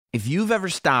If you've ever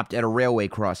stopped at a railway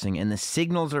crossing and the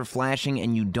signals are flashing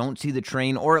and you don't see the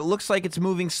train, or it looks like it's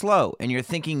moving slow and you're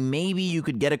thinking maybe you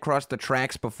could get across the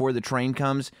tracks before the train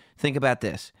comes, think about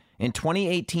this. In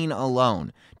 2018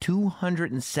 alone,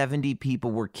 270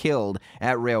 people were killed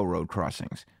at railroad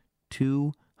crossings.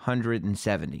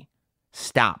 270.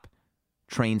 Stop.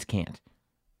 Trains can't.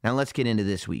 Now let's get into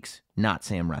this week's Not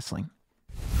Sam Wrestling.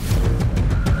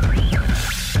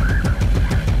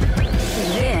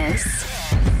 This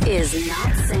is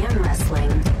Not Sam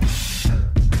Wrestling.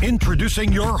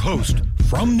 Introducing your host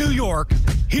from New York,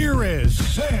 here is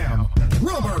Sam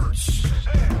Roberts.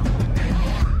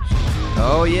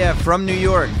 Oh yeah, from New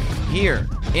York, here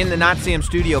in the Not Sam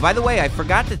studio. By the way, I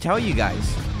forgot to tell you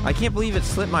guys. I can't believe it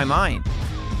slipped my mind.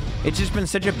 It's just been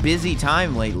such a busy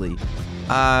time lately.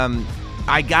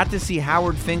 I got to see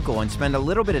Howard Finkel and spend a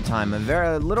little bit of time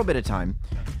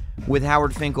with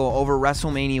Howard Finkel over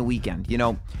WrestleMania weekend. You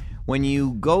know, when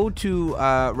you go to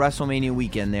WrestleMania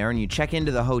weekend there and you check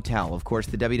into the hotel, of course,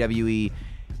 the WWE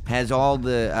has all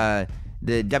the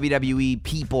WWE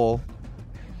people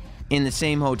in the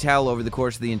same hotel over the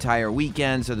course of the entire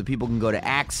weekend so that people can go to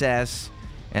Access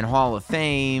and Hall of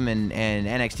Fame and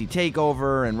NXT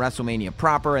TakeOver and WrestleMania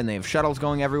proper, and they have shuttles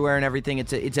going everywhere and everything.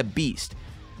 It's a beast.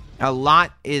 A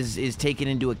lot is taken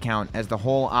into account as the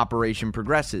whole operation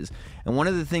progresses. And one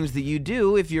of the things that you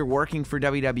do if you're working for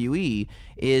WWE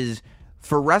is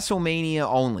for WrestleMania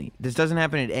only. This doesn't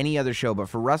happen at any other show, but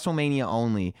for WrestleMania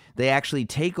only, they actually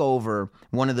take over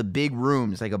one of the big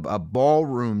rooms, like a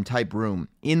ballroom type room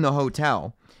in the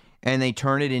hotel, and they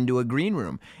turn it into a green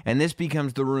room. And this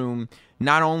becomes the room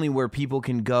not only where people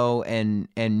can go and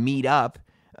meet up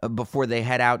before they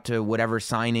head out to whatever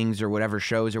signings or whatever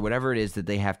shows or whatever it is that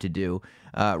they have to do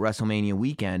WrestleMania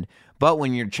weekend, but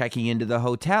when you're checking into the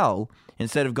hotel,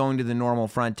 instead of going to the normal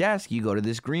front desk, you go to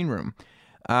this green room.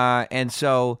 And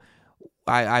so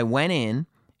I went in,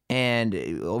 and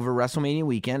over WrestleMania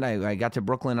weekend, I got to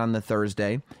Brooklyn on the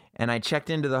Thursday, and I checked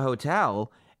into the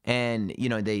hotel, and you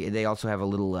know they also have a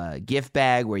little gift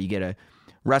bag where you get a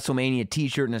WrestleMania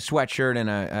t-shirt and a sweatshirt and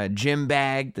a gym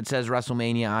bag that says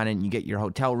WrestleMania on it, and you get your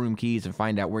hotel room keys and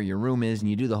find out where your room is, and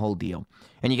you do the whole deal.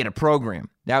 And you get a program.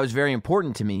 That was very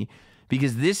important to me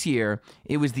because this year,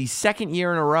 it was the second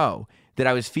year in a row that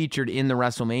I was featured in the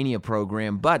WrestleMania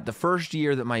program, but the first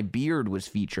year that my beard was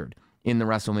featured in the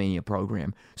WrestleMania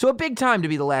program. So a big time to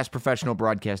be the last professional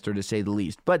broadcaster, to say the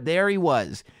least. But there he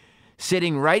was,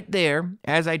 sitting right there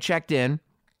as I checked in.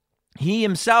 He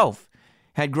himself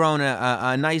had grown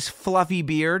a nice fluffy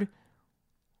beard,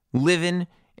 living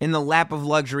in the lap of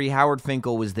luxury. Howard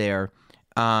Finkel was there.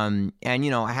 And,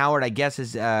 you know, Howard, I guess,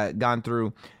 has gone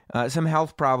through some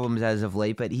health problems as of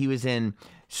late, but he was in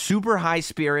super high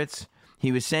spirits.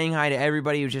 He was saying hi to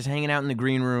everybody. He was just hanging out in the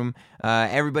green room.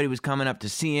 Everybody was coming up to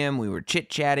see him. We were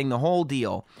chit-chatting, the whole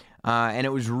deal. And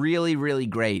it was really, really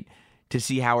great to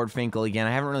see Howard Finkel again.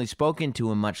 I haven't really spoken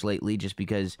to him much lately just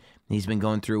because he's been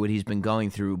going through what he's been going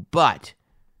through, but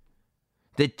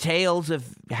the tales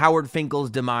of Howard Finkel's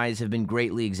demise have been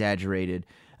greatly exaggerated.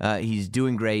 He's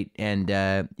doing great,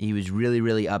 and he was really,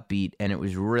 really upbeat, and it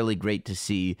was really great to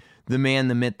see the man,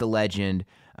 the myth, the legend,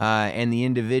 and the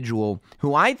individual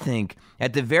who I think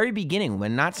at the very beginning,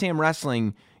 when Not Sam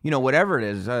Wrestling, you know, whatever it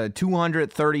is,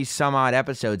 230 some odd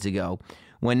episodes ago,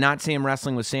 when Not Sam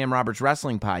Wrestling was Sam Roberts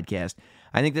Wrestling Podcast,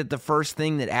 I think that the first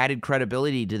thing that added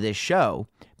credibility to this show,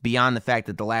 beyond the fact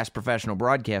that the last professional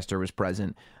broadcaster was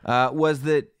present, was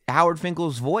that Howard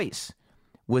Finkel's voice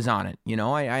was on it. You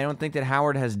know, I don't think that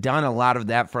Howard has done a lot of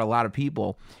that for a lot of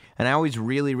people, and I always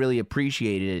really, really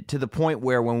appreciated it, to the point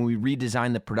where when we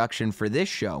redesigned the production for this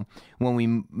show, when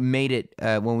we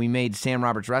made Sam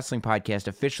Roberts Wrestling Podcast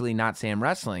officially Not Sam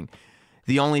Wrestling,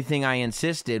 the only thing I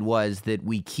insisted was that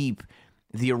we keep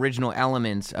the original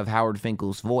elements of Howard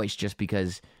Finkel's voice, just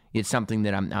because it's something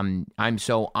that I'm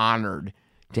so honored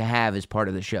to have as part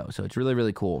of the show. So it's really,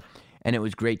 really cool. And it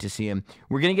was great to see him.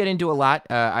 We're going to get into a lot,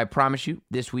 I promise you,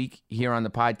 this week here on the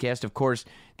podcast. Of course,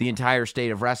 the entire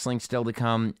state of wrestling still to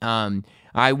come.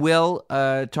 I will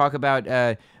talk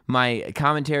about my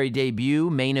commentary debut.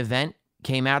 Main Event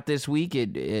came out this week.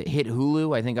 It hit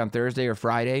Hulu, I think, on Thursday or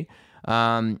Friday.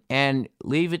 And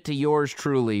leave it to yours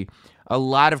truly. A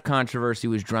lot of controversy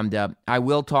was drummed up. I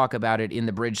will talk about it in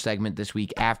the bridge segment this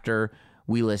week after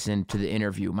we listen to the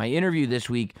interview. My interview this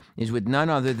week is with none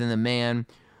other than the man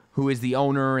who is the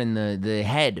owner and the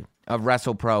head of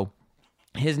WrestlePro.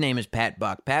 His name is Pat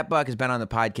Buck. Pat Buck has been on the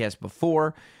podcast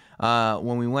before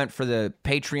when we went for the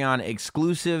Patreon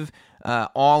exclusive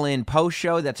all-in post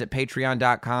show. That's at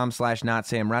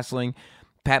patreon.com/NotSamWrestling.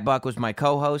 Pat Buck was my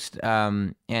co-host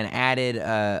and added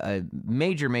a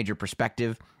major, major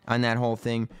perspective on that whole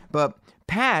thing. But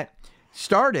Pat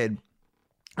started,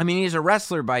 I mean, he's a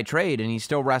wrestler by trade, and he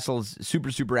still wrestles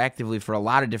super, super actively for a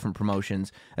lot of different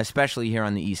promotions, especially here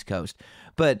on the East Coast.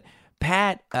 But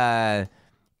Pat,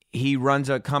 he runs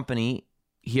a company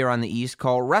here on the East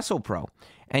called WrestlePro.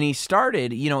 And he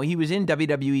started, you know, he was in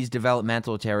WWE's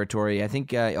developmental territory, I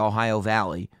think Ohio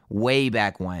Valley, way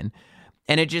back when.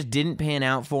 And it just didn't pan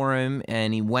out for him.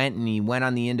 And he went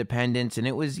on the independents, and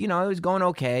it was, you know, it was going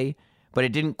okay, but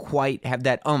it didn't quite have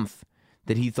that oomph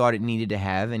that he thought it needed to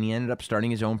have. And he ended up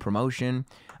starting his own promotion.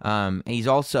 And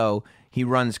he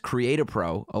runs Create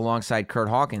Pro alongside Kurt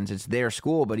Hawkins. It's their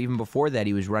school, but even before that,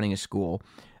 he was running a school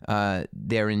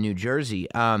there in New Jersey.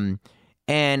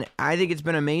 And I think it's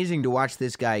been amazing to watch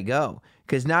this guy go,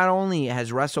 because not only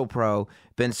has WrestlePro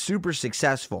been super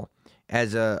successful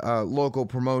as a local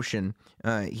promotion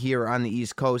here on the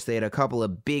East Coast. They had a couple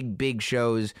of big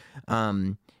shows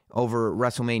over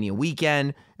WrestleMania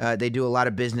weekend. They do a lot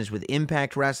of business with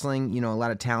Impact Wrestling. You know, a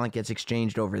lot of talent gets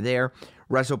exchanged over there.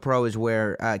 WrestlePro is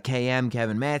where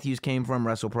Kevin Matthews came from.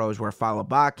 WrestlePro is where Fallah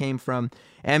Bahh came from.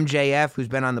 MJF, who's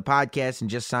been on the podcast and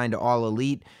just signed to All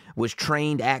Elite, was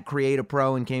trained at Create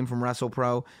Pro and came from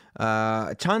WrestlePro.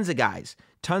 Tons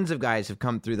of guys have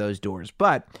come through those doors.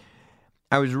 But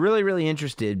I was really, really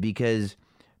interested because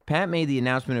Pat made the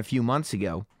announcement a few months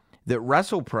ago that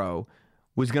WrestlePro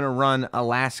was going to run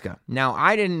Alaska. Now,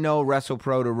 I didn't know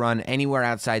WrestlePro to run anywhere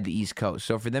outside the East Coast.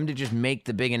 So for them to just make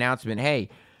the big announcement, hey,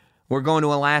 we're going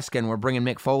to Alaska and we're bringing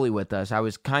Mick Foley with us, I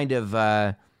was kind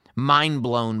of mind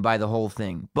blown by the whole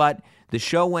thing. But the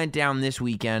show went down this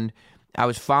weekend. I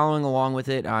was following along with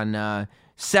it on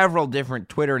several different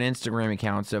Twitter and Instagram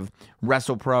accounts of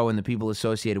WrestlePro and the people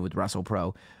associated with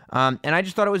WrestlePro. And I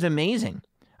just thought it was amazing.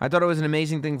 I thought it was an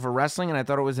amazing thing for wrestling, and I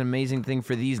thought it was an amazing thing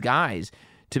for these guys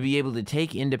to be able to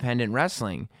take independent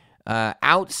wrestling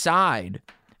outside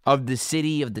of the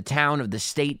city, of the town, of the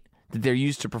state that they're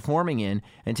used to performing in,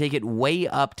 and take it way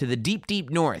up to the deep, deep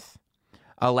north,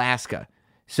 Alaska.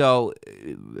 So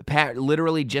Pat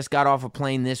literally just got off a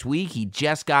plane this week. He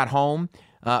just got home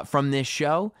from this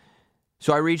show.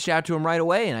 So I reached out to him right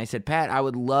away, and I said, Pat, I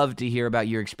would love to hear about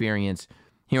your experience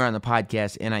here on the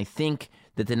podcast, and I think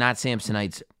that the Not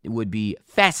Samsonites would be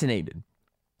fascinated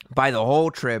by the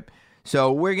whole trip.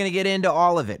 So we're going to get into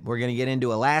all of it. We're going to get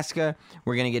into Alaska.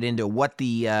 We're going to get into what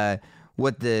the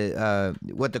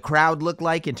crowd looked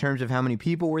like in terms of how many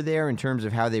people were there, in terms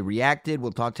of how they reacted.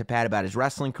 We'll talk to Pat about his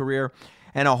wrestling career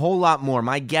and a whole lot more.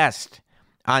 My guest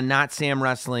on Not Sam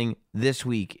Wrestling this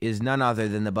week is none other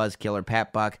than the Buzz Killer,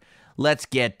 Pat Buck. Let's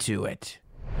get to it.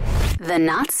 The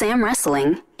Not Sam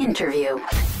Wrestling interview.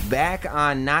 Back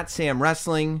on Not Sam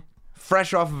Wrestling,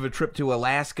 fresh off of a trip to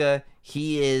Alaska.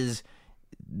 He is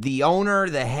the owner,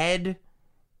 the head,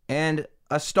 and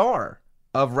a star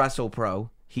of WrestlePro.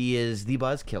 He is the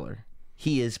Buzz Killer.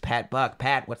 He is Pat Buck.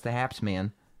 Pat, what's the haps,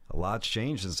 man? A lot's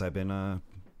changed since I've been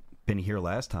here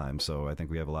last time, so I think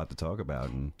we have a lot to talk about,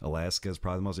 and Alaska is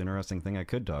probably the most interesting thing I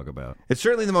could talk about. It's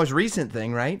certainly the most recent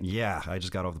thing, right? Yeah, I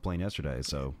just got off the plane yesterday,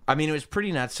 so... I mean, it was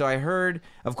pretty nuts. So I heard,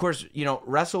 of course, you know,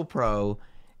 WrestlePro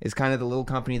is kind of the little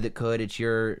company that could. It's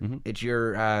your,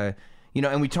 you know,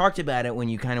 and we talked about it when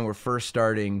you kind of were first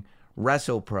starting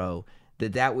WrestlePro,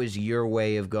 that was your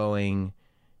way of going,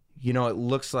 you know, it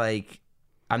looks like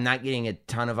I'm not getting a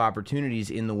ton of opportunities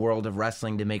in the world of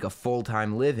wrestling to make a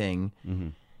full-time living. Mm-hmm.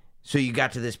 So you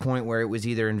got to this point where it was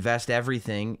either invest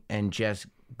everything and just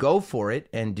go for it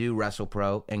and do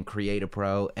WrestlePro and Create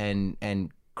Pro and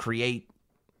create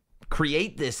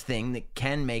this thing that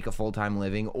can make a full-time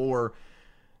living, or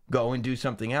go and do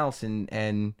something else.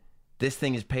 And this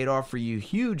thing has paid off for you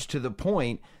huge, to the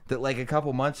point that like a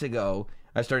couple months ago,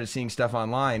 I started seeing stuff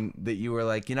online that you were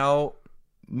like, you know,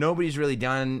 nobody's really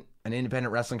done an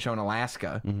independent wrestling show in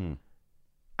Alaska. Mm-hmm.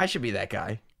 I should be that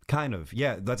guy. Kind of.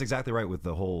 Yeah, that's exactly right with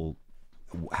the whole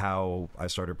how I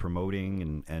started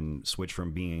promoting and switched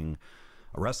from being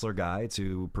a wrestler guy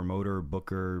to promoter,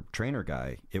 booker, trainer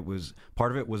guy. It was,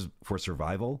 part of it was for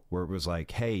survival, where it was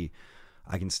like, hey,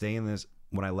 I can stay in this.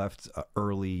 When I left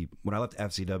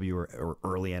FCW or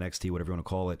early NXT, whatever you want to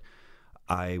call it,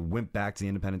 I went back to the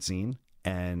independent scene.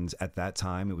 And at that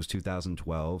time, it was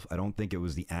 2012. I don't think it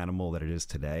was the animal that it is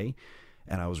today.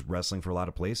 And I was wrestling for a lot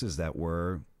of places that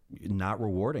were not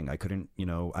rewarding. I couldn't, you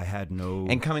know, I had no...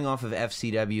 And coming off of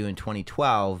FCW in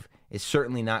 2012 is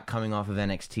certainly not coming off of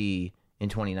NXT in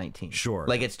 2019. Sure.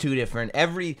 Like, it's two different...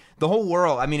 The whole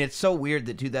world... I mean, it's so weird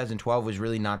that 2012 was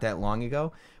really not that long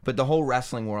ago, but the whole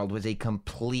wrestling world was a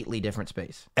completely different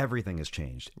space. Everything has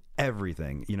changed.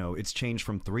 Everything. You know, it's changed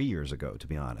from 3 years ago, to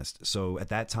be honest. So at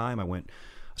that time, I went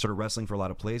started wrestling for a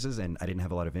lot of places, and I didn't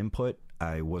have a lot of input.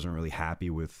 I wasn't really happy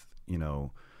with,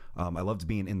 I loved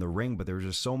being in the ring, but there were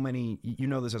just so many,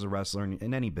 this as a wrestler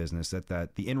in any business,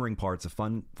 that the in-ring part's the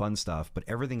fun stuff, but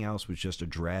everything else was just a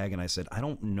drag. And I said, I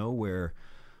don't know where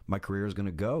my career is going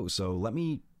to go. So let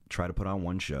me try to put on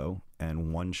one show,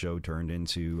 and one show turned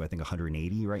into, I think,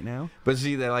 180 right now. But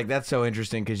see, that's so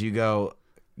interesting, because you go,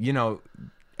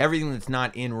 everything that's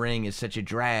not in ring is such a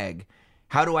drag.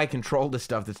 How do I control the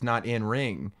stuff that's not in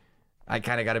ring? I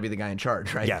kind of got to be the guy in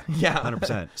charge, right? Yeah,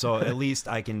 100%. So at least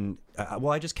I can.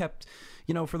 I just kept,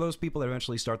 for those people that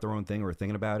eventually start their own thing or are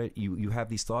thinking about it, you have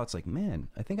these thoughts like, man,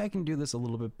 I think I can do this a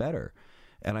little bit better.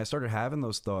 And I started having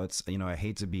those thoughts. I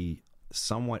hate to be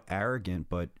somewhat arrogant,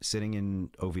 but sitting in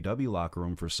OVW locker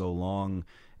room for so long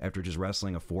after just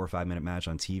wrestling a 4 or 5 minute match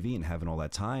on TV and having all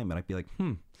that time, and I'd be like,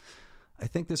 I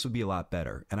think this would be a lot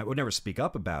better. And I would never speak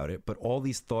up about it, but all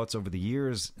these thoughts over the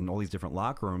years in all these different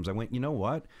locker rooms, I went, you know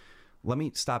what? Let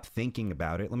me stop thinking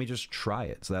about it. Let me just try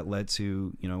it. So that led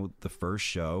to, the first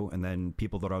show, and then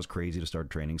people thought I was crazy to start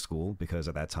training school, because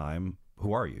at that time,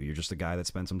 who are you? You're just a guy that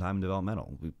spent some time in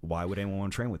developmental. Why would anyone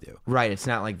want to train with you? Right. It's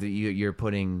not like you're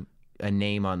putting a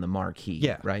name on the marquee.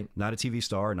 Yeah. Right. Not a TV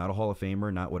star, not a Hall of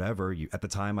Famer, not whatever. At the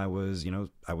time I was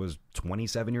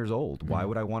 27 years old. Why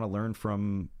would I want to learn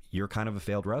from, you're kind of a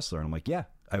failed wrestler? And I'm like, yeah,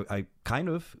 I kind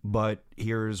of, but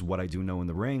here's what I do know in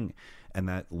the ring. And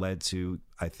that led to,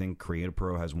 I think Create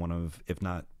Pro has one of, if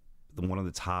not one of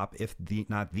the top, if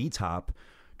not the top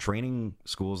training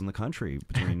schools in the country,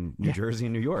 between New Jersey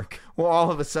and New York. Well,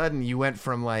 all of a sudden you went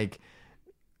from like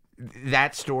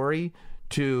that story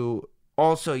to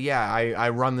also, I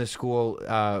run this school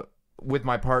with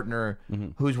my partner,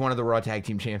 who's one of the Raw Tag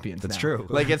Team Champions. That's now. true.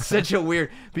 Like, it's such a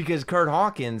weird, because Kurt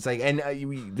Hawkins,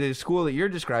 the school that you're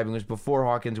describing was before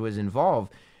Hawkins was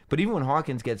involved. But even when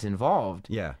Hawkins gets involved,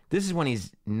 this is when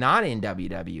he's not in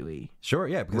WWE. Sure,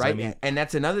 yeah. Because right? And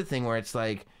that's another thing where it's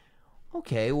like,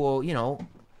 okay, well,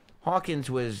 Hawkins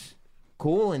was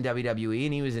cool in WWE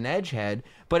and he was an edgehead,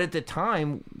 but at the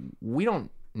time, we don't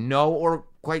know or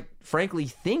quite frankly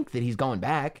think that he's going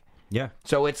back. Yeah.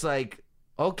 So it's like,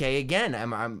 okay, again,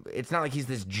 it's not like he's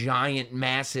this giant,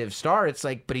 massive star. It's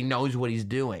like, but he knows what he's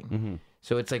doing.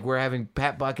 So it's like we're having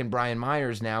Pat Buck and Brian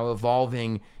Myers now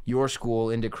evolving your school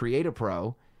into Create a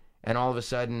Pro, and all of a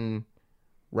sudden,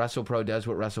 WrestlePro does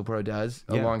what WrestlePro does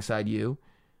alongside you.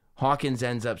 Hawkins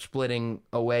ends up splitting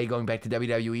away, going back to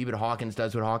WWE, but Hawkins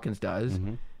does what Hawkins does,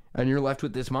 and you're left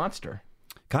with this monster.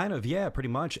 Kind of, yeah, pretty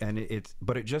much. And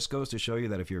but it just goes to show you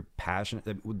that if you're passionate,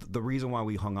 the reason why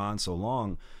we hung on so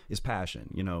long is passion.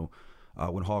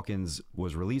 When Hawkins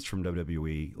was released from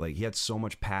WWE, like, he had so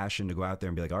much passion to go out there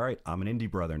and be like, all right, I'm an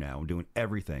indie brother now. I'm doing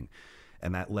everything.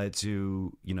 And that led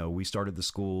to, we started the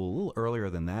school a little earlier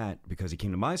than that, because he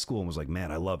came to my school and was like,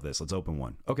 man, I love this. Let's open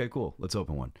one. Okay, cool. Let's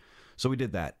open one. So we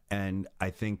did that. And I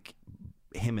think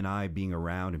him and I being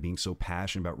around and being so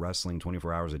passionate about wrestling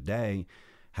 24 hours a day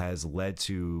has led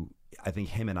to, I think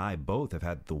him and I both have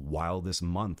had the wildest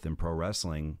month in pro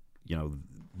wrestling.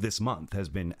 This month has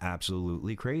been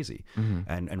absolutely crazy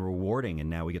and rewarding. And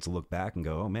now we get to look back and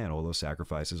go, oh man, all those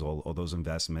sacrifices, all those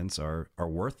investments are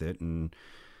worth it. And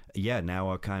yeah,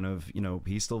 now I kind of,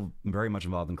 he's still very much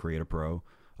involved in Create a Pro.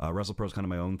 WrestlePro is kind of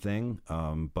my own thing.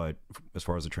 But as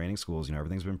far as the training schools,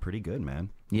 everything's been pretty good,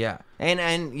 man. Yeah.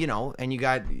 And you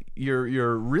got,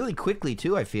 you're really quickly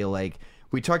too, I feel like.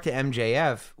 We talked to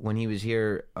MJF when he was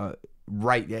here,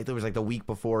 it was like the week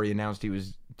before he announced he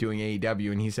was doing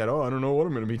AEW, and he said, oh, I don't know what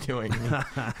I'm going to be doing.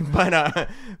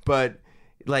 but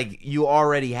like, you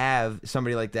already have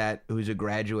somebody like that who's a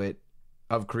graduate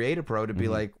of Create a Pro to be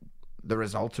like, the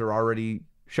results are already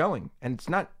showing, and it's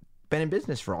not been in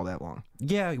business for all that long.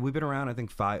 Yeah, we've been around, I think,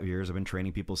 5 years. I've been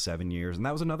training people 7 years, and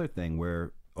that was another thing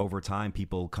where over time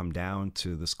people come down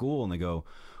to the school and they go,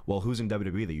 well, who's in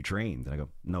WWE that you trained? And I go,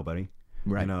 nobody.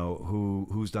 Right.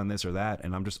 Who's done this or that?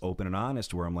 And I'm just open and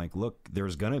honest, where I'm like, look,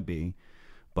 there's gonna be,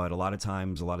 but a lot of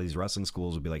times, a lot of these wrestling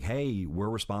schools will be like, hey, we're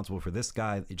responsible for this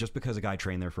guy just because a guy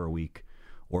trained there for a week,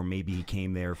 or maybe he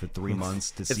came there for 3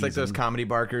 months to It's like those comedy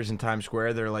barkers in Times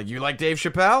Square. They're like, you like Dave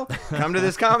Chappelle? Come to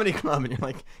this comedy club. And you're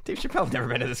like, Dave Chappelle's never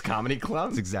been to this comedy club.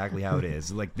 That's exactly how it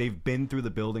is. Like, they've been through the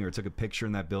building or took a picture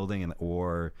in that building,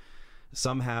 or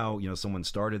somehow, someone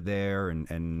started there,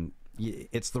 and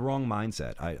it's the wrong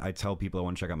mindset. I tell people I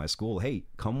want to check out my school, hey,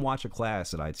 come watch a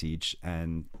class that I teach,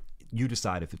 and you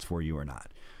decide if it's for you or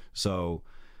not. So,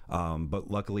 but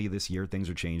luckily this year things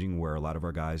are changing, where a lot of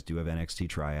our guys do have NXT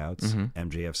tryouts.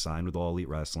 MJF signed with All Elite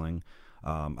Wrestling.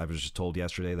 I was just told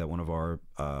yesterday that one of our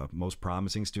most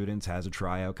promising students has a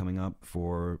tryout coming up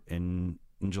in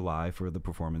in July for the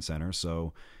Performance Center.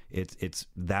 So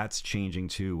that's changing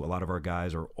too. A lot of our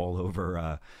guys are all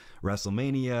over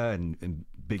WrestleMania and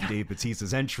Big Dave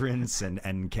Batista's entrance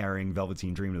and carrying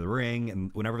Velveteen Dream to the ring.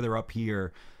 And whenever they're up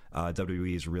here,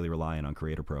 WWE is really relying on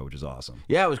Creator Pro, which is awesome.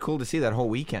 Yeah, it was cool to see that whole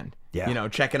weekend. Yeah. You know,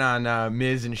 checking on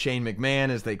Miz and Shane McMahon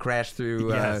as they crashed through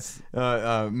Yes.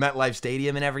 MetLife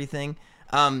Stadium and everything.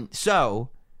 So,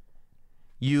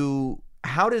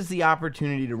 how does the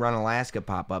opportunity to run Alaska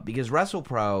pop up? Because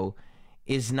WrestlePro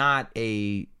is not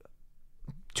a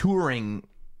touring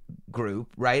group,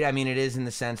 right? I mean, it is in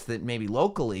the sense that maybe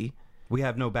locally. We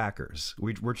have no backers.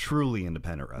 We're truly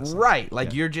independent wrestling. Right.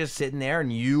 Like you're just sitting there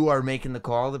and you are making the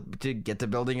call to get the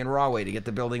building in Rahway, to get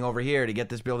the building over here, to get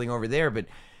this building over there. But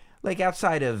like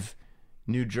outside of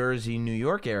New Jersey, New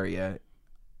York area,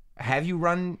 have you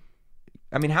run...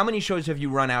 I mean, how many shows have you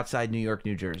run outside New York,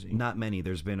 New Jersey? Not many.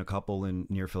 There's been a couple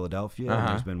near Philadelphia. And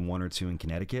there's been 1 or 2 in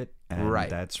Connecticut. And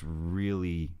that's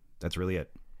really it.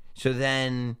 So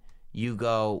then you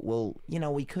go, well, you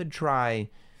know, we could try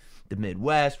the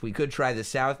Midwest. We could try the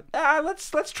South.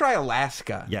 Let's try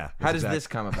Alaska. Yeah. How does this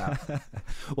come about?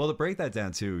 Well, to break that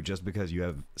down too, just because you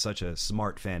have such a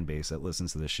smart fan base that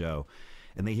listens to the show,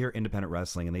 and they hear independent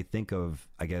wrestling and they think of,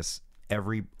 I guess,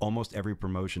 almost every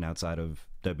promotion outside of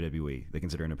WWE they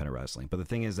consider independent wrestling. But the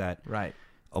thing is that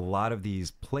a lot of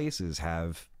these places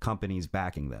have companies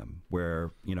backing them,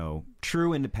 where, you know,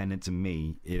 true independent to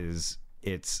me is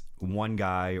it's one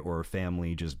guy or a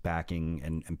family just backing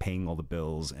and paying all the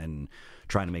bills and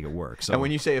trying to make it work. So, and when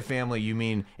you say a family, you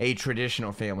mean a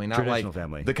traditional family, not like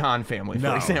family. The Khan family, for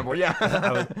No. example. Yeah,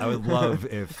 I would love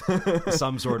if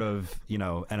some sort of, you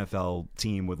know, NFL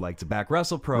team would like to back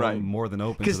WrestlePro. Right. More than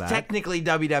open to because that. technically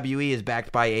WWE is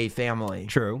backed by a family.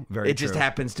 True, very It just true.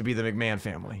 happens to be the McMahon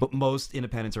family. But most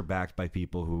independents are backed by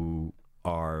people who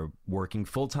are working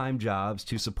full-time jobs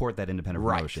to support that independent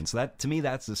promotion. So that, to me,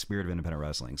 that's the spirit of independent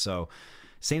wrestling. So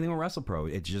same thing with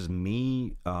WrestlePro. It's just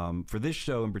me, for this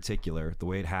show in particular, the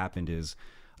way it happened is...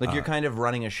 Like you're kind of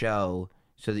running a show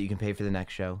so that you can pay for the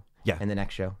next show. Yeah. And the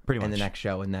next show. Pretty And the much. next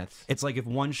show, and that's... It's like if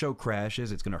one show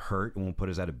crashes, it's going to hurt and won't put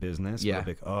us out of business. Yeah. But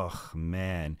like, oh,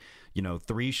 man. You know,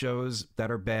 3 shows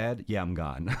that are bad, yeah, I'm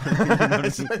gone.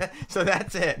 So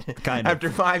that's it. Kind of.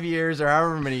 After 5 years or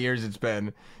however many years it's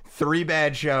been, 3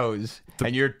 bad shows,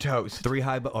 and you're toast. 3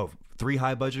 high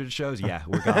budgeted shows, yeah,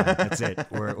 we're gone. That's it.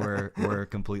 We're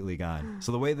completely gone.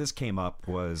 So the way this came up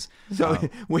was So,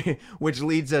 which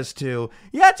leads us to,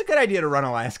 yeah, it's a good idea to run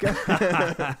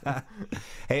Alaska.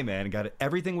 hey man, got it.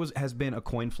 Everything has been a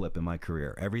coin flip in my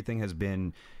career. Everything has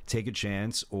been take a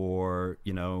chance, or,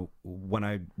 you know, when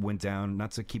I went down,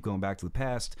 not to keep going back to the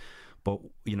past, but,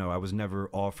 you know, I was never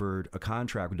offered a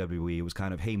contract with WWE. It was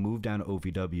kind of, hey, move down to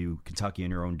OVW, Kentucky on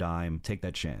your own dime, take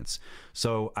that chance.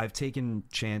 So I've taken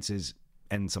chances,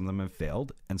 and some of them have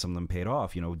failed, and some of them paid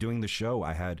off. You know, doing the show,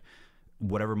 I had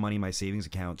whatever money in my savings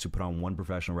account to put on one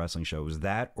professional wrestling show. It was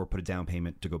that, or put a down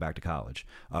payment to go back to college,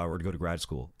 or to go to grad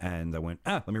school. And I went,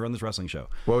 let me run this wrestling show.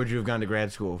 What would you have gone to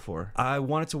grad school for? I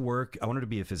wanted to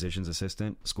be a physician's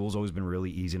assistant. School's always been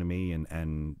really easy to me,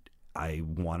 and I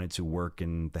wanted to work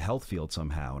in the health field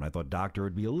somehow, and I thought doctor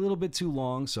would be a little bit too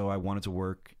long, so I wanted to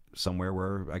work somewhere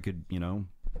where I could, you know,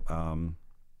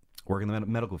 work in the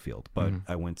medical field. But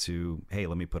I went to, hey,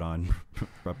 let me put on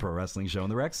a pro wrestling show in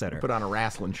the rec center. Put on a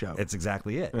wrestling show. It's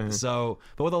exactly it. So,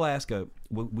 but with Alaska,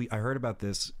 I heard about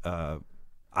this.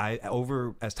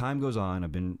 As time goes on,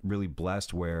 I've been really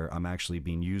blessed where I'm actually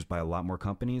being used by a lot more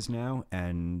companies now,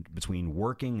 and between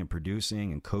working and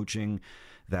producing and coaching,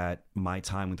 that my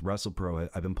time with WrestlePro,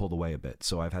 I've been pulled away a bit.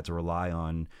 So I've had to rely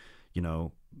on, you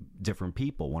know, different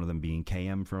people. One of them being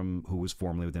KM who was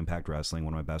formerly with Impact Wrestling,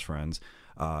 one of my best friends.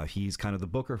 He's kind of the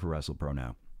booker for WrestlePro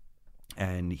now,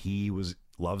 and he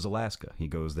loves Alaska. He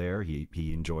goes there. He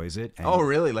enjoys it. And oh,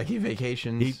 really? Like he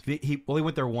vacations? He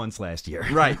went there once last year.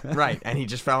 Right. And he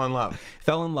just fell in love.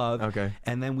 Fell in love. Okay.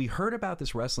 And then we heard about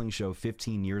this wrestling show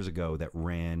 15 years ago that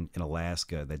ran in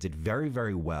Alaska that did very,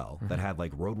 very well. That had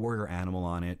like Road Warrior Animal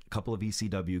on it, a couple of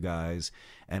ECW guys,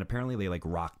 and apparently they like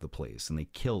rocked the place and they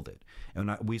killed it.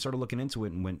 And we started looking into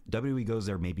it, and when WWE goes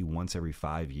there maybe once every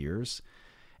 5 years.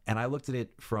 And I looked at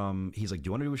it from, he's like, do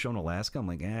you want to do a show in Alaska? I'm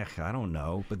like, I don't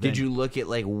know. But then, did you look at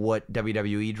like what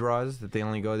WWE draws, that they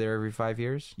only go there every 5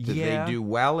 years? Did Yeah. they do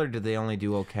well, or did they only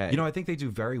do okay? You know, I think they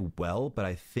do very well, but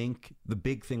I think the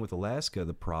big thing with Alaska,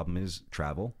 the problem is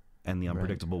travel and the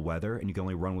unpredictable weather, and you can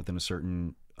only run within a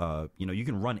certain, you know, you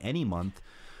can run any month,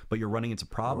 but you're running into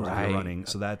problems when you're running.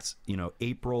 So that's, you know,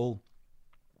 April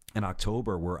and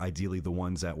October were ideally the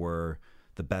ones that were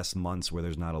the best months where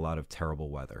there's not a lot of terrible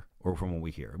weather, or from what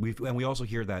we hear. We also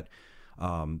hear that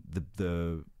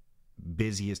the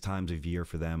busiest times of year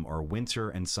for them are winter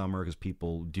and summer because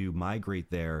people do migrate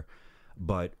there.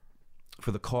 But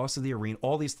for the cost of the arena,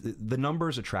 all these, the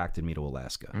numbers attracted me to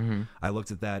Alaska. I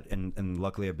looked at that, and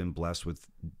luckily I've been blessed with,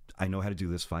 I know how to do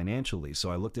this financially.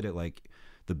 So I looked at it like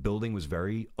the building was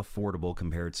very affordable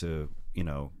compared to, you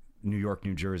know, New York,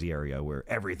 New Jersey area where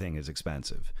everything is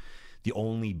expensive. The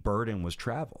only burden was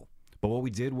travel. But what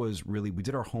we did was we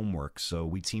did our homework. So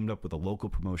we teamed up with a local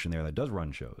promotion there that does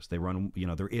run shows. They run, you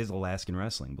know, there is Alaskan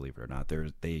wrestling, believe it or not.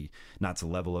 They not to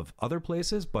the level of other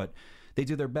places, but they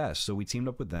do their best. So we teamed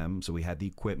up with them. So we had the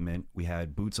equipment, we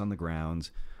had boots on the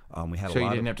ground. We had So a lot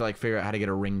you didn't have to like figure out how to get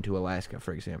a ring to Alaska,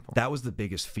 for example. That was the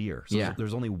biggest fear. So Yeah.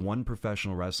 there's only one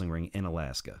professional wrestling ring in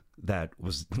Alaska that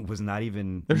was not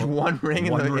even. There's one ring,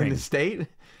 in the state.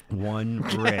 One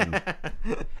ring,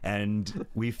 and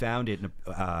we found it,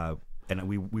 and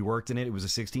we worked in it. It was a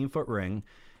 16-foot ring.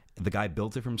 The guy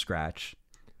built it from scratch.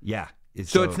 Yeah.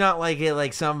 So it's not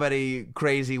like somebody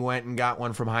crazy went and got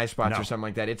one from High Spots or something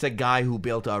like that. It's a guy who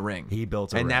built a ring. He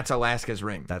built a ring. And that's Alaska's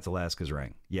ring. That's Alaska's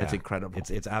ring. Yeah. That's incredible.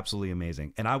 It's absolutely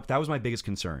amazing. And that was my biggest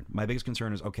concern. My biggest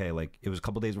concern is, okay, like it was a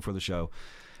couple days before the show,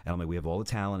 and I'm like, we have all the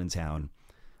talent in town.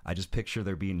 I just picture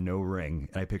there being no ring,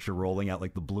 and I picture rolling out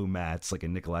like the blue mats, like a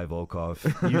Nikolai Volkov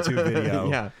YouTube video.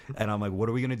 Yeah. And I'm like, what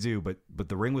are we gonna do? But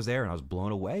the ring was there, and I was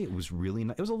blown away. It was really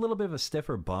nice. It was a little bit of a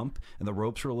stiffer bump, and the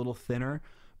ropes were a little thinner,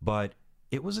 but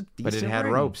it was a decent But it had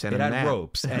ring. ropes and it a had mat.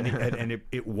 ropes, and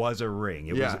it was a ring.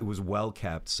 It was well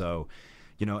kept. So,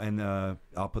 you know, and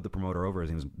I'll put the promoter over. His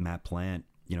name was Matt Plant.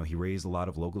 You know, he raised a lot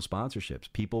of local sponsorships.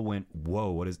 People went,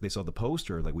 whoa, what is, they saw the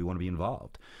poster, like, we want to be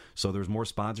involved. So there's more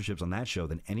sponsorships on that show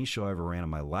than any show I ever ran in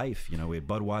my life. You know, we had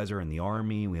Budweiser and the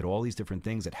Army. We had all these different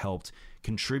things that helped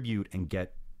contribute and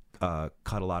get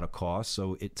cut a lot of costs.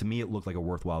 So to me, it looked like a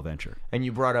worthwhile venture. And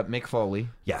you brought up Mick Foley.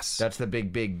 Yes. That's the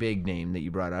big name that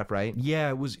you brought up, right? Yeah,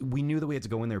 it was. We knew that we had to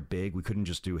go in there big. We couldn't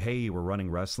just do, hey, we're running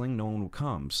wrestling. No one will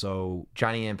come. So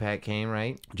Johnny Impact came,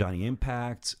 right? Johnny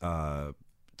Impact, Taya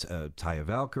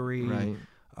Valkyrie, Right.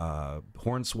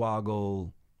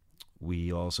 Hornswoggle.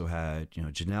 We also had, you know,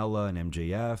 Janela and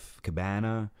MJF,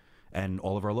 Cabana, and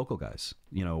all of our local guys.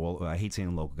 You know, well, I hate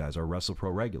saying local guys, our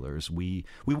WrestlePro regulars. We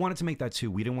wanted to make that too.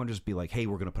 We didn't want to just be like, hey,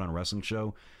 we're going to put on a wrestling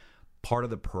show. Part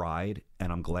of the pride,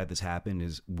 and I'm glad this happened,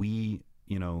 is we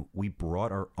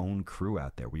brought our own crew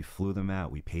out there. We flew them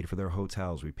out. We paid for their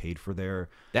hotels. We paid for their...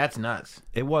 That's nuts.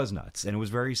 It was nuts, and it was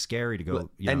very scary to go.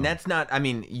 That's not, I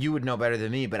mean, you would know better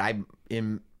than me, but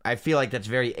I feel like that's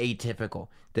very atypical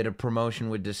that a promotion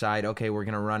would decide, okay, we're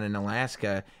going to run in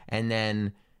Alaska and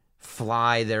then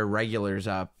fly their regulars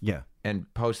up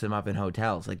and post them up in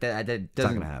hotels. Like that doesn't... It's not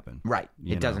going to happen. Right.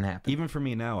 It doesn't happen. Even for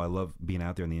me now, I love being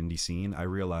out there in the indie scene. I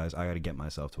realize I got to get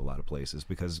myself to a lot of places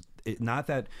because not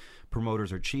that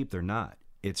promoters are cheap. They're not.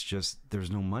 It's just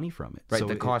there's no money from it. Right. So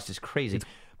the cost is crazy.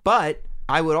 But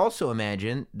I would also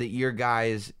imagine that your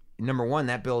guys... Number one,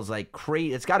 that builds like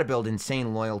crazy. It's got to build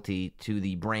insane loyalty to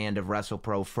the brand of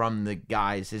WrestlePro from the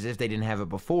guys, as if they didn't have it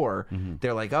before. Mm-hmm.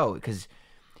 They're like, oh, because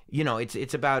you know,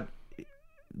 it's about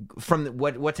from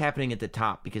what's happening at the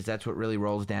top, because that's what really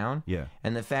rolls down. Yeah.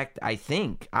 And the fact,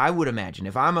 I would imagine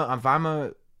if I'm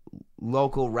a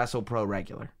local WrestlePro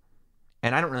regular,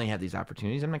 and I don't really have these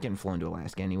opportunities, I'm not getting flown to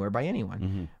Alaska anywhere by anyone.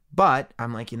 Mm-hmm. But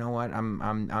I'm like, you know what,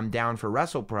 I'm down for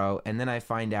WrestlePro, and then I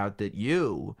find out that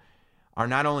you are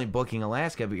not only booking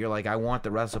Alaska, but you're like, I want the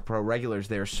WrestlePro regulars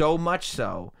there so much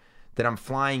so that I'm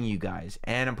flying you guys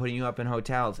and I'm putting you up in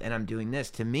hotels and I'm doing this.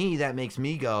 To me, that makes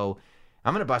me go,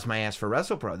 I'm going to bust my ass for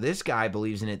WrestlePro. This guy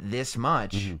believes in it this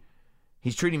much. Mm-hmm.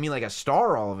 He's treating me like a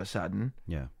star all of a sudden.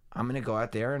 Yeah. I'm going to go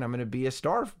out there and I'm going to be a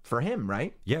star for him,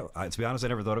 right? Yeah. To be honest, I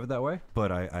never thought of it that way,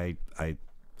 but I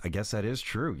guess that is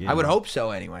true. I would hope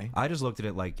so anyway. I just looked at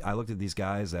it like I looked at these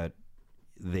guys that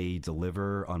they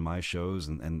deliver on my shows,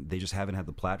 and they just haven't had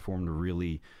the platform to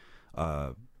really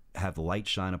have the light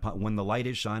shine upon. When the light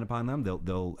is shine upon them,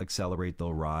 they'll accelerate,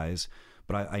 they'll rise.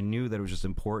 But I knew that it was just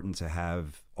important to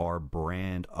have our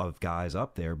brand of guys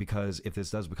up there, because if this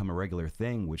does become a regular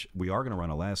thing, which we are going to run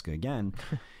Alaska again,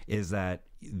 is that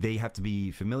they have to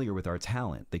be familiar with our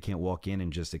talent. They can't walk in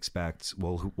and just expect,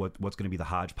 well, what's going to be the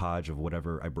hodgepodge of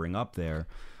whatever I bring up there.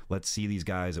 Let's see these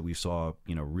guys that we saw,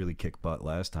 really kick butt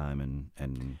last time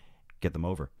and get them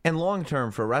over. And long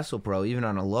term for WrestlePro, even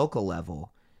on a local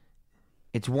level,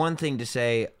 it's one thing to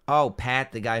say, oh,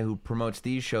 Pat, the guy who promotes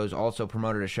these shows, also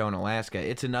promoted a show in Alaska.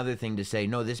 It's another thing to say,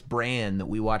 no, this brand that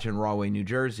we watch in Rahway, New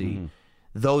Jersey,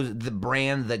 the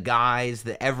brand, the guys,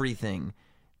 the everything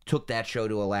took that show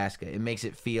to Alaska. It makes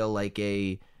it feel like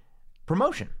a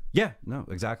promotion. Yeah, no,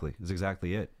 exactly. It's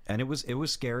exactly it. And it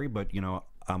was scary, but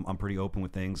I'm pretty open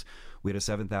with things. We had a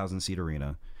 7,000 seat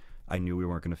arena. I knew we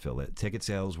weren't going to fill it. Ticket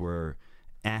sales were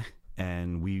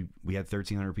and we had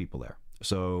 1,300 people there.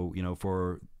 So, you know,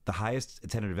 for the highest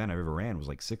attended event I've ever ran was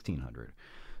like 1,600.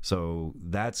 So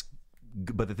that's,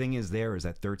 but the thing is that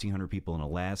 1,300 people in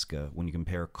Alaska, when you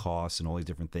compare costs and all these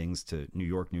different things to New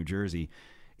York, New Jersey,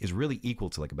 is really equal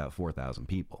to like about 4,000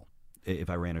 people.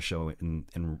 If I ran a show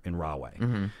in Rahway.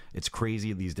 It's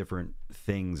crazy, these different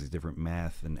things, these different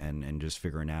math and just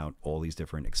figuring out all these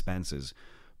different expenses.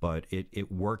 But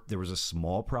it worked. There was a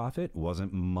small profit,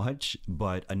 wasn't much,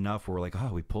 but enough where we're like,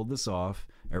 oh, we pulled this off.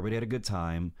 Everybody had a good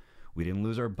time. We didn't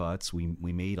lose our butts. We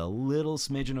made a little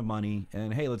smidgen of money,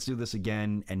 and hey, let's do this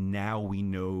again. And now we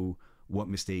know what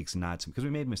mistakes not to, because we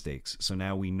made mistakes. So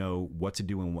now we know what to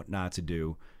do and what not to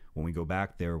do when we go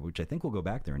back there, which I think we'll go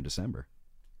back there in December.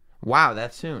 Wow,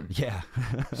 that's soon. Yeah.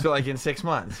 So like in 6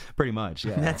 months. Pretty much,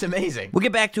 yeah. That's amazing. We'll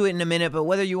get back to it in a minute, but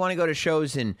whether you want to go to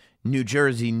shows in New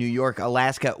Jersey, New York,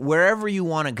 Alaska, wherever you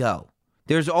want to go,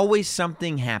 there's always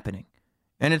something happening.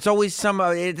 And it's always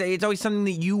it's always something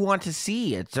that you want to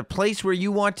see. It's a place where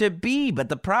you want to be. But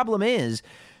the problem is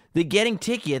that getting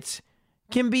tickets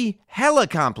can be hella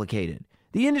complicated.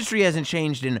 The industry hasn't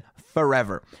changed in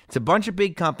forever. It's a bunch of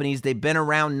big companies. They've been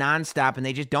around nonstop, and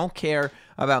they just don't care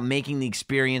about making the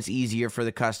experience easier for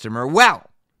the customer. Well,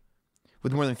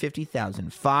 with more than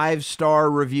 50,000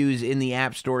 five-star reviews in the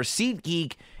App Store,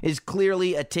 SeatGeek is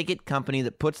clearly a ticket company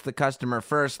that puts the customer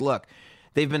first. Look,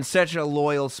 they've been such a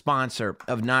loyal sponsor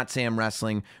of Not Sam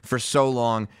Wrestling for so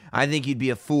long. I think you'd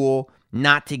be a fool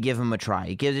not to give them a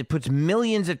try. It puts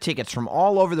millions of tickets from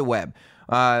all over the web,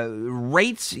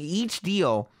 rates each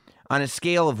deal on a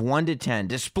scale of 1 to 10,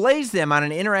 displays them on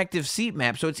an interactive seat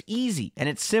map, so it's easy and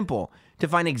it's simple to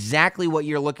find exactly what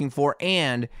you're looking for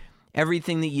and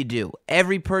everything that you do.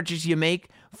 Every purchase you make,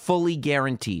 fully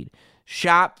guaranteed.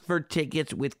 Shop for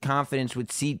tickets with confidence with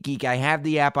SeatGeek. I have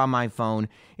the app on my phone.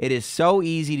 It is so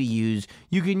easy to use.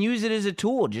 You can use it as a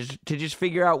tool to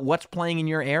figure out what's playing in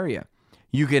your area.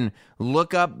 You can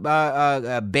look up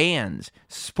bands,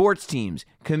 sports teams,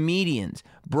 comedians,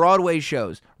 Broadway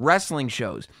shows, wrestling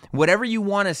shows, whatever you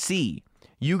want to see.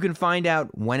 You can find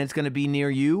out when it's going to be near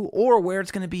you or where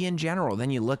it's going to be in general.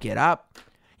 Then you look it up.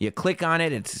 You click on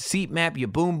it. It's a seat map. You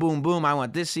boom, boom, boom. I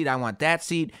want this seat. I want that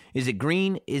seat. Is it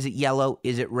green? Is it yellow?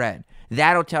 Is it red?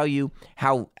 That'll tell you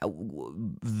how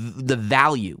the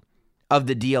value of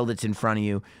the deal that's in front of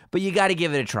you, but you got to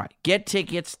give it a try. Get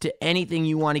tickets to anything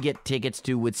you want to get tickets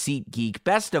to with SeatGeek.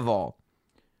 Best of all,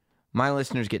 my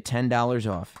listeners get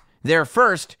 $10 off their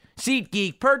first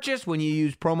SeatGeek purchase when you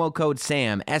use promo code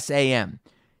SAM, S-A-M.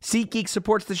 SeatGeek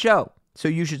supports the show, so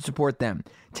you should support them.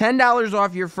 $10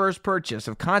 off your first purchase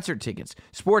of concert tickets,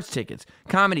 sports tickets,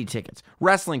 comedy tickets,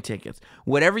 wrestling tickets,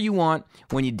 whatever you want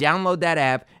when you download that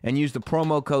app and use the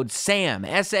promo code SAM,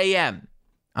 S-A-M,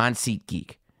 on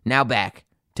SeatGeek. Now back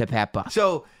to Pat Buck.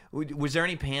 So, was there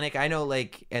any panic? I know,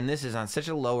 like, and this is on such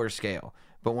a lower scale,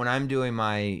 but when I'm doing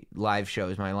my live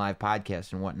shows, my live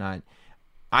podcasts and whatnot,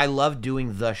 I love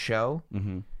doing the show.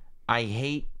 Mm-hmm. I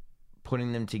hate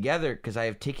putting them together because I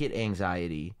have ticket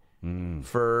anxiety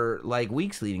for like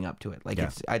weeks leading up to it. Like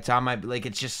it's on my, like,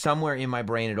 it's just somewhere in my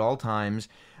brain at all times,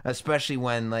 especially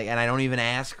when, like, and I don't even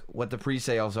ask what the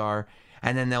pre-sales are,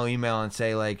 and then they'll email and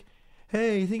say, like,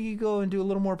 hey, you think you go and do a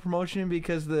little more promotion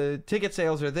because the ticket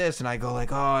sales are this? And I go like,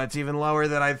 oh, it's even lower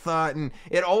than I thought. And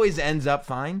it always ends up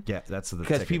fine. Yeah, that's the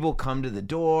because people come to the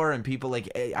door and people, like,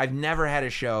 I've never had a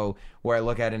show where I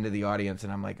look out into the audience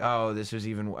and I'm like, oh, this was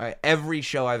even, every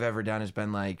show I've ever done has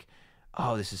been like,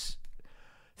 oh, this is,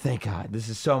 thank God, this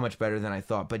is so much better than I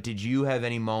thought. But did you have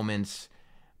any moments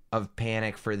of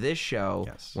panic for this show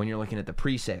when you're looking at the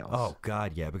pre-sales? Oh,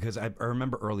 God, yeah, because I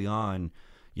remember early on,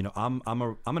 you know, I'm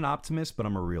an optimist, but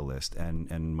I'm a realist,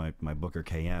 and my booker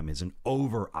KM is an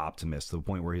over optimist to the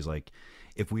point where he's like,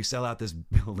 if we sell out this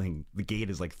building, the gate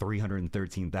is like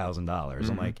 $313,000.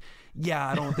 I'm like, yeah,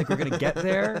 I don't think we're gonna get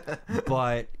there,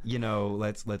 but you know,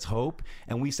 let's hope.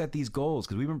 And we set these goals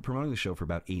because we've been promoting the show for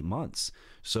about 8 months,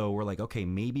 so we're like, okay,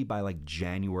 maybe by like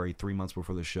January, 3 months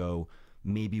before the show,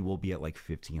 maybe we'll be at like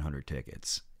 1,500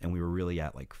 tickets, and we were really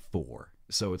at like 4.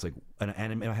 So it's like,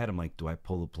 and in my head, I'm like, do I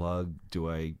pull the plug? Do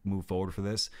I move forward for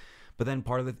this? But then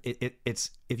part of it's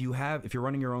if you're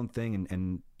running your own thing,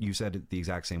 and you said it the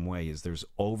exact same way, is there's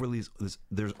always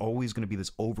going to be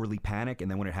this overly panic, and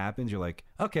then when it happens, you're like,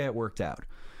 okay, it worked out.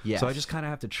 Yes. So I just kind of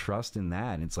have to trust in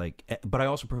that. And it's like, but I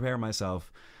also prepare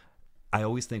myself. I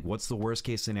always think, what's the worst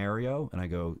case scenario? And I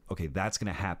go, okay, that's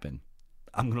going to happen.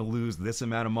 I'm going to lose this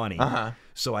amount of money.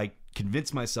 So I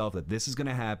convince myself that this is going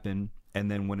to happen. And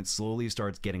then when it slowly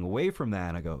starts getting away from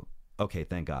that, I go, okay,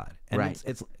 thank God. And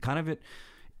it's kind of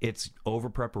it's over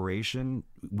preparation.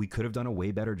 We could have done a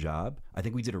way better job. I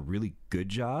think we did a really good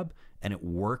job, and it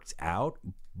worked out.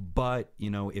 But, you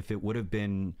know, if it would have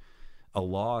been a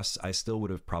loss, I still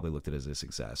would have probably looked at it as a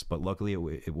success. But luckily,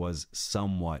 it was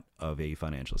somewhat of a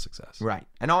financial success. Right.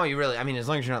 And all you really, I mean, as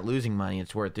long as you're not losing money,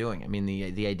 it's worth doing. I mean,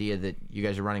 the idea that you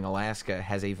guys are running Alaska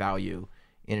has a value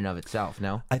in and of itself,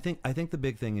 no? I think the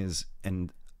big thing is,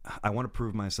 and I want to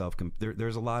prove myself.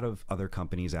 There's a lot of other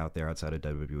companies out there outside of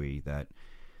WWE that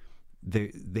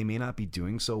they may not be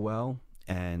doing so well,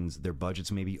 and their budgets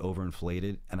may be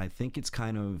overinflated. And I think it's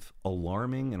kind of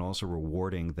alarming and also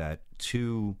rewarding that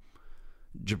two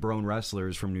jabron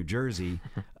wrestlers from New Jersey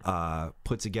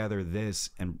put together this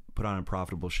and put on a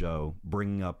profitable show,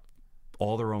 bringing up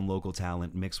all their own local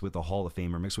talent mixed with a Hall of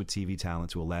Famer, mixed with TV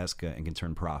talent to Alaska, and can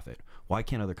turn profit. Why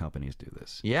can't other companies do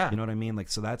this? Yeah. You know what I mean? Like,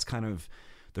 so that's kind of,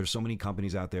 there's so many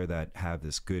companies out there that have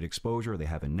this good exposure, they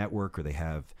have a network, or they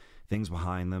have things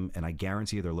behind them, and I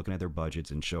guarantee you they're looking at their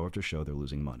budgets, and show after show they're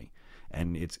losing money.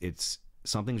 And it's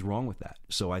something's wrong with that.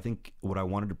 So I think what I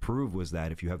wanted to prove was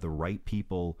that if you have the right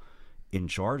people in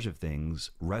charge of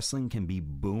things, wrestling can be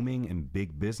booming and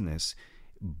big business,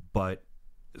 but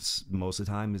most of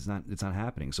the time it's not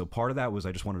happening. So part of that was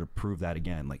I just wanted to prove that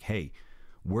again, like, hey,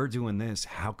 we're doing this,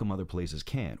 how come other places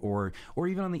can't? Or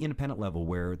even on the independent level,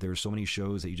 where there's so many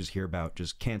shows that you just hear about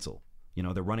just cancel. You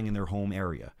know, they're running in their home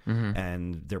area,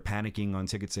 and they're panicking on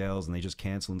ticket sales, and they just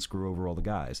cancel and screw over all the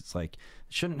guys. It's like,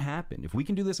 it shouldn't happen. If we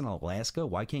can do this in Alaska,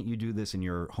 why can't you do this in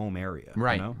your home area?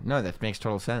 Right. You know? No, that makes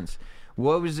total sense.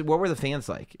 What were the fans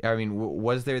like? I mean,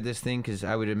 was there this thing? Because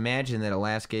I would imagine that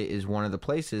Alaska is one of the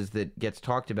places that gets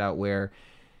talked about where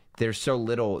there's so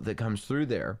little that comes through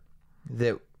there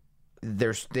that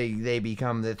they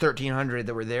become the 1,300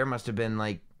 that were there must have been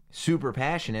like super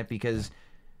passionate, because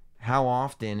how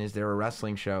often is there a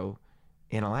wrestling show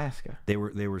in Alaska? They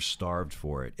were starved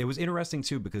for it. It was interesting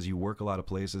too, because you work a lot of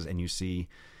places and you see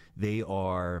they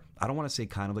are, I don't want to say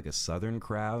kind of like a southern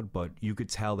crowd, but you could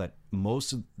tell that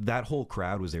most of that whole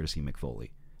crowd was there to see Mick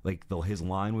Foley. Like his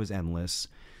line was endless.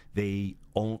 Which,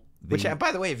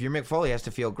 by the way, if you're Mick Foley, has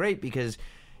to feel great, because,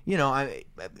 you know,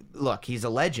 look, he's a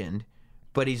legend,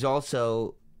 but he's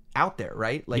also out there,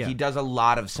 right? Like, he does a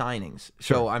lot of signings.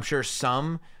 So I'm sure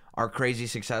some are crazy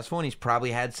successful, and he's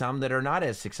probably had some that are not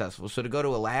as successful. So to go to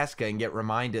Alaska and get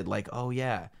reminded, like, oh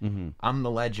yeah, I'm the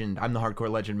legend, I'm the hardcore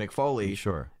legend Mick Foley.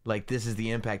 Sure. Like, this is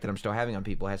the impact that I'm still having on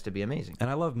people, has to be amazing. And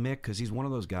I love Mick because he's one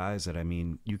of those guys that, I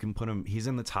mean, you can put him, he's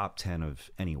in the top 10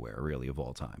 of anywhere, really, of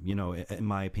all time. You know, in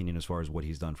my opinion, as far as what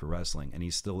he's done for wrestling, and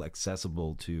he's still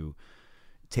accessible to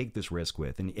take this risk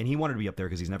with, and he wanted to be up there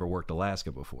because he's never worked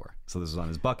Alaska before, so this is on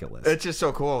his bucket list. It's just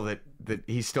so cool that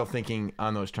he's still thinking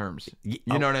on those terms. You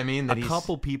know what I mean? That a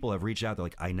couple people have reached out, they're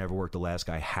like, I never worked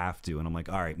Alaska, I have to, and I'm like,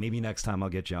 all right, maybe next time I'll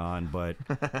get you on, but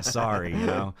sorry, you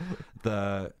know.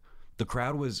 The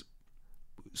crowd was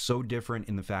so different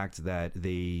in the fact that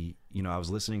they, you know, I was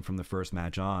listening from the first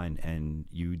match on, and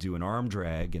you do an arm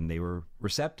drag, and they were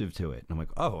receptive to it. And I'm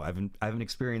like, oh, I haven't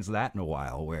experienced that in a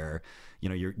while, where, you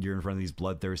know, you're in front of these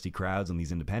bloodthirsty crowds on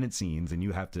these independent scenes, and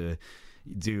you have to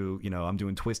do, you know, I'm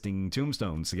doing twisting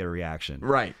tombstones to get a reaction.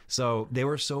 Right. So they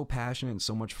were so passionate and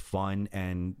so much fun,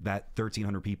 and that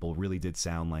 1,300 people really did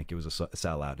sound like it was a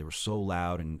sellout. They were so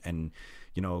loud, and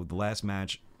you know, the last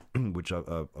match, which I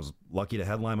was lucky to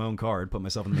headline my own card, put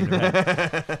myself in the main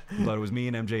event. But it was me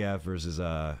and MJF versus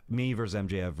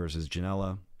MJF versus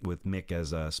Janela, with Mick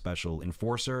as a special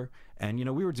enforcer. And, you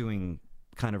know, we were doing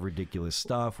kind of ridiculous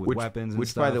stuff with weapons and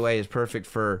stuff. Which, by the way, is perfect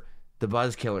for the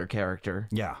Buzz Killer character.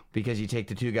 Yeah. Because you take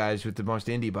the two guys with the most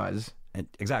indie buzz.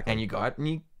 Exactly. And you go out and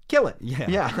you kill it. Yeah.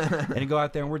 Yeah. And you go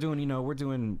out there and we're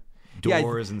doing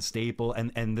doors and staple,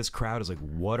 and this crowd is like,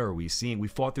 what are we seeing? We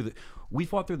fought through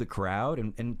the crowd,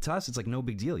 and to us it's like no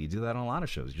big deal. You do that on a lot of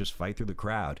shows. You just fight through the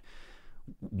crowd.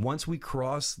 Once we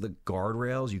crossed the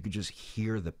guardrails, you could just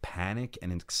hear the panic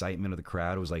and excitement of the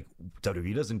crowd. It was like,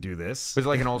 WWE doesn't do this. It was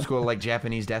like an old school like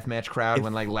Japanese deathmatch crowd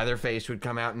when like Leatherface would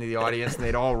come out into the audience and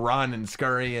they'd all run and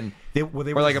scurry, and they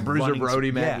were like a Bruiser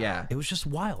Brody match. Yeah, it was just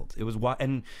wild. It was wild,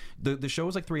 and the show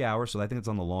was like 3 hours, so I think it's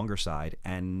on the longer side.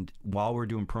 And while we're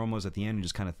doing promos at the end and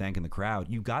just kind of thanking the crowd,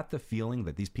 you got the feeling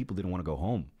that these people didn't want to go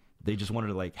home. They just wanted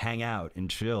to like hang out and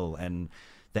chill and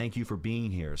thank you for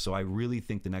being here. So I really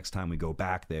think the next time we go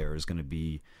back there is going to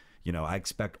be, you know, I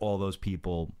expect all those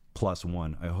people plus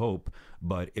one, I hope.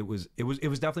 But it was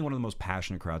definitely one of the most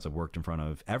passionate crowds I've worked in front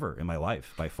of ever in my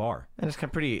life, by far. And it's kind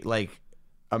of pretty like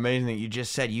amazing that you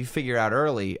just said you figure out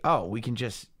early, oh, we can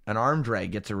just, an arm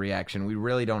drag gets a reaction. We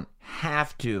really don't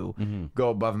have to go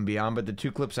above and beyond. But the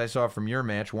two clips I saw from your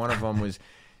match, one of them was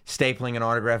stapling an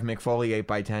autographed Mick Foley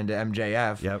 8x10 to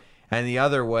MJF. Yep. and the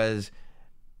other was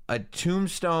a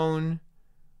tombstone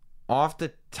off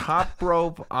the top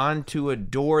rope onto a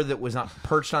door that was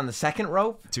perched on the second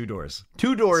rope. 2 doors.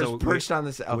 2 doors So perched on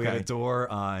the. Okay. We had a door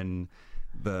on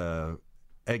the.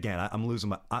 Again, I'm losing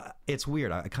my. It's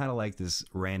weird. I kind of like this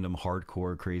random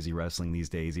hardcore crazy wrestling these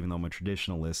days, even though I'm a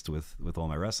traditionalist with all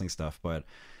my wrestling stuff. But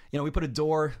we put a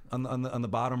door on the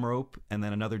bottom rope and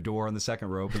then another door on the second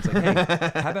rope. It's like,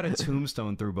 hey, how about a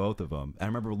tombstone through both of them? And I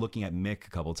remember looking at Mick a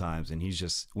couple times, and he's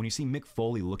just, when you see Mick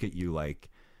Foley look at you like,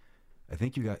 I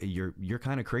think you're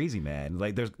kind of crazy, man.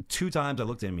 Like, there's 2 times I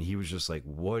looked at him and he was just like,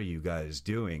 what are you guys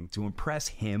doing to impress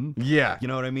him? Yeah. You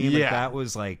know what I mean? Yeah. Like, that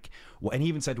was like, well, and he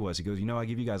even said to us, he goes, I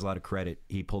give you guys a lot of credit.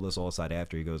 He pulled us all aside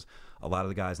after. He goes, a lot of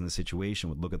the guys in the situation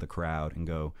would look at the crowd and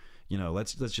go,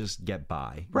 let's just get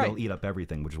by. Right. They'll eat up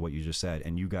everything, which is what you just said.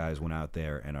 And you guys went out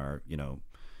there and are,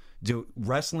 do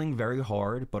wrestling very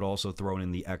hard, but also throwing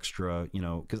in the extra,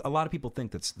 because a lot of people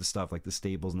think that's the stuff like the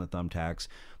stables and the thumbtacks,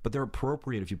 but they're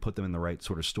appropriate if you put them in the right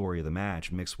sort of story of the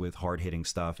match, mixed with hard-hitting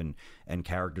stuff and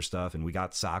character stuff. And we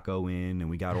got Sacco in, and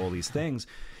we got all these things.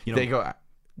 They go,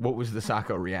 what was the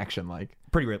Sacco reaction like?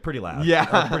 Pretty loud.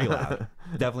 Yeah. Pretty loud.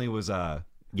 Definitely was,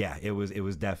 it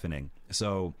was deafening.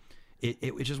 So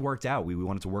it just worked out. We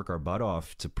wanted to work our butt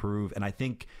off to prove, and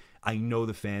I know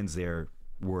the fans there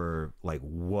were like,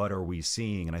 what are we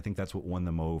seeing? And I think that's what won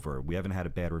them over. We haven't had a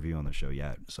bad review on the show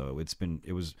yet, so it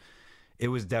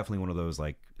was definitely one of those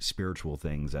like spiritual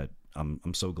things that I'm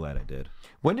so glad I did.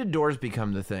 When did doors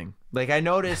become the thing? Like, I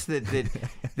noticed that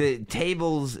the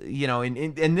tables,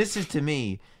 and this is, to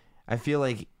me, I feel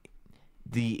like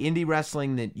the indie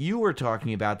wrestling that you were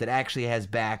talking about that actually has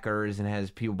backers and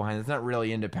has people behind it, it's not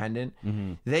really independent.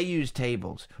 Mm-hmm. They use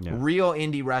tables. Yeah. Real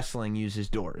indie wrestling uses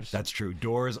doors. That's true.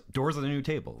 Doors are the new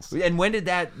tables. And when did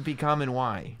that become and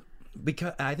why?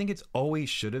 Because I think it's always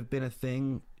should have been a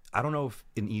thing. I don't know if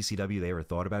in ECW they ever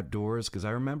thought about doors, because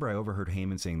I remember I overheard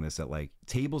Heyman saying this, that like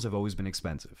tables have always been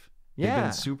expensive. Yeah. They've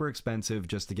been super expensive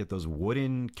just to get those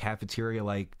wooden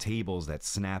cafeteria-like tables that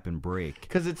snap and break.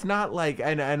 Because it's not like,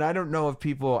 and I don't know if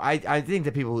people, I think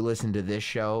the people who listen to this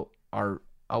show are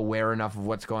aware enough of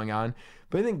what's going on.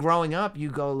 But I think growing up, you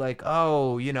go like,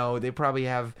 oh, they probably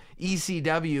have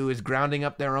ECW is grounding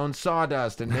up their own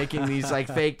sawdust and making these like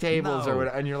fake tables or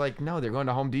whatever. And you're like, no, they're going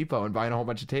to Home Depot and buying a whole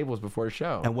bunch of tables before a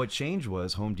show. And what changed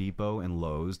was Home Depot and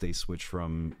Lowe's, they switched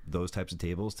from those types of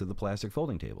tables to the plastic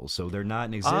folding tables. So they're not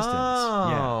in existence.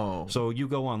 Oh. Yeah. So you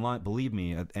go online, believe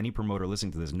me, any promoter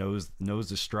listening to this knows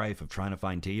the strife of trying to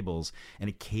find tables, and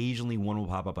occasionally one will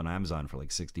pop up on Amazon for like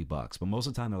 $60. But most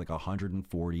of the time they're like $140,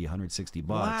 $160.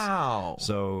 Wow.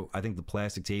 So I think the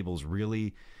plastic tables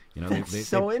really, That's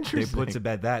so interesting. They put to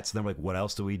bed that. So they're like, what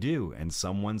else do we do? And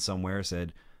someone somewhere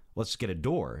said, let's just get a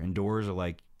door. And doors are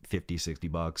like $50, $60,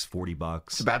 $40.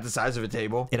 It's about the size of a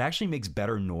table. It actually makes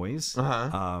better noise.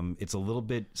 Uh-huh. It's a little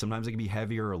bit, sometimes it can be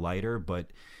heavier or lighter,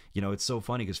 but it's so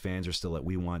funny because fans are still like,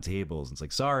 we want tables. And it's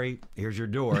like, sorry, here's your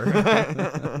door.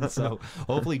 So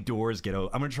hopefully doors get over.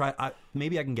 I'm going to try,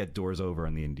 maybe I can get doors over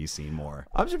on the indie scene more.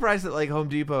 I'm surprised that like Home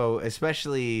Depot,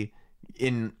 especially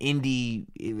in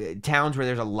indie towns where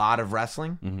there's a lot of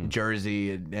wrestling, mm-hmm.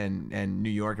 Jersey and New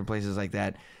York and places like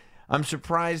that, I'm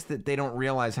surprised that they don't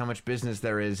realize how much business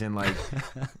there is in like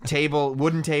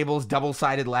wooden tables,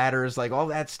 double-sided ladders, like all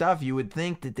that stuff. You would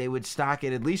think that they would stock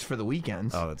it at least for the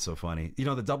weekends. Oh, that's so funny.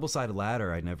 The double-sided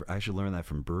ladder, I should learn that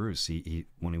from Bruce. He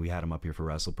when we had him up here for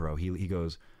WrestlePro, he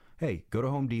goes, hey, go to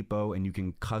Home Depot and you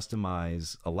can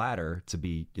customize a ladder to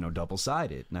be,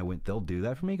 double-sided. And I went, they'll do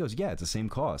that for me? He goes, yeah, it's the same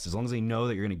cost. As long as they know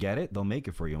that you're going to get it, they'll make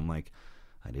it for you. I'm like,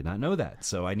 I did not know that.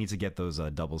 So I need to get those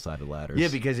double-sided ladders. Yeah,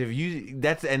 because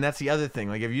that's the other thing.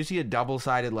 Like, if you see a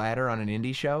double-sided ladder on an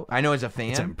indie show, I know as a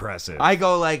fan, it's impressive. I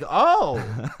go like, oh,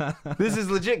 this is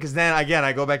legit. Because then, again,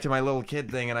 I go back to my little kid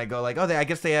thing and I go like, oh, I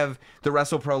guess they have the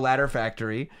WrestlePro Ladder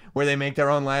Factory where they make their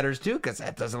own ladders too, because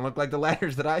that doesn't look like the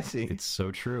ladders that I see. It's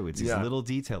so true. It's these little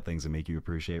detail things that make you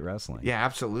appreciate wrestling. Yeah,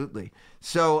 absolutely.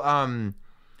 So,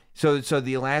 so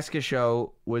the Alaska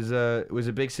show was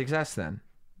a big success then.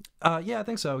 Yeah, I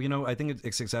think so. I think it's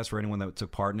a success for anyone that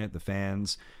took part in it, the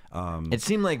fans. It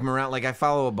seemed like Morale, like I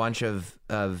follow a bunch of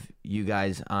you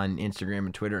guys on Instagram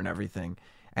and Twitter and everything,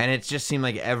 and it just seemed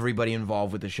like everybody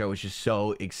involved with the show was just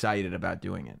so excited about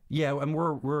doing it. Yeah, and we're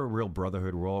a real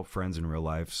brotherhood. We're all friends in real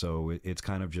life, so it's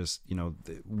kind of just,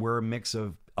 we're a mix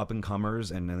of up-and-comers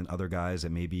and then other guys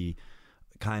that maybe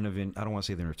kind of in, I don't want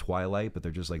to say they're in a twilight, but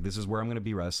they're just like, this is where I'm going to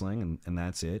be wrestling, and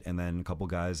that's it. And then a couple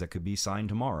guys that could be signed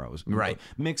tomorrow, right?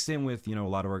 Mixed in with some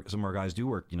of our guys do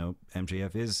work.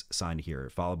 MJF is signed here,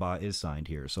 Falaba is signed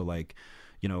here, so like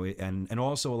You know, and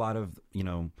also a lot of, you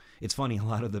know, it's funny, a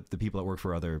lot of the people that work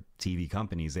for other TV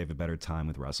companies, they have a better time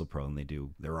with WrestlePro than they do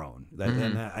their own.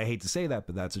 And I hate to say that,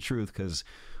 but that's the truth, because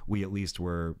we at least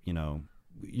were, you know,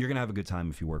 you're going to have a good time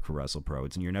if you work for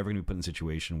WrestlePro. And you're never going to be put in a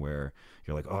situation where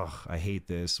you're like, oh, I hate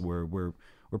this. We're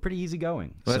pretty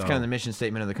easygoing. Well, that's kind of the mission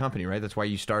statement of the company, right? That's why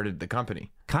you started the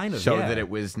company. Kind of, so yeah. that it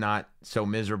was not so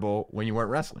miserable when you weren't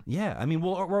wrestling. Yeah, I mean,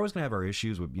 we're always going to have our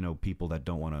issues with, you know, people that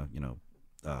don't want to, you know,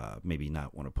 maybe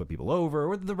not want to put people over,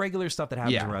 or the regular stuff that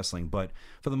happens in wrestling. But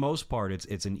for the most part,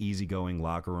 it's an easygoing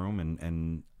locker room,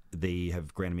 and they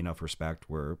have granted me enough respect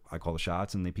where I call the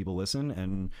shots and people listen,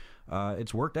 and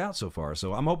it's worked out so far.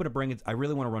 So I'm hoping to bring it. I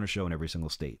really want to run a show in every single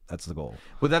state. That's the goal.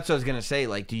 Well, that's what I was going to say.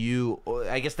 Like,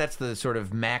 I guess that's the sort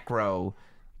of macro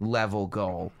level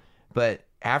goal. But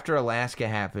after Alaska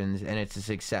happens and it's a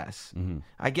success,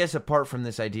 I guess apart from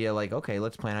this idea, like, okay,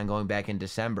 let's plan on going back in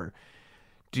December,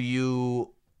 do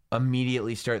you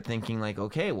immediately start thinking like,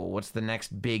 okay, well, what's the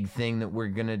next big thing that we're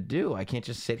going to do? I can't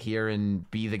just sit here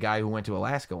and be the guy who went to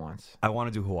Alaska once. I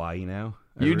want to do Hawaii now.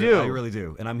 I really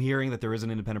do. And I'm hearing that there is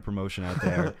an independent promotion out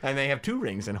there. And they have 2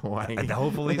 rings in Hawaii.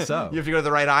 Hopefully so. You have to go to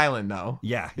the right island, though.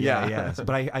 Yeah. But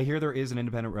I hear there is an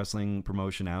independent wrestling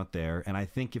promotion out there, and I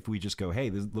think if we just go, hey,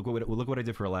 look what I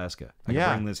did for Alaska. I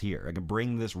can bring this here. I can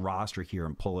bring this roster here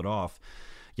and pull it off.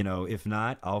 You know, if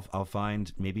not, I'll find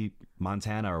maybe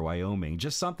Montana or Wyoming,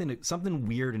 just something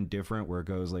weird and different where it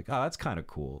goes like, oh, that's kind of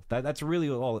cool. That's really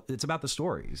all. It's about the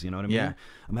stories. You know what I mean? Yeah.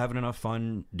 I'm having enough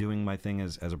fun doing my thing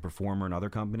as a performer in other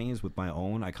companies. With my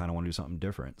own, I kind of want to do something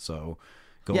different. So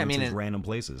going to these random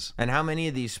places. And how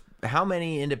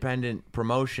many independent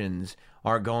promotions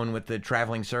are going with the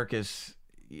traveling circus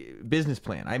business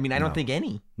plan? I mean, I don't think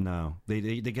any. No,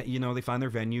 they get, you know, they find their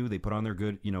venue, they put on their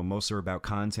good, you know, most are about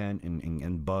content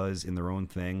and buzz in their own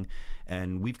thing,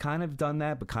 and we've kind of done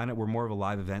that, but we're more of a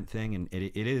live event thing, and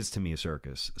it is to me a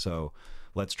circus. So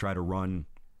let's try to run,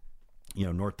 you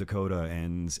know, North Dakota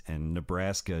and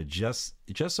Nebraska just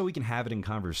so we can have it in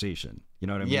conversation. You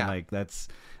know what I mean? Like, that's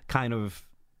kind of,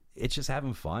 it's just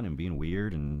having fun and being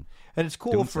weird, and it's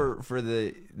cool for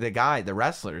the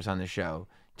wrestlers on the show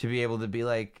to be able to be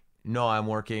like, no, I'm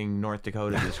working North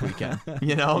Dakota this weekend,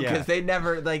 you know, because they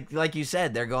never, like you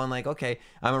said, they're going like, okay,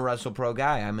 I'm a WrestlePro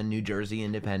guy. I'm a New Jersey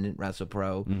independent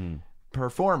WrestlePro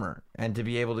performer. And to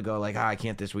be able to go like, I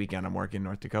can't this weekend, I'm working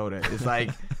North Dakota. It's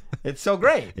like, it's so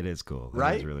great. It is cool.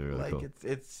 Right? It is really, really cool.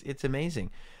 It's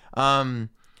amazing.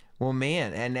 Well,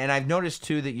 man, and I've noticed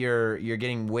too that you're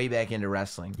getting way back into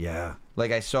wrestling. Yeah.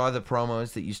 Like, I saw the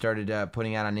promos that you started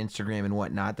putting out on Instagram and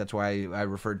whatnot. That's why I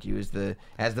referred to you as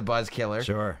the Buzz Killer.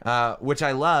 Sure. Which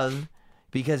I love,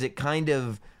 because it kind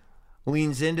of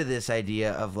leans into this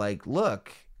idea of like,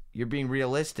 look, you're being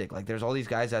realistic. Like, there's all these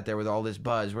guys out there with all this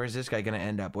buzz. Where's this guy going to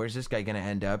end up? Where's this guy going to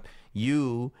end up?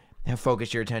 You have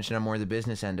focused your attention on more of the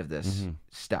business end of this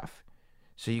stuff.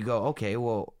 So you go, okay,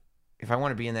 well, if I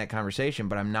want to be in that conversation,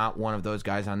 but I'm not one of those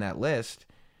guys on that list,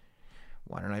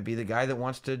 why don't I be the guy that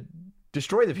wants to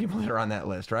destroy the people that are on that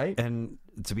list, right? And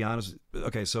to be honest,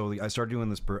 okay, so I started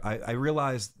doing this. I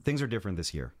realized things are different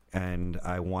this year, and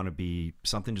I want to be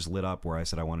something just lit up where I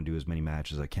said I want to do as many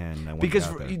matches as I can. Because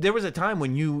there was a time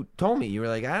when you told me, you were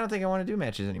like, I don't think I want to do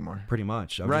matches anymore. Pretty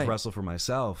much. I would just wrestle for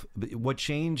myself. But what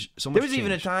changed so much? There was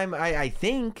even a time, I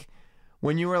think,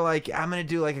 when you were like, I'm going to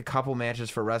do like a couple matches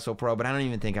for WrestlePro, but I don't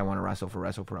even think I want to wrestle for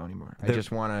WrestlePro anymore. I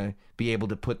just want to be able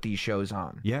to put these shows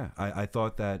on. Yeah, I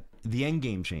thought that the end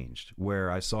game changed,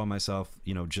 where I saw myself,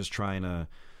 you know, just trying to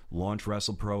launch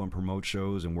WrestlePro and promote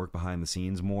shows and work behind the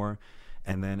scenes more.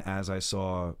 And then as I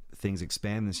saw things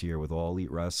expand this year with All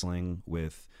Elite Wrestling,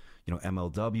 with, you know,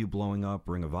 MLW blowing up,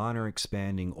 Ring of Honor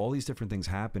expanding, all these different things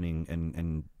happening,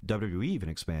 and WWE even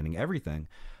expanding, everything,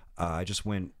 I just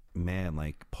went, man,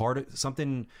 like, part of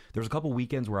something. There was a couple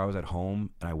weekends where I was at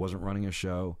home and I wasn't running a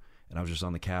show, and I was just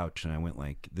on the couch, and I went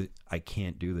like, I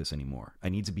can't do this anymore. I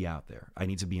need to be out there. I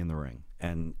need to be in the ring.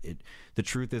 And the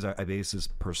truth is, I base this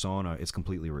persona, it's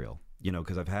completely real, you know,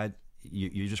 because I've had,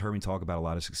 you just heard me talk about a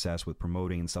lot of success with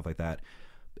promoting and stuff like that.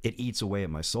 It eats away at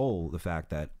my soul, the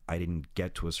fact that I didn't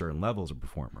get to a certain level as a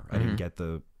performer. I didn't get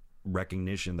the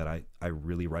recognition that I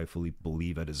really rightfully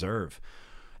believe I deserve.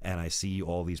 And I see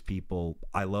all these people.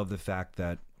 I love the fact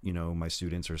that, you know, my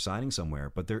students are signing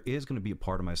somewhere, but there is going to be a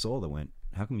part of my soul that went,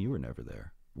 how come you were never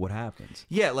there? What happened?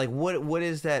 Yeah, like what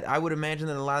is that? I would imagine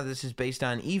that a lot of this is based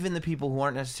on even the people who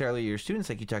aren't necessarily your students,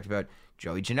 like you talked about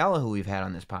Joey Janela, who we've had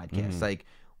on this podcast. Like,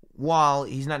 while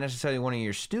he's not necessarily one of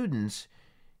your students,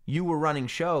 you were running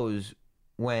shows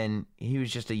when he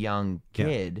was just a young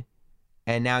kid,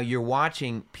 and now you're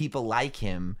watching people like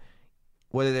him,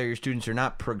 whether they're your students or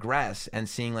not, progress and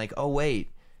seeing like, oh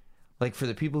wait, like for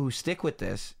the people who stick with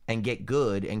this and get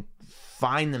good and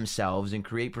find themselves and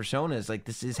create personas, like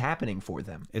this is happening for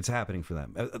them. It's happening for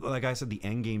them. Like I said, the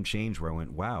end game changed where I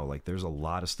went, wow, like there's a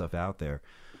lot of stuff out there.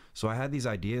 So I had these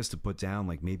ideas to put down,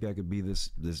 like maybe I could be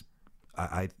this. There's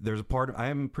a part. I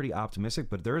am pretty optimistic,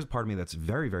 but there is a part of me that's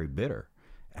very, very bitter,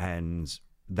 and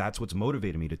that's what's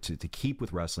motivated me to keep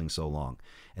with wrestling so long.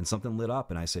 And something lit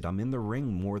up, and I said, I'm in the ring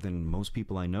more than most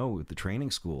people I know at the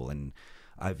training school, and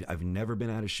I've never been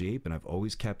out of shape, and I've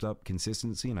always kept up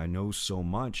consistency, and I know so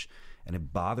much. And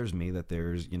it bothers me that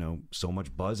there's, so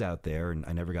much buzz out there, and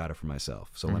I never got it for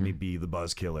myself. So let me be the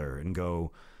buzz killer and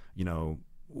go,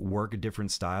 work a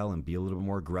different style and be a little bit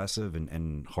more aggressive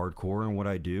and hardcore in what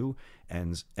I do.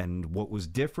 And what was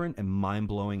different and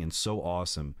mind-blowing and so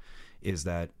awesome is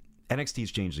that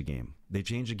NXT's changed the game. They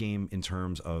changed the game in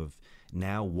terms of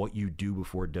now what you do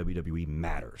before WWE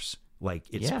matters. Like,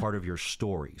 it's part of your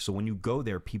story. So when you go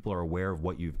there, people are aware of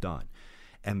what you've done.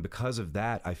 And because of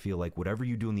that, I feel like whatever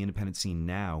you do in the independent scene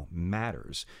now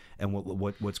matters. And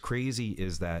what's crazy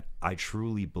is that I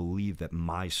truly believe that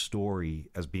my story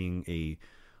as being a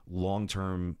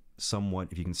long-term, somewhat,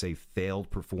 if you can say, failed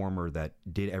performer that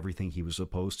did everything he was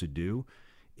supposed to do,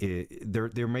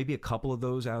 there may be a couple of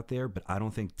those out there, but I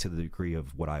don't think to the degree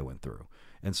of what I went through.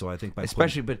 And so I think by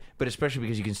especially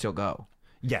because you can still go.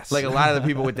 Yes. Like a lot of the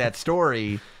people with that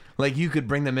story, like you could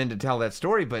bring them in to tell that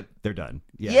story, but they're done.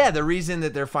 Yeah, the reason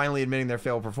that they're finally admitting they're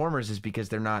failed performers is because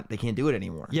they can't do it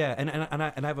anymore. Yeah, and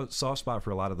I have a soft spot for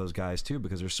a lot of those guys too,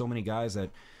 because there's so many guys that,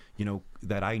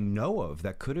 that I know of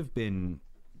that could have been,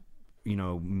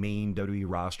 main WWE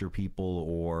roster people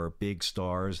or big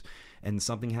stars, and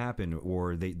something happened,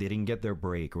 or they didn't get their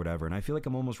break or whatever. And I feel like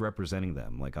I'm almost representing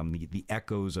them. Like I'm the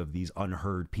echoes of these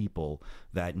unheard people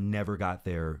that never got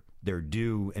their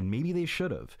due, and maybe they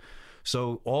should have.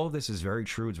 So all of this is very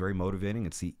true. It's very motivating.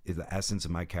 It's the essence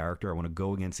of my character. I want to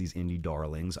go against these indie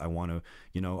darlings. I want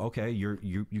to, okay,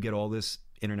 you get all this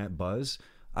internet buzz.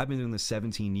 I've been doing this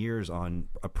 17 years on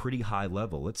a pretty high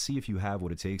level. Let's see if you have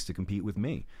what it takes to compete with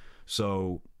me.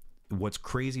 So what's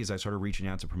crazy is I started reaching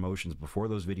out to promotions before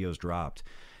those videos dropped,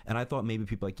 and I thought maybe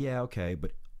people like, yeah, okay,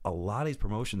 but a lot of these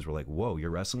promotions were like, whoa, you're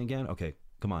wrestling again? Okay,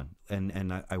 come on.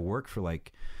 And I work for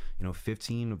like,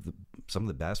 15 of some of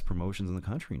the best promotions in the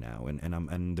country now,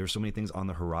 and there's so many things on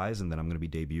the horizon that I'm going to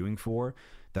be debuting for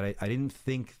that I didn't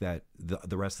think that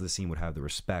the rest of the scene would have the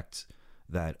respect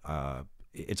that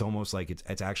it's almost like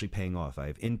it's actually paying off. I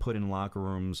have input in locker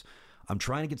rooms. I'm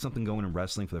trying to get something going in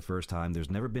wrestling for the first time.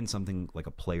 There's never been something like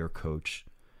a player coach,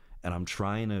 and I'm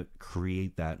trying to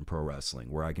create that in pro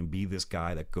wrestling where I can be this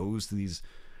guy that goes to these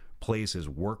places,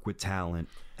 work with talent,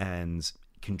 and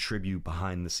contribute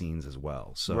behind the scenes as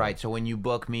well. So right. So when you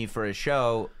book me for a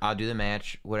show, I'll do the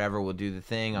match, whatever. We'll do the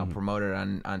thing. I'll promote it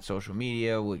on social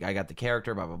media. I got the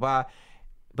character, blah blah blah.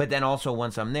 But then also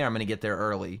once I'm there, I'm going to get there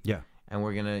early. Yeah. And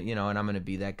we're gonna, and I'm gonna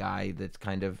be that guy that's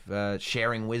kind of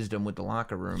sharing wisdom with the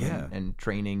locker room and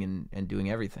training and doing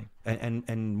everything.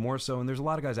 And more so, and there's a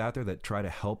lot of guys out there that try to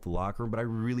help the locker room, but I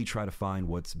really try to find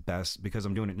what's best because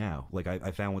I'm doing it now. Like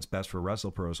I found what's best for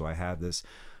WrestlePro, so I have this.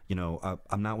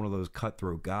 I'm not one of those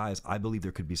cutthroat guys. I believe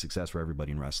there could be success for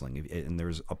everybody in wrestling, and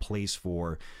there's a place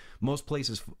for. Most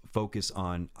places focus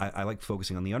on. I like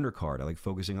focusing on the undercard. I like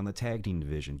focusing on the tag team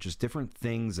division. Just different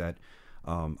things that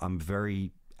I'm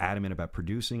very adamant about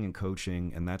producing and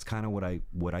coaching, and that's kind of what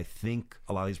I think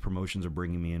a lot of these promotions are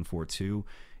bringing me in for too.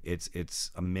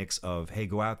 It's a mix of, hey,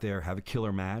 go out there, have a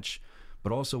killer match,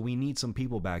 but also we need some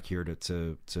people back here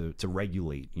to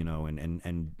regulate,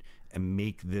 and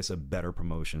make this a better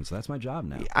promotion. So that's my job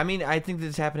now. I mean, I think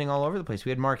that's happening all over the place. We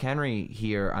had Mark Henry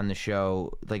here on the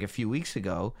show like a few weeks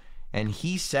ago, and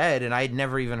he said, and I had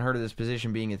never even heard of this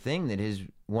position being a thing, that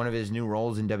one of his new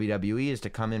roles in WWE is to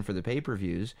come in for the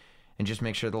pay-per-views and just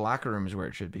make sure the locker room is where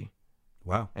it should be.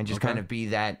 Wow. And just kind of be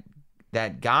that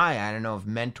guy. I don't know if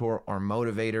mentor or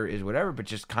motivator is whatever, but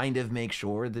just kind of make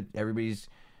sure that everybody's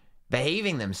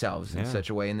behaving themselves in such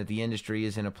a way, and that the industry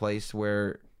is in a place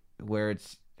where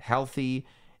it's healthy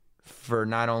for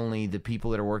not only the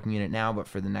people that are working in it now, but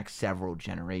for the next several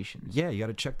generations. Yeah, you got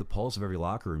to check the pulse of every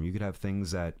locker room. You could have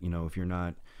things that, if you're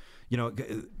not...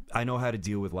 I know how to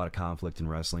deal with a lot of conflict in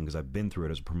wrestling because I've been through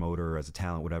it as a promoter, as a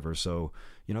talent, whatever. So,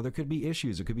 there could be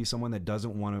issues. There could be someone that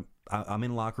doesn't want to... I'm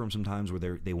in locker rooms sometimes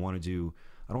where they want to do...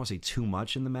 I don't want to say too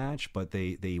much in the match, but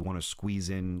they want to squeeze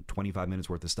in 25 minutes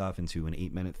worth of stuff into an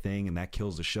 8-minute thing, and that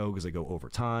kills the show because they go over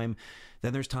time.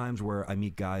 Then there's times where I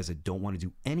meet guys that don't want to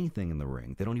do anything in the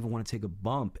ring. They don't even want to take a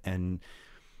bump, and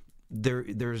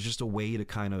there's just a way to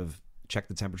kind of check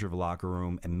the temperature of a locker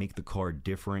room and make the card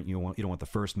different. You don't want the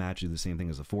first match to do the same thing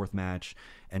as the fourth match,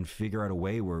 and figure out a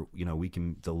way where, you know, we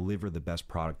can deliver the best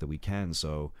product that we can.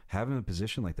 So having a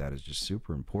position like that is just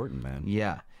super important, man.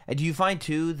 Yeah. And do you find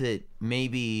too that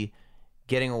maybe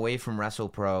getting away from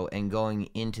WrestlePro and going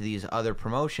into these other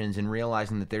promotions and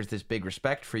realizing that there's this big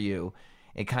respect for you,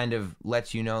 it kind of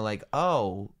lets you know, like,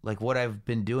 oh, like what I've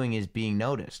been doing is being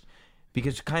noticed?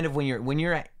 Because kind of when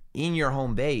you're in your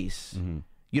home base,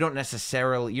 you're not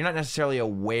necessarily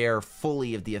aware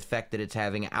fully of the effect that it's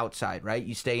having outside, right?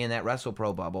 You stay in that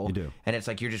WrestlePro bubble, You do. and it's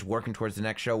like you're just working towards the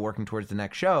next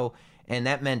show, and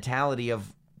that mentality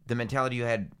you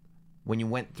had when you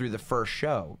went through the first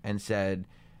show and said,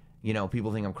 you know,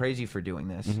 people think I'm crazy for doing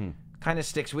this, kind of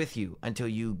sticks with you until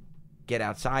you get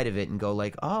outside of it and go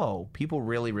like, oh, people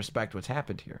really respect what's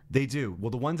happened here. They do. Well,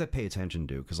 the ones that pay attention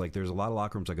do, because like there's a lot of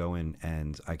locker rooms I go in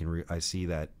and I see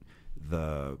that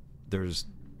there's,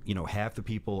 you know, half the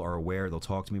people are aware. They'll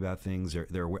talk to me about things.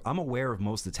 They're aware. I'm aware of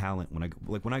most of the talent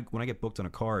when I get booked on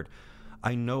a card.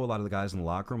 I know a lot of the guys in the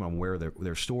locker room. I'm aware of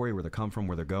their story, where they come from,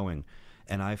 where they're going.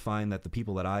 And I find that the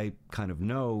people that I kind of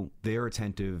know, they're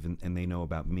attentive and they know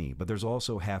about me. But there's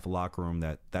also half a locker room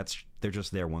they're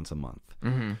just there once a month.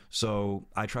 So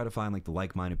I try to find like the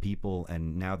like-minded people.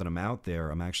 And now that I'm out there,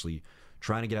 I'm actually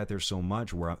trying to get out there so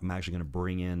much where I'm actually going to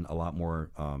bring in a lot more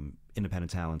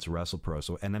independent talent to WrestlePro.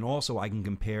 So, and then also I can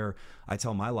compare. I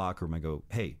tell my locker room, I go,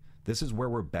 hey, this is where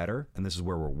we're better and this is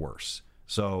where we're worse.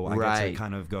 So I get to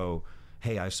kind of go,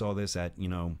 hey, I saw this at, you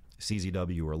know,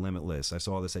 CZW or Limitless. I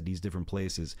saw this at these different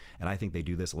places, and I think they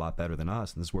do this a lot better than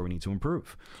us, and this is where we need to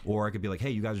improve. Or I could be like, hey,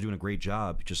 you guys are doing a great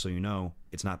job, just so you know,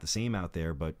 it's not the same out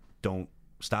there, but don't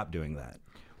stop doing that.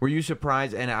 Were you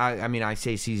surprised? And I mean, I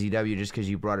say CZW just because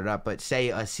you brought it up, but say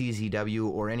a CZW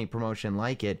or any promotion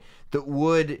like it that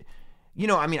would, you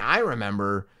know, I mean, I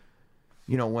remember,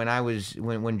 you know,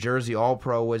 when Jersey All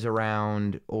Pro was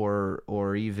around,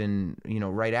 or even, you know,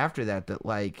 right after that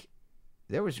like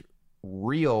there was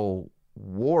real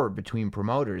war between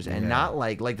promoters, and not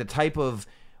like the type of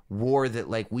war that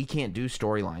like we can't do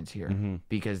storylines here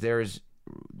because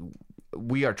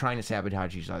we are trying to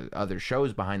sabotage each other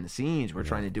shows behind the scenes. We're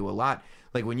trying to do a lot.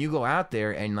 Like when you go out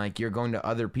there and like you're going to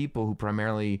other people who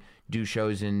primarily do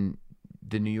shows in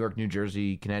the New York, New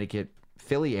Jersey, Connecticut,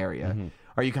 Philly area,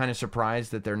 are you kind of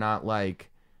surprised that they're not like,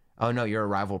 oh no, you're a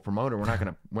rival promoter, we're not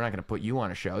gonna put you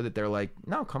on a show? That they're like,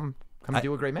 no, come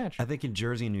do a great match. I think in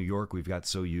Jersey and New York, we've got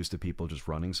so used to people just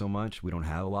running so much, we don't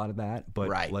have a lot of that.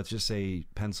 But let's just say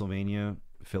Pennsylvania,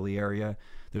 Philly area,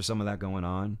 there's some of that going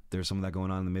on. There's some of that going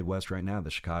on in the Midwest right now, the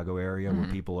Chicago area, where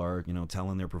people are, you know,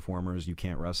 telling their performers, you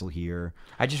can't wrestle here.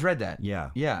 I just read that.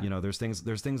 Yeah. Yeah. You know, there's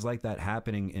things like that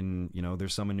happening in, you know,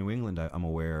 there's some in New England I'm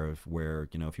aware of where,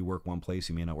 you know, if you work one place,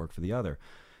 you may not work for the other.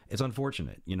 It's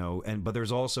unfortunate, you know, but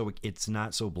there's also, it's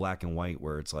not so black and white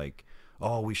where it's like,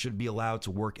 oh, we should be allowed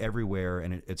to work everywhere.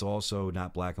 And it's also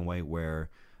not black and white where,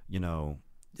 you know,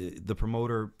 the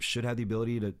promoter should have the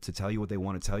ability to tell you what they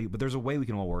want to tell you. But there's a way we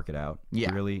can all work it out,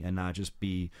 really, and not just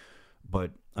be.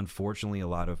 But unfortunately, a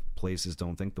lot of places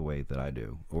don't think the way that I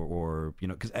do, or you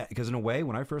know, because in a way,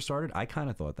 when I first started, I kind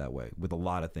of thought that way with a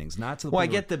lot of things. Not to the well, I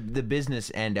point get the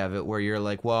business end of it, where you're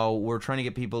like, well, we're trying to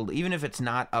get people, even if it's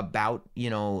not about, you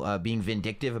know, being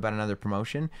vindictive about another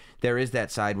promotion. There is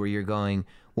that side where you're going,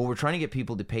 well, we're trying to get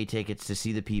people to pay tickets to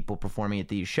see the people performing at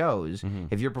these shows.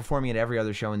 If you're performing at every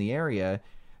other show in the area,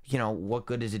 you know, what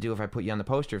good does it do if I put you on the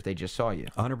poster if they just saw you?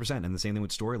 100%. And the same thing with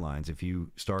storylines. If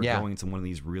you start going to one of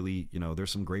these really, you know,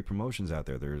 there's some great promotions out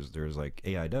there. There's like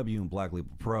AIW and Black Label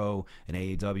Pro and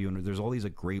AAW, and there's all these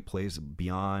like great plays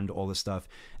beyond all this stuff.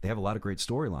 They have a lot of great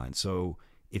storylines. So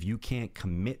if you can't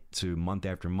commit to month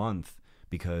after month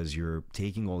because you're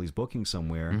taking all these bookings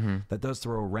somewhere, that does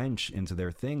throw a wrench into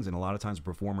their things. And a lot of times a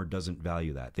performer doesn't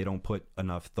value that. They don't put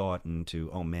enough thought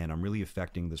into, oh man, I'm really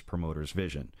affecting this promoter's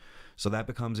vision. So that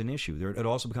becomes an issue. It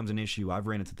also becomes an issue. I've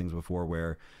ran into things before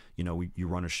where, you know, you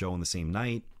run a show on the same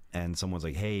night and someone's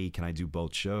like, hey, can I do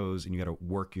both shows? And you got to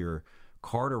work your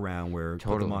card around where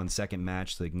put them on second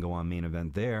match so they can go on main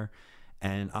event there.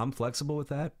 And I'm flexible with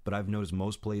that, but I've noticed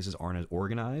most places aren't as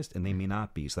organized, and they may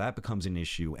not be. So that becomes an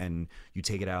issue, and you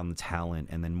take it out on the talent,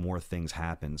 and then more things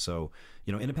happen. So,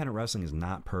 you know, independent wrestling is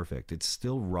not perfect. It's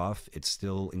still rough. It's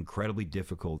still incredibly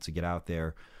difficult to get out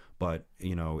there, but,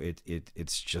 you know,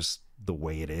 it's just the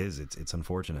way it is. It's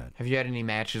unfortunate. Have you had any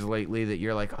matches lately that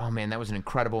you're like, oh man, that was an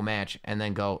incredible match, and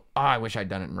then go, oh, I wish I'd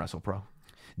done it in WrestlePro?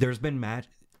 There's been match.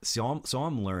 So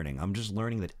I'm learning. I'm just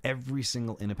learning that every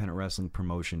single independent wrestling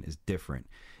promotion is different.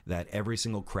 That every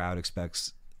single crowd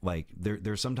expects, like,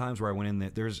 there's some times where I went in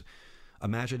there. a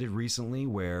match I did recently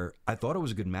where I thought it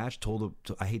was a good match.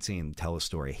 I hate saying tell a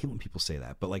story. I hate when people say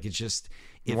that, but like it's just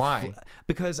why?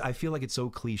 Because I feel like it's so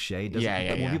cliche.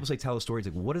 When people say tell a story, it's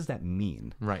like, what does that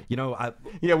mean? Right. You know,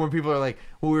 when people are like,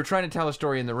 well, we were trying to tell a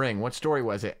story in the ring. What story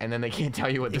was it? And then they can't tell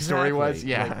you what the story was.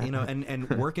 Yeah. Like, you know, and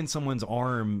working someone's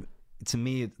arm. To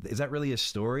me, is that really a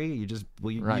story? You just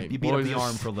you beat up the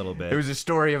arm for a little bit. It was a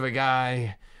story of a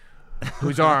guy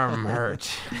whose arm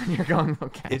hurt. You're going,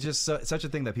 okay. It's just such a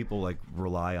thing that people like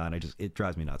rely on. It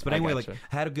drives me nuts. But anyway, like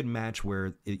had a good match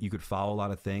where you could follow a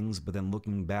lot of things, but then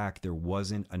looking back, there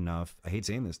wasn't enough. I hate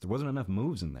saying this. There wasn't enough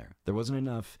moves in there. There wasn't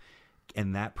enough.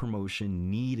 And that promotion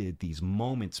needed these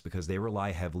moments because they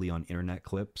rely heavily on internet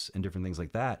clips and different things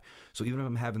like that. So even if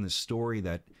I'm having this story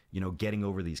that, you know, getting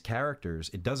over these characters,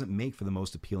 it doesn't make for the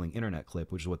most appealing internet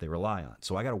clip, which is what they rely on.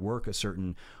 So I got to work a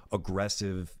certain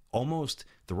aggressive, almost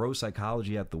throw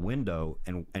psychology out the window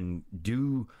and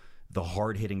do the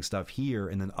hard-hitting stuff here.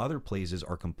 And then other places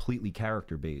are completely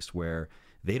character-based where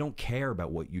they don't care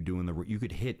about what you do in the... You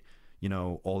could hit, you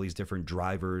know, all these different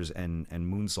drivers and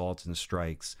moonsaults and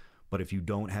strikes, but if you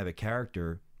don't have a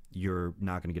character, you're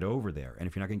not going to get over there. And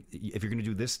if you're going to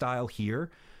do this style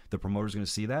here, the promoter's going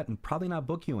to see that and probably not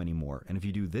book you anymore. And if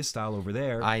you do this style over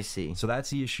there, I see. So that's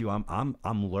the issue. I'm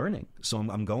learning. So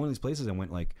I'm going to these places and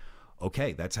went like,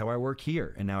 okay, that's how I work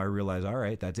here. And now I realize, all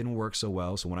right, that didn't work so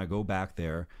well. So when I go back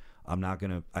there,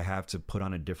 I have to put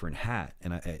on a different hat.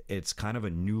 And it's kind of a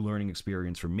new learning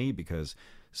experience for me because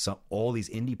all these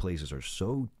indie places are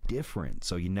so different.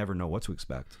 So you never know what to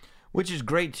expect. Which is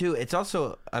great too. It's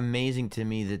also amazing to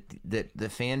me that the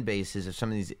fan bases of some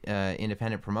of these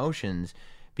independent promotions,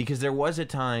 because there was a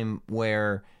time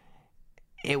where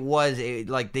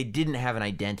like they didn't have an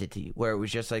identity, where it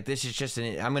was just like, this is just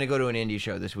I'm going to go to an indie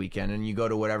show this weekend, and you go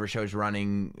to whatever show's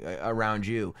running around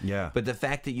you. Yeah. But the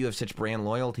fact that you have such brand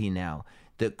loyalty now,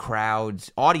 that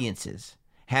audiences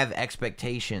have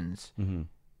expectations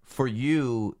for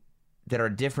you that are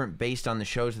different based on the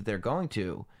shows that they're going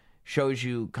to, shows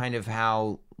you kind of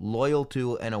how loyal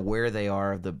to and aware they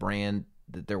are of the brand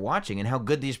that they're watching, and how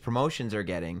good these promotions are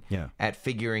getting at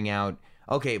figuring out,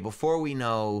 okay, before we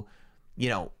know, you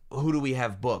know, who do we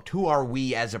have booked? Who are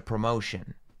we as a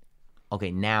promotion?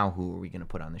 Okay, now who are we going to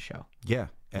put on the show? Yeah.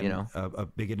 And, you know, a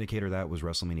big indicator of that was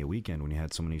WrestleMania weekend when you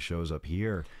had so many shows up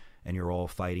here and you're all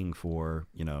fighting for,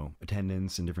 you know,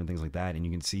 attendance and different things like that. And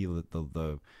you can see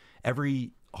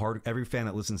every fan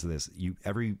that listens to this,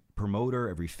 every promoter,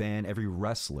 every fan, every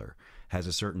wrestler has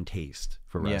a certain taste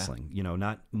for wrestling. You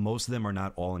know, most of them are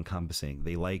not all encompassing.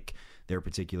 They like their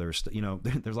particular, you know,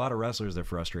 there's a lot of wrestlers that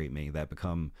frustrate me that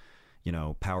become, you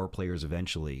know, power players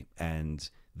eventually, and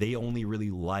they only really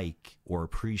like or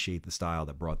appreciate the style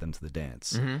that brought them to the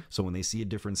dance. So when they see a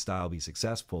different style be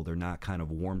successful, they're not kind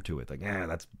of warm to it. Like,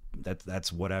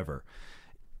 that's whatever.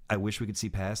 I wish we could see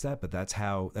past that, but that's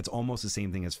almost the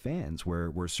same thing as fans,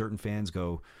 where certain fans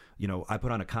go, you know, I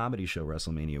put on a comedy show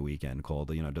WrestleMania weekend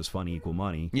called, you know, Does Funny Equal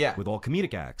Money? Yeah. With all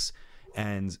comedic acts.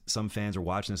 And some fans are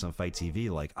watching this on Fight TV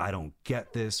like, I don't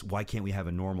get this. Why can't we have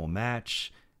a normal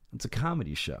match? It's a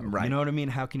comedy show. Right. You know what I mean?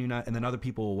 How can you not? And then other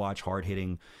people will watch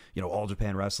hard-hitting, you know, All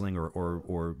Japan Wrestling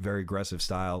or very aggressive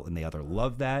style, and they either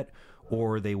love that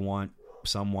or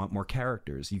some want more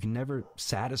characters. You can never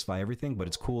satisfy everything, but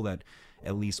it's cool that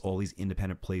at least all these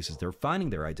independent places, they're finding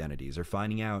their identities. They're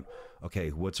finding out, okay,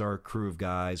 what's our crew of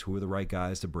guys? Who are the right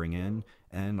guys to bring in?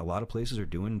 And a lot of places are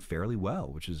doing fairly well,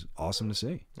 which is awesome to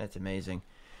see. That's amazing.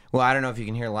 Well, I don't know if you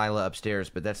can hear Lila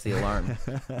upstairs, but that's the alarm.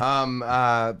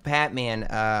 Pat, man,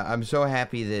 I'm so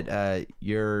happy that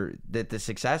that the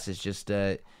success is just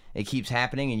it keeps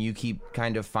happening, and you keep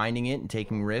kind of finding it and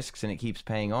taking risks, and it keeps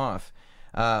paying off.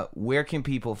 Where can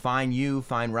people find you,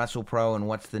 find WrestlePro, and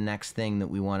what's the next thing that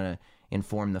we want to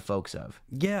inform the folks of?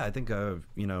 Yeah, I think,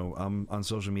 you know, I'm on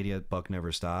social media at Buck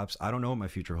Never Stops. I don't know what my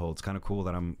future holds. It's kind of cool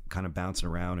that I'm kind of bouncing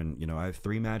around, and, you know, I have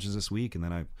 3 matches this week, and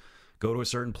then I go to a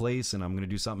certain place, and I'm going to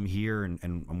do something here, and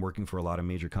I'm working for a lot of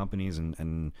major companies,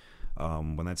 and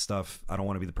when that stuff, I don't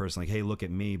want to be the person like, hey, look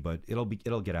at me, but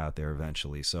it'll get out there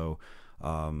eventually. So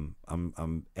I'm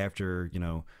after, you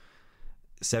know,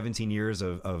 17 years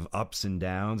of ups and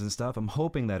downs and stuff, I'm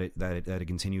hoping that it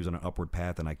continues on an upward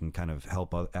path, and I can kind of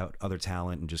help out other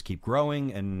talent and just keep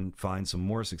growing and find some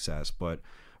more success. But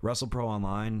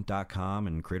WrestleProOnline.com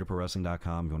and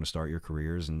CreatorProWrestling.com, if you want to start your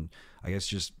careers, and I guess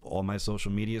just all my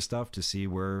social media stuff to see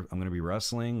where I'm going to be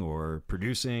wrestling or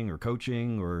producing or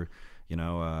coaching, or, you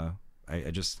know,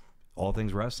 I just all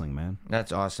things wrestling, man.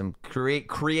 That's awesome.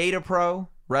 CreatorPro,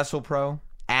 WrestlePro,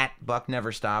 at Buck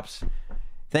Never Stops.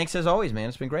 Thanks as always, man.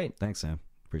 It's been great. Thanks, Sam.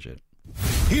 Appreciate it.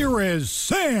 here is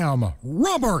Sam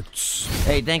Roberts.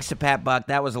 Hey, thanks to Pat Buck.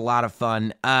 That was a lot of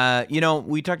fun.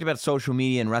 We talked about social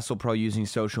media and WrestlePro using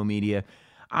social media.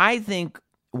 I think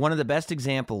one of the best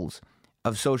examples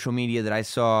of social media that I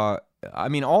saw,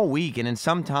 all week and in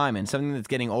some time, and something that's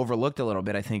getting overlooked a little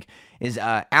bit, I think, is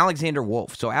Alexander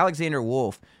Wolf. So Alexander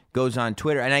Wolf goes on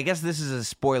Twitter, and I guess this is a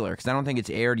spoiler because I don't think it's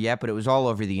aired yet, but it was all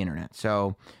over the internet.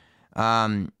 So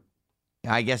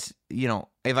I guess,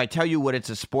 if I tell you what it's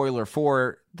a spoiler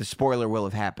for, the spoiler will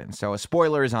have happened. So a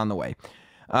spoiler is on the way.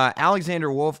 Alexander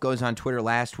Wolf goes on Twitter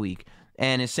last week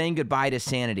and is saying goodbye to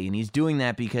sanity, and he's doing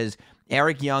that because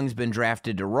Eric Young's been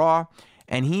drafted to Raw,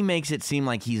 and he makes it seem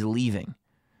like he's leaving.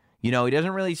 He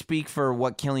doesn't really speak for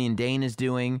what Killian Dane is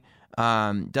doing,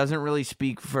 doesn't really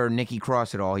speak for Nikki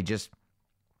Cross at all. He just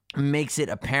makes it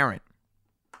apparent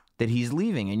that he's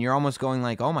leaving, and you're almost going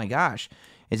like, oh my gosh,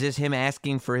 is this him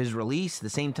asking for his release the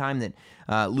same time that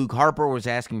Luke Harper was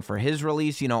asking for his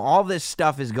release? All this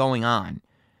stuff is going on,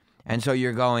 and so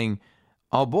you're going,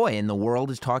 oh boy, and the world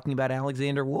is talking about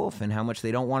Alexander Wolf and how much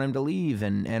they don't want him to leave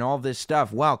and all this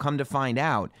stuff. Well, come to find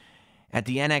out, at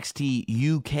the NXT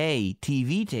UK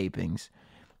TV tapings,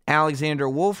 Alexander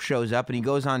Wolf shows up and he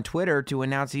goes on Twitter to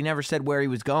announce he never said where he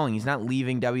was going. He's not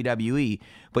leaving WWE,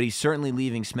 but he's certainly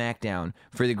leaving SmackDown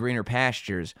for the greener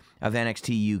pastures of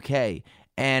NXT UK.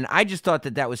 And I just thought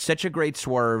that was such a great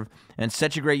swerve and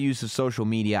such a great use of social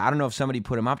media. I don't know if somebody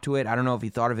put him up to it. I don't know if he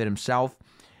thought of it himself,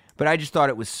 but I just thought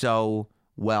it was so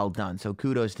well done. So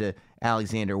kudos to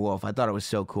Alexander Wolf. I thought it was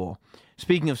so cool.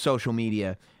 Speaking of social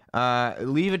media,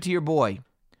 leave it to your boy,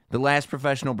 the last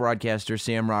professional broadcaster,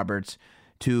 Sam Roberts,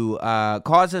 to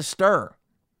cause a stir.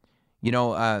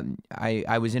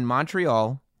 I was in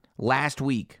Montreal last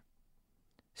week,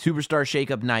 Superstar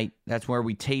Shakeup Night. That's where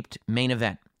we taped Main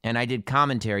Event, and I did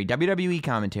commentary, WWE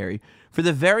commentary, for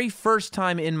the very first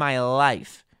time in my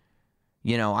life.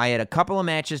 I had a couple of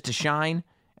matches to shine,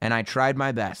 and I tried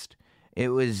my best. It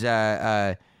was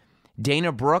Dana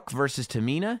Brooke versus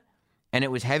Tamina, and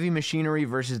it was Heavy Machinery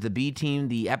versus the B-Team.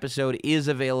 The episode is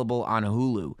available on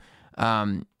Hulu.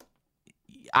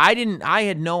 I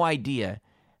had no idea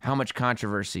how much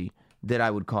controversy that I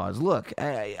would cause. Look,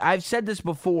 I've said this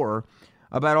before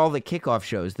about all the kickoff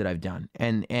shows that I've done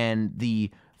and the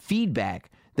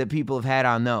feedback that people have had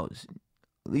on those.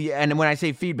 And when I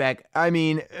say feedback, I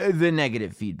mean the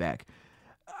negative feedback.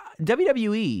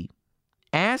 WWE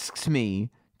asks me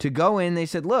to go in. They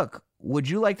said, look, would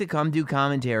you like to come do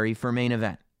commentary for Main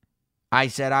Event? I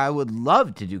said, I would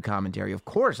love to do commentary. Of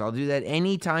course, I'll do that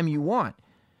anytime you want.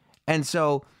 And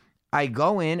so I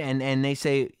go in and they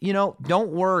say, don't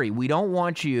worry. We don't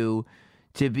want you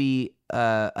to be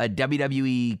a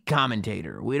WWE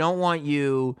commentator. We don't want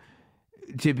you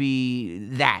to be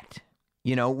that.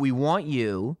 We want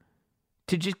you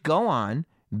to just go on,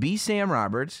 be Sam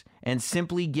Roberts, and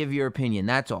simply give your opinion.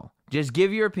 That's all. Just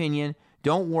give your opinion.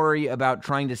 Don't worry about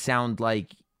trying to sound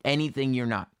like anything you're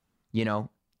not.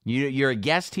 You're a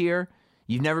guest here.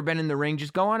 You've never been in the ring.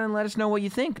 Just go on and let us know what you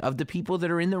think of the people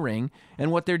that are in the ring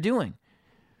and what they're doing.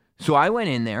 So I went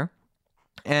in there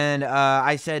and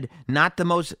I said not the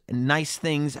most nice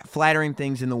things, flattering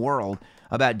things in the world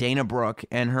about Dana Brooke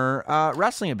and her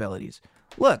wrestling abilities.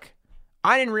 Look,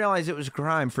 I didn't realize it was a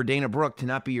crime for Dana Brooke to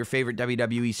not be your favorite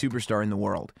WWE superstar in the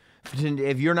world.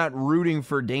 If you're not rooting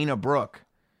for Dana Brooke,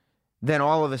 then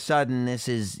all of a sudden this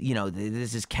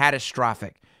is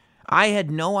catastrophic. I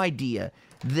had no idea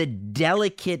the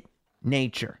delicate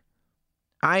nature.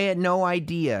 I had no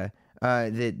idea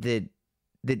that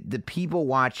the people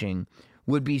watching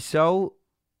would be so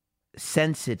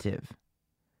sensitive,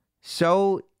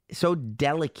 so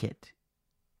delicate,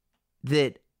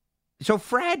 so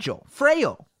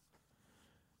frail,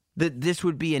 that this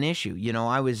would be an issue.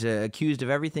 I was accused of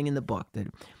everything in the book, that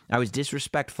I was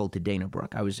disrespectful to Dana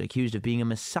Brooke. I was accused of being a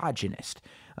misogynist.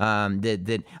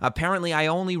 That apparently I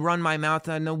only run my mouth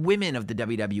on the women of the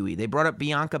WWE. They brought up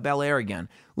Bianca Belair again.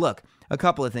 Look, a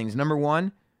couple of things. Number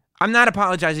one, I'm not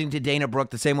apologizing to Dana Brooke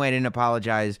the same way I didn't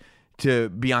apologize to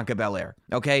Bianca Belair,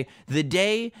 okay? The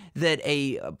day that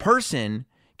a person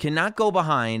cannot go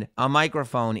behind a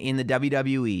microphone in the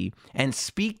WWE and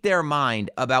speak their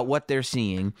mind about what they're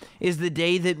seeing is the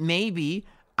day that maybe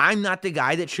I'm not the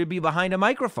guy that should be behind a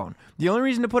microphone. The only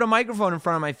reason to put a microphone in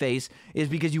front of my face is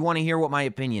because you want to hear what my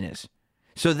opinion is.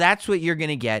 So that's what you're going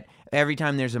to get every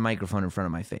time there's a microphone in front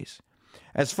of my face.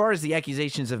 As far as the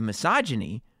accusations of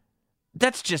misogyny,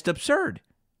 that's just absurd.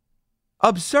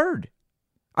 Absurd.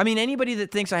 I mean, anybody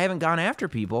that thinks I haven't gone after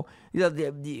people,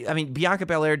 Bianca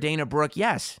Belair, Dana Brooke,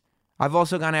 yes. I've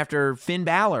also gone after Finn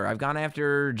Balor. I've gone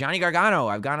after Johnny Gargano.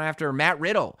 I've gone after Matt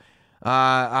Riddle.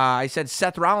 I said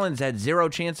Seth Rollins had 0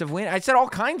 chance of winning. I said all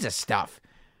kinds of stuff.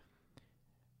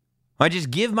 I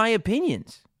just give my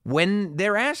opinions when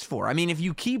they're asked for. I mean, if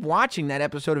you keep watching that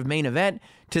episode of Main Event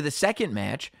to the second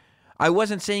match, I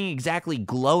wasn't saying exactly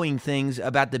glowing things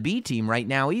about the B team right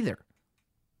now either.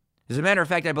 As a matter of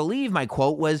fact, I believe my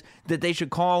quote was that they should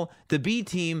call the B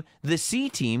team the C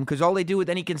team because all they do with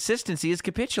any consistency is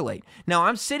capitulate. Now,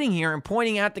 I'm sitting here and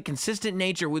pointing out the consistent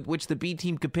nature with which the B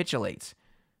team capitulates.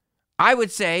 I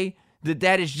would say that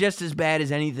that is just as bad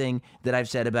as anything that I've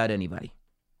said about anybody.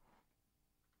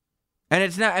 And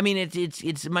it's not, I mean,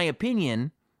 it's my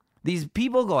opinion. These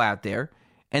people go out there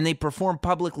and they perform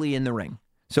publicly in the ring.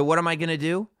 So what am I going to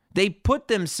do? They put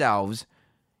themselves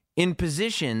in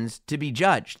positions to be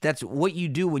judged. That's what you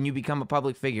do when you become a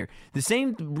public figure. The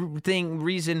same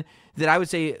reason that I would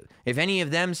say if any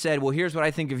of them said, well, here's what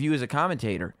I think of you as a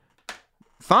commentator.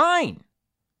 Fine.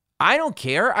 I don't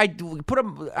care. I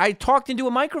talked into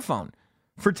a microphone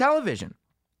for television.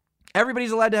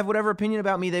 Everybody's allowed to have whatever opinion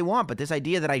about me they want, but this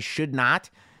idea that I should not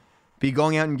be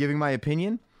going out and giving my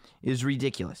opinion is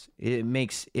ridiculous. It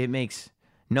makes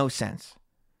no sense.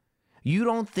 You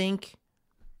don't think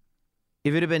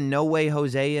if it had been No Way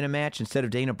Jose in a match instead of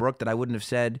Dana Brooke that I wouldn't have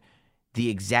said the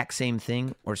exact same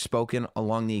thing or spoken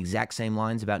along the exact same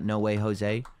lines about No Way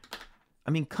Jose?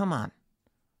 I mean, come on.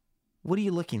 What are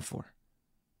you looking for?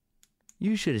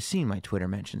 You should have seen my Twitter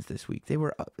mentions this week. They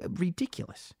were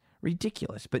ridiculous.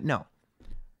 Ridiculous. But no,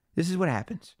 this is what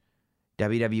happens.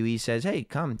 WWE says, hey,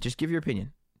 come, just give your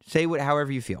opinion. Say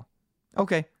however you feel.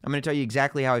 Okay, I'm going to tell you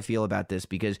exactly how I feel about this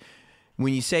because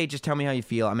when you say, just tell me how you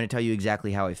feel, I'm going to tell you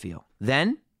exactly how I feel.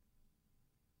 Then,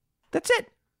 that's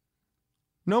it.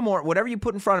 No more. Whatever you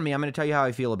put in front of me, I'm going to tell you how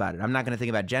I feel about it. I'm not going to think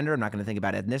about gender. I'm not going to think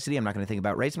about ethnicity. I'm not going to think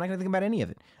about race. I'm not going to think about any of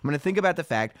it. I'm going to think about the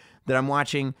fact that I'm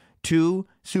watching 2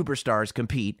 superstars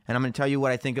compete, and I'm going to tell you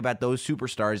what I think about those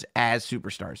superstars as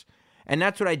superstars. And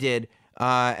that's what I did,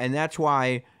 and that's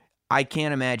why I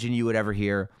can't imagine you would ever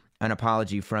hear an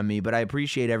apology from me, but I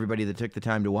appreciate everybody that took the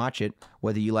time to watch it,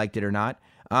 whether you liked it or not.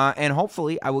 And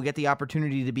hopefully I will get the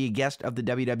opportunity to be a guest of the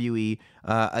WWE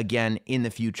again in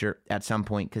the future at some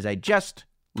point because I just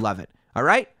love it. All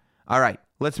right? All right.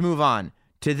 Let's move on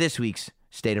to this week's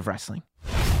State of Wrestling.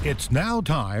 It's now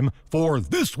time for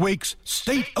this week's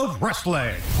State of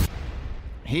Wrestling.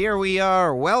 Here we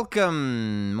are.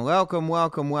 Welcome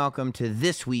to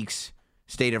this week's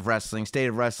State of Wrestling. State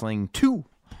of Wrestling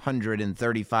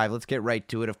 235. Let's get right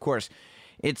to it. Of course,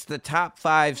 it's the top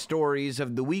 5 stories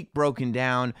of the week broken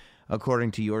down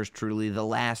according to yours truly, the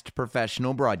last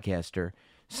professional broadcaster,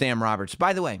 Sam Roberts.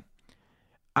 By the way,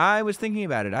 I was thinking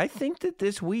about it. I think that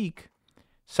this week,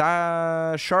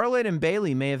 Charlotte and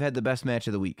Bayley may have had the best match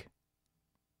of the week.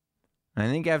 I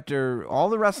think after all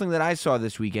the wrestling that I saw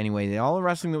this week anyway, all the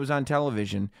wrestling that was on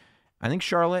television, I think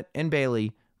Charlotte and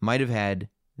Bayley might have had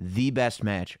the best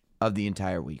match of the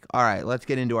entire week. All right, let's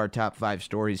get into our top 5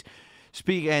 stories.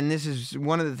 And this is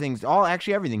one of the things,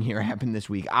 everything here happened this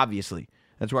week, obviously.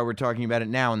 That's why we're talking about it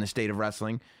now in the State of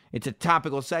Wrestling. It's a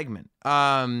topical segment.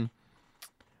 Bray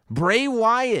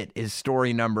Wyatt is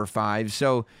story number 5.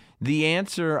 So the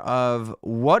answer of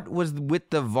what was with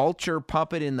the vulture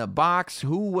puppet in the box,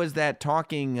 who was that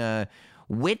talking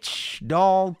witch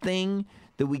doll thing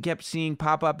that we kept seeing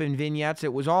pop up in vignettes,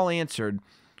 it was all answered.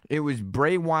 It was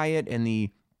Bray Wyatt and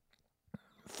the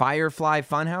Firefly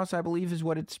Funhouse, I believe is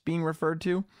what it's being referred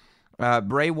to.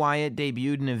 Bray Wyatt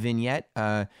debuted in a vignette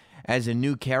as a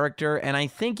new character, and I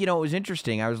think, it was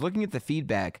interesting. I was looking at the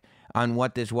feedback on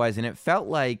what this was, and it felt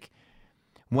like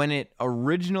when it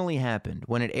originally happened,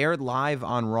 when it aired live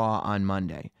on Raw on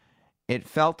Monday, it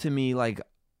felt to me like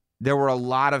there were a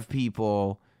lot of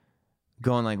people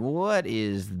going like, what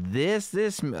is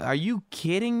this? Are you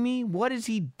kidding me? What is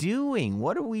he doing?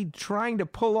 What are we trying to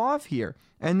pull off here?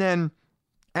 And then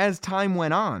as time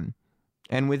went on,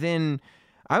 and within,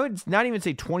 I would not even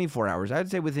say 24 hours, I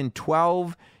would say within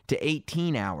 12 to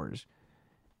 18 hours,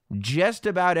 just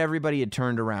about everybody had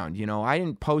turned around. I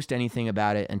didn't post anything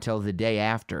about it until the day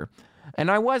after. And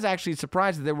I was actually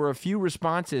surprised that there were a few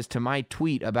responses to my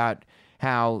tweet about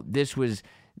how this was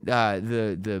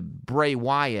the Bray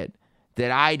Wyatt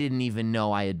that I didn't even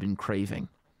know I had been craving.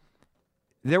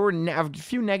 There were a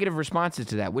few negative responses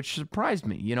to that, which surprised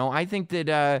me. I think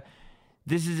that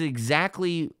this is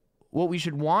exactly what we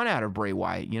should want out of Bray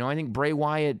Wyatt. I think Bray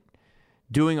Wyatt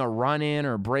doing a run-in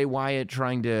or Bray Wyatt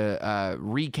trying to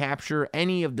recapture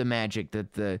any of the magic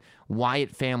that the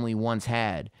Wyatt family once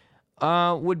had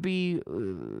would be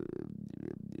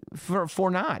for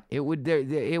naught. It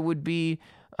would be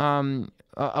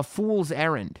a fool's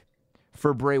errand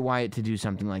for Bray Wyatt to do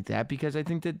something like that, because I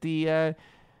think that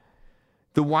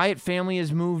the Wyatt family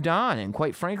has moved on, and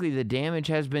quite frankly, the damage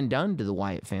has been done to the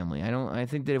Wyatt family. I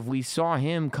think that if we saw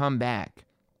him come back,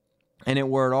 and it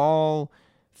all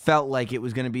felt like it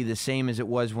was going to be the same as it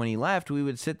was when he left, we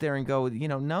would sit there and go,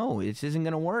 no, this isn't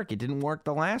going to work. It didn't work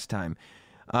the last time.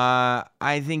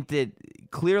 I think that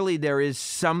clearly there is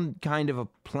some kind of a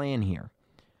plan here,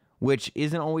 which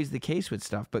isn't always the case with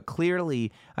stuff. But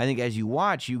clearly, I think as you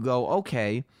watch, you go,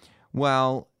 okay,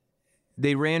 well,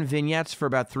 they ran vignettes for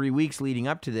about 3 weeks leading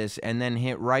up to this and then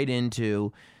hit right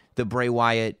into the Bray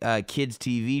Wyatt kids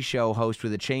TV show host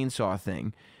with a chainsaw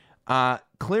thing.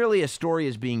 Clearly a story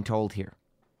is being told here.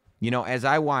 As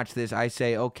I watch this, I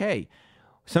say, okay,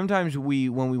 sometimes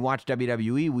when we watch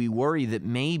WWE, we worry that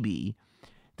maybe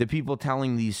the people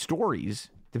telling these stories,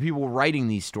 the people writing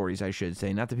these stories, I should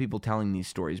say, not the people telling these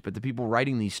stories, but the people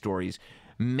writing these stories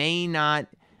may not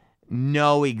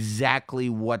know exactly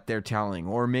what they're telling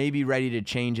or may be ready to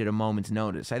change at a moment's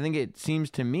notice. I think it seems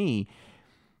to me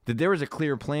that there was a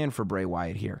clear plan for Bray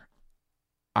Wyatt here.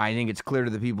 I think it's clear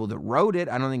to the people that wrote it.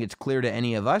 I don't think it's clear to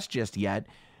any of us just yet.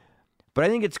 But I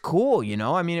think it's cool,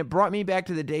 I mean, it brought me back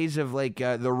to the days of,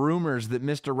 the rumors that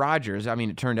Mr. Rogers, I mean,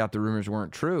 it turned out the rumors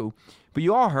weren't true, but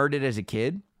you all heard it as a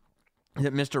kid,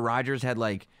 that Mr. Rogers had,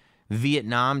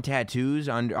 Vietnam tattoos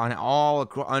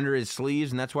under his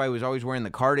sleeves, and that's why he was always wearing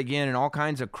the cardigan and all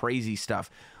kinds of crazy stuff.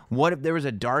 What if there was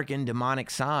a dark and demonic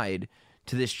side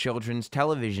to this children's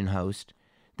television host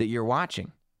that you're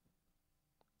watching?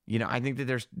 I think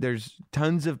that there's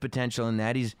tons of potential in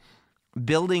that. He's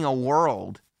building a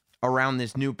world around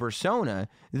this new persona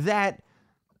that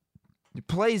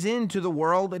plays into the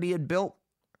world that he had built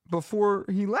before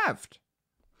he left.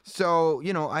 So,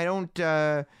 I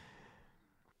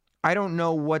don't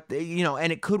know what,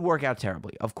 and it could work out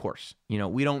terribly, of course.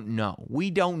 We don't know.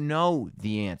 We don't know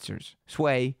the answers.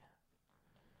 Sway,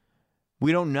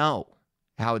 we don't know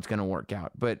how it's going to work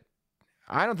out. But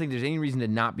I don't think there's any reason to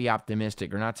not be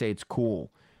optimistic or not say it's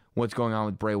cool what's going on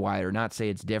with Bray Wyatt or not say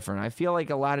it's different. I feel like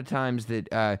a lot of times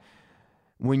that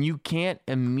when you can't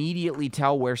immediately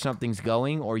tell where something's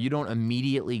going or you don't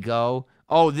immediately go,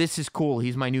 oh, this is cool,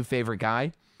 he's my new favorite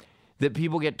guy, that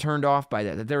people get turned off by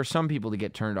that there are some people that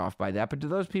get turned off by that. But to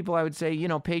those people, I would say,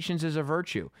 patience is a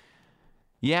virtue.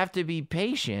 You have to be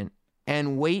patient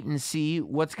and wait and see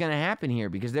what's going to happen here,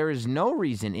 because there is no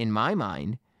reason in my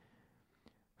mind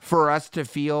for us to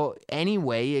feel any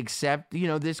way except,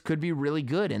 this could be really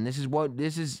good. And this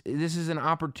is an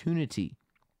opportunity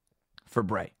for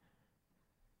Bray.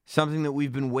 Something that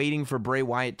we've been waiting for Bray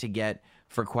Wyatt to get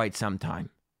for quite some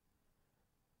time.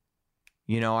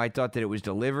 I thought that it was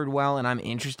delivered well, and I'm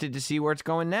interested to see where it's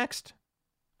going next.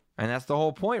 And that's the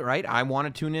whole point, right? I want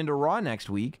to tune into Raw next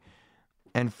week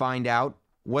and find out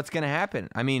what's going to happen.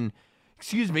 I mean,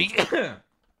 excuse me. I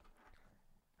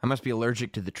must be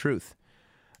allergic to the truth.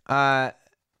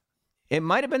 It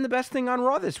might have been the best thing on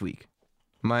Raw this week.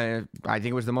 I think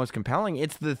it was the most compelling.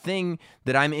 It's the thing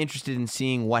that I'm interested in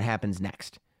seeing what happens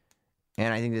next.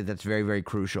 And I think that that's very, very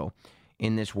crucial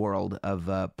in this world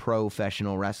of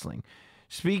professional wrestling.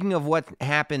 Speaking of what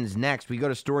happens next, we go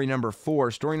to story number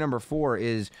 4. Story number 4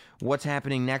 is what's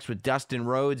happening next with Dustin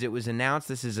Rhodes. It was announced,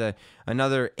 this is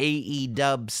another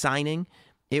AEW signing.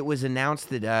 It was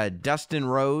announced that Dustin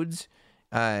Rhodes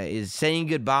is saying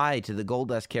goodbye to the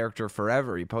Goldust character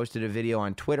forever. He posted a video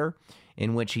on Twitter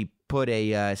in which he put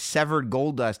a severed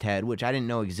Goldust head, which I didn't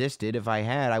know existed. If I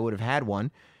had, I would have had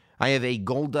one. I have a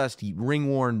Goldust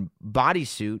ring-worn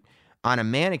bodysuit on a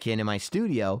mannequin in my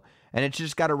studio, and it's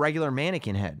just got a regular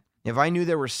mannequin head. If I knew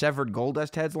there were severed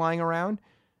Goldust heads lying around,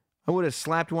 I would have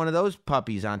slapped one of those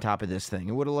puppies on top of this thing.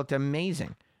 It would have looked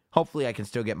amazing. Hopefully I can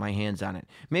still get my hands on it.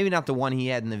 Maybe not the one he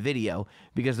had in the video,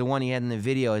 because the one he had in the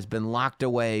video has been locked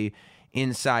away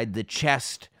inside the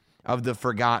chest of the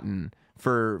Forgotten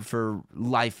for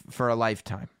a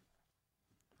lifetime,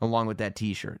 along with that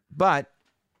t-shirt. But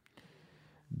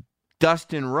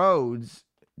Dustin Rhodes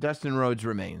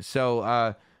remains.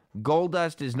 So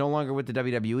Goldust is no longer with the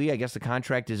WWE. I guess the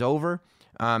contract is over.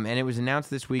 And it was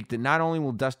announced this week that not only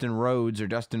will Dustin Rhodes or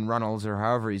Dustin Runnels or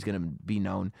however he's going to be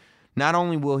known, not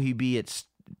only will he be at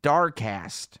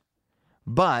StarCast,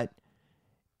 but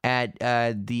at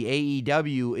the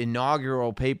AEW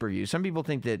inaugural pay-per-view. Some people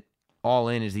think that All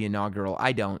In is the inaugural.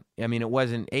 I don't. I mean, it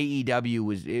wasn't.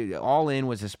 All In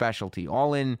was a specialty.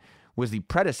 All In was the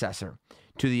predecessor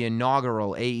to the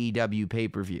inaugural AEW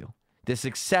pay-per-view. The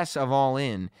success of All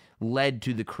In led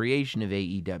to the creation of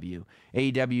AEW.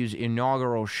 AEW's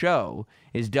inaugural show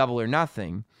is Double or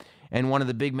Nothing, and one of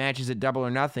the big matches at Double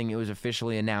or Nothing, it was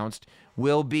officially announced,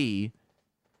 will be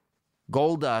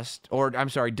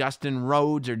Dustin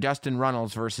Rhodes or Dustin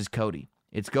Runnels versus Cody.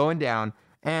 It's going down,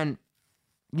 and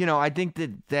I think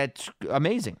that that's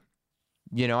amazing.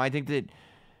 I think that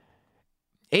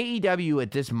AEW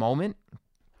at this moment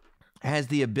has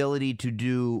the ability to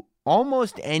do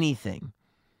almost anything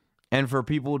and for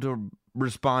people to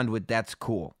respond with that's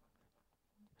cool.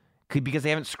 Because they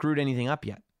haven't screwed anything up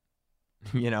yet.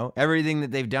 Everything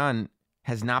that they've done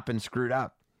has not been screwed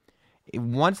up.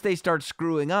 Once they start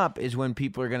screwing up is when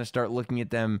people are going to start looking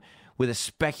at them with a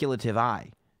speculative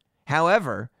eye.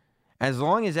 However, as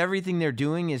long as everything they're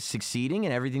doing is succeeding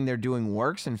and everything they're doing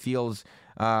works and feels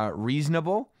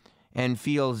reasonable and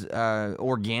feels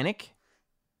organic,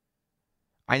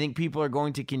 I think people are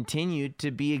going to continue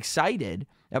to be excited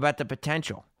about the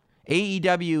potential.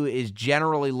 AEW is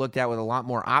generally looked at with a lot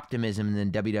more optimism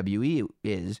than WWE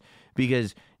is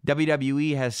because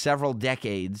WWE has several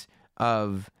decades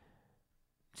of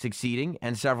succeeding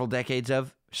and several decades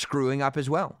of screwing up as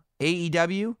well.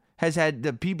 AEW has had,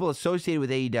 the people associated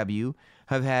with AEW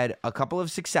have had a couple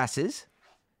of successes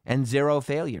and 0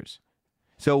 failures.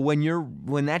 So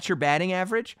when that's your batting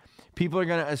average, people are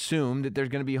going to assume that there's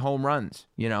going to be home runs.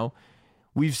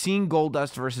 We've seen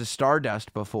Goldust versus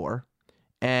Stardust before,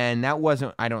 and that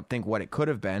wasn't, I don't think, what it could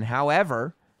have been.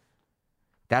 However,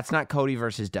 that's not Cody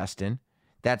versus Dustin.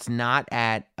 That's not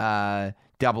at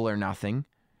Double or Nothing.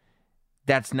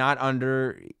 That's not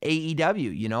under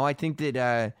AEW. I think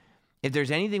that if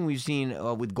there's anything we've seen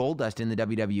with Goldust in the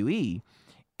WWE,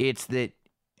 it's that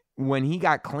when he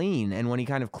got clean and when he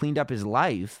kind of cleaned up his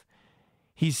life,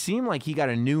 he seemed like he got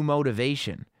a new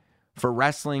motivation for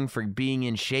wrestling, for being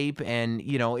in shape. And,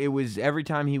 it was every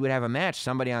time he would have a match,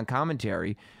 somebody on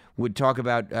commentary would talk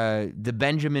about the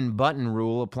Benjamin Button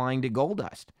rule applying to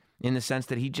Goldust in the sense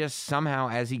that he just somehow,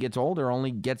 as he gets older,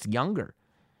 only gets younger.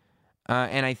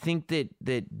 And I think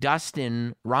that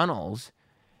Dustin Runnels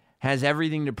has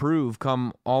everything to prove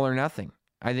come All or Nothing.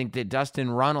 I think that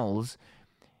Dustin Runnels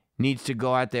needs to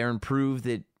go out there and prove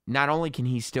that not only can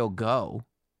he still go,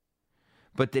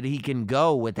 but that he can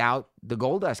go without the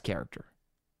Goldust character.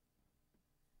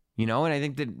 And I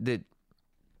think that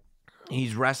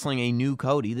he's wrestling a new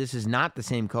Cody. This is not the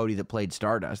same Cody that played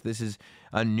Stardust. This is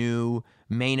a new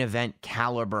main event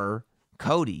caliber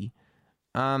Cody.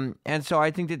 And so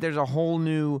I think that there's a whole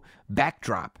new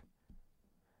backdrop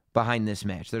behind this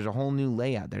match. There's a whole new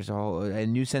layout. There's a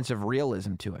new sense of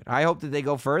realism to it. I hope that they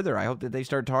go further. I hope that they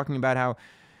start talking about how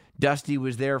Dusty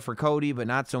was there for Cody, but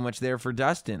not so much there for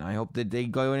Dustin. I hope that they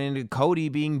go into Cody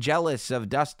being jealous of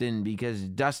Dustin because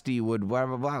Dusty would blah,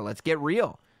 blah, blah. Let's get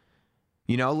real.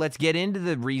 Let's get into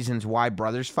the reasons why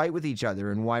brothers fight with each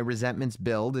other and why resentments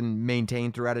build and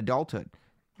maintain throughout adulthood.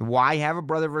 Why have a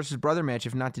brother versus brother match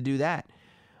if not to do that?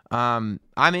 I'm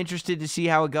interested to see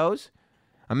how it goes.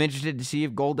 I'm interested to see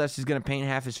if Goldust is going to paint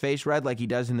half his face red like he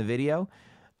does in the video.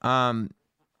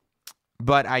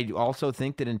 But I also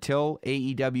think that until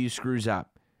AEW screws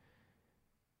up,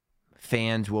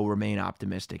 fans will remain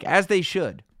optimistic, as they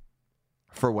should,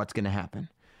 for what's going to happen.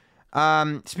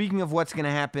 Speaking of what's going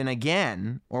to happen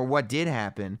again, or what did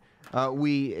happen,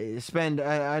 we spend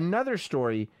another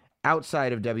story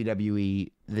outside of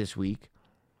WWE this week,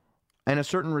 and a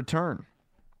certain return.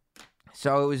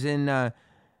 So it was in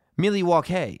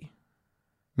Milwaukee,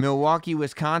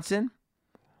 Wisconsin,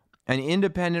 an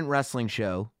independent wrestling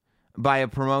show by a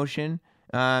promotion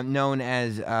known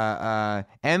as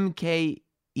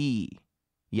MKE.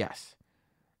 Yes.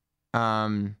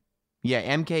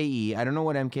 MKE. I don't know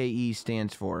what MKE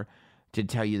stands for, to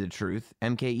tell you the truth.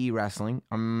 MKE Wrestling.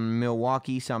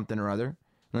 Milwaukee something or other.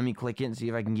 Let me click it and see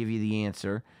if I can give you the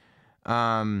answer.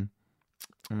 No,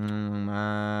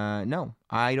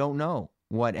 I don't know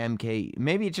what MKE.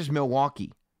 Maybe it's just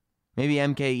Milwaukee. Maybe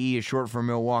MKE is short for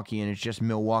Milwaukee and it's just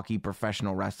Milwaukee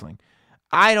Professional Wrestling.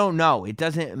 I don't know. It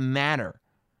doesn't matter.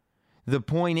 The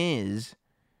point is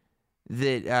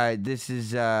that this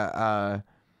is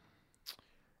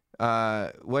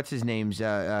what's his name's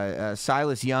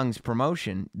Silas Young's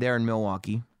promotion there in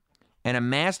Milwaukee, and a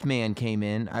masked man came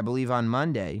in, I believe on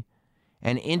Monday,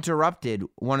 and interrupted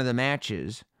one of the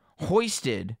matches,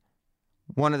 hoisted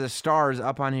one of the stars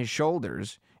up on his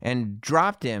shoulders, and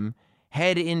dropped him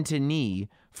head into knee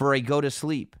for a go to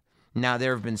sleep. Now,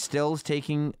 there have been stills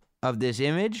taking of this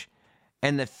image,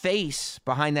 and the face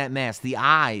behind that mask, the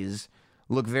eyes,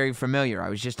 look very familiar. I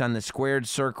was just on the Squared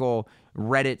Circle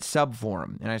Reddit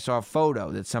subforum, and I saw a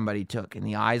photo that somebody took, and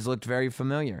the eyes looked very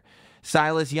familiar.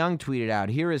 Silas Young tweeted out,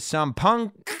 "Here is some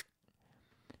punk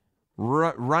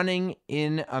running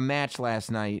in a match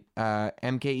last night,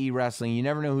 MKE Wrestling. You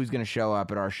never know who's going to show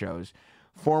up at our shows.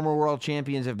 Former world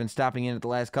champions have been stopping in at the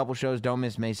last couple shows. Don't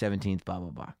miss May 17th, blah, blah,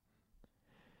 blah."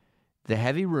 The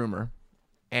heavy rumor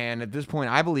And at this point,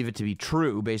 I believe it to be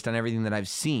true based on everything that I've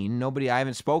seen. I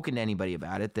haven't spoken to anybody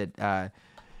about it that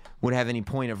would have any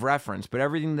point of reference. But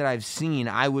everything that I've seen,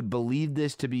 I would believe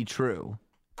this to be true.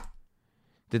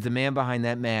 That the man behind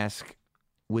that mask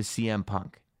was CM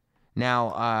Punk.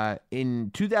 Now,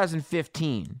 in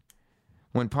 2015,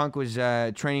 when Punk was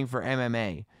training for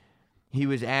MMA, he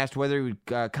was asked whether he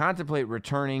would contemplate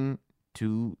returning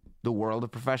to the world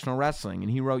of professional wrestling.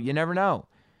 And he wrote, "You never know.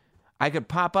 I could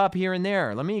pop up here and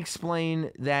there. Let me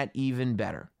explain that even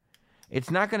better.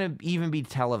 It's not going to even be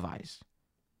televised.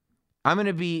 I'm going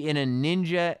to be in a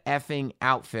ninja effing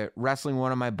outfit wrestling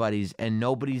one of my buddies, and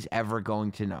nobody's ever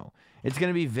going to know. It's going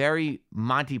to be very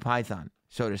Monty Python,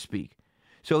 so to speak."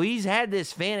 So he's had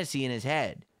this fantasy in his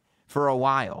head for a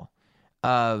while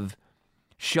of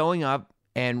showing up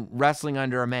and wrestling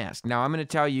under a mask. Now, I'm going to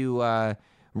tell you,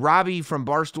 Robbie from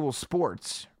Barstool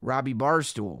Sports, Robbie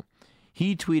Barstool,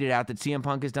 he tweeted out that CM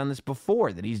Punk has done this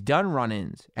before, that he's done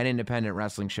run-ins at independent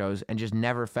wrestling shows and just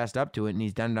never fessed up to it, and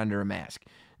he's done it under a mask.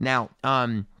 Now,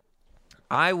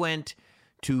 I went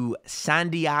to San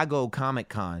Diego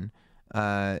Comic-Con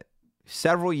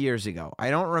several years ago.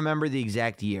 I don't remember the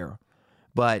exact year,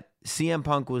 but CM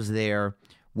Punk was there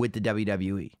with the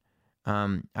WWE.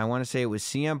 I want to say it was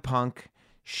CM Punk,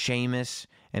 Sheamus,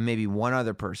 and maybe one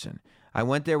other person. I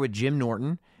went there with Jim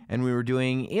Norton, and we were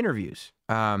doing interviews.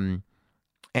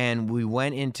 And we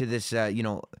went into this,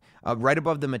 right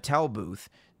above the Mattel booth,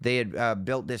 they had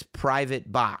built this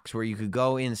private box where you could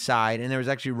go inside, and there was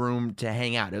actually room to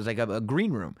hang out. It was like a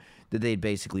green room that they'd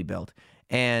basically built.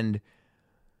 And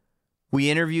we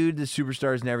interviewed the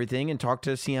superstars and everything and talked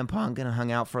to CM Punk and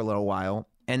hung out for a little while.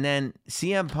 And then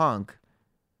CM Punk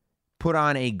put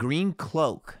on a green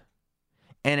cloak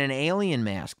and an alien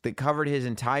mask that covered his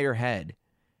entire head.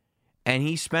 And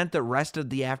he spent the rest of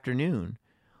the afternoon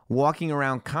walking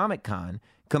around Comic-Con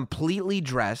completely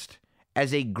dressed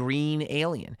as a green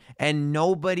alien. And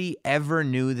nobody ever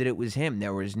knew that it was him.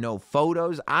 There was no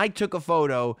photos. I took a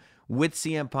photo with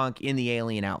CM Punk in the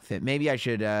alien outfit. Maybe I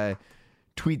should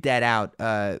tweet that out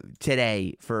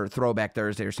today for Throwback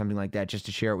Thursday or something like that, just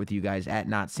to share it with you guys at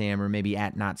Not Sam or maybe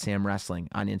at Not Sam Wrestling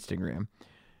on Instagram.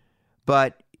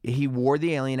 But he wore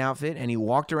the alien outfit and he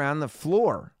walked around the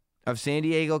floor of San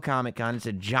Diego Comic-Con. It's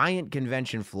a giant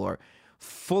convention floor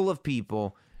full of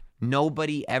people.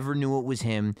 Nobody ever knew it was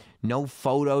him. No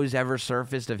photos ever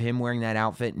surfaced of him wearing that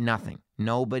outfit. Nothing.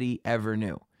 Nobody ever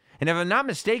knew. And if I'm not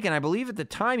mistaken, I believe at the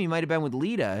time he might have been with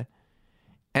Lita.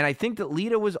 And I think that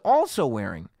Lita was also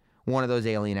wearing one of those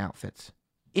alien outfits,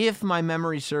 if my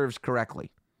memory serves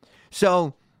correctly.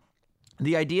 So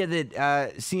the idea that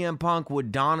CM Punk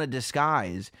would don a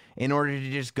disguise in order to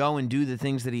just go and do the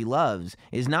things that he loves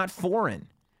is not foreign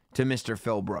to Mr.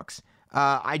 Phil Brooks.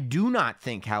 I do not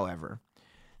think, however,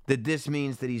 that this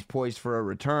means that he's poised for a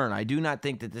return. I do not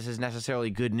think that this is necessarily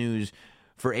good news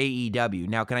for AEW.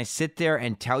 Now, can I sit there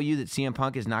and tell you that CM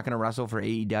Punk is not going to wrestle for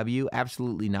AEW?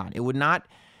 Absolutely not. It would not,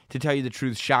 to tell you the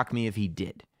truth, shock me if he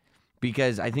did.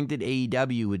 Because I think that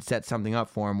AEW would set something up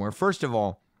for him where, first of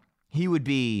all, he would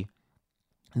be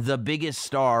the biggest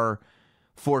star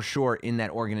for sure in that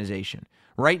organization.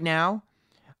 Right now,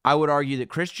 I would argue that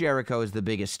Chris Jericho is the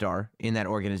biggest star in that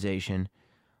organization,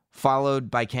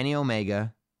 followed by Kenny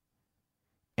Omega,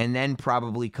 and then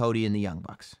probably Cody and the Young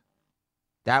Bucks.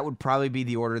 That would probably be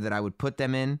the order that I would put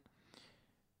them in.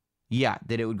 Yeah,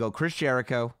 that it would go Chris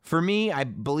Jericho. For me, I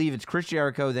believe it's Chris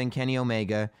Jericho, then Kenny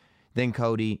Omega, then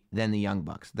Cody, then the Young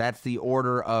Bucks. That's the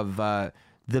order of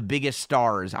the biggest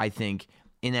stars, I think,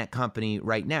 in that company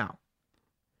right now.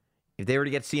 If they were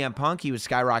to get CM Punk, he would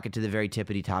skyrocket to the very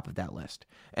tippity top of that list.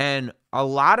 And a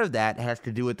lot of that has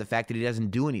to do with the fact that he doesn't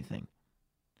do anything.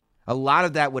 A lot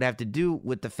of that would have to do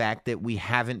with the fact that we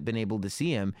haven't been able to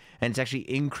see him, and it's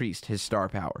actually increased his star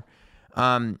power.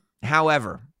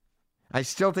 However, I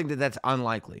still think that that's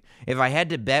unlikely. If I had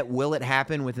to bet, will it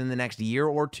happen within the next year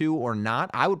or two or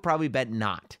not, I would probably bet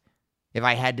not, if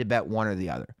I had to bet one or the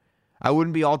other. I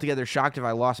wouldn't be altogether shocked if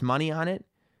I lost money on it,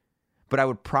 but I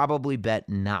would probably bet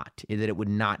not, that it would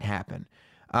not happen.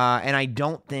 And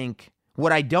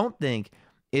what I don't think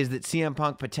is that CM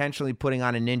Punk potentially putting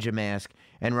on a ninja mask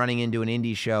and running into an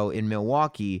indie show in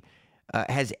Milwaukee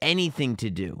has anything to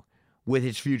do with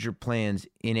his future plans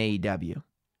in AEW.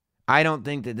 I don't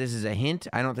think that this is a hint.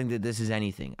 I don't think that this is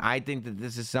anything. I think that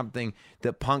this is something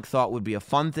that Punk thought would be a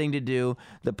fun thing to do,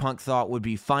 that Punk thought would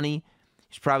be funny.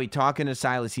 He's probably talking to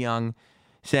Silas Young,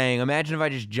 saying, imagine if I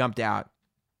just jumped out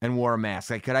and wore a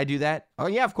mask. Like, could I do that? Oh,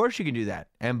 yeah, of course you can do that.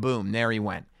 And boom, there he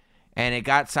went. And it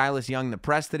got Silas Young the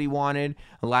press that he wanted,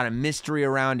 a lot of mystery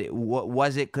around it. What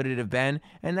was it? Could it have been?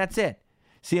 And that's it.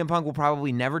 CM Punk will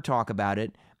probably never talk about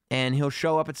it. and he'll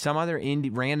show up at some other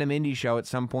random indie show at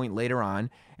some point later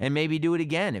on and maybe do it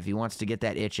again if he wants to get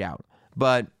that itch out.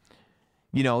 But,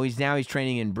 you know, he's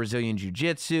training in Brazilian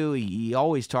Jiu-Jitsu. He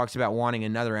always talks about wanting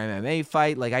another MMA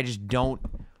fight. Like, I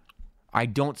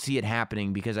don't see it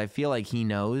happening because I feel like he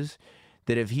knows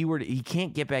that if he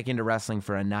can't get back into wrestling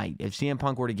for a night. If CM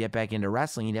Punk were to get back into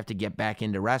wrestling, he'd have to get back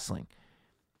into wrestling.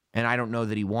 And I don't know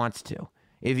that he wants to.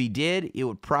 If he did, it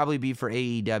would probably be for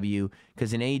AEW,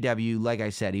 because in AEW, like I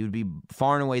said, he would be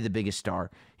far and away the biggest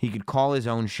star. He could call his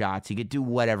own shots. He could do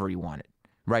whatever he wanted,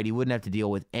 right? He wouldn't have to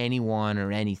deal with anyone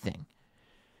or anything.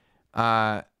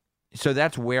 So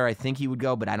that's where I think he would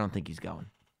go, but I don't think he's going.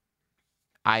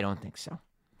 I don't think so.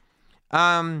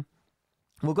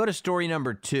 We'll go to story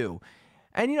number 2.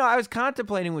 And, you know, I was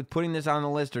contemplating with putting this on the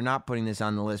list or not putting this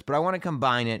on the list, but I want to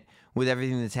combine it with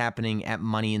everything that's happening at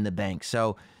Money in the Bank.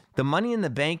 So the Money in the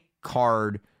Bank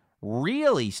card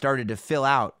really started to fill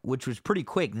out, which was pretty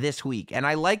quick this week. And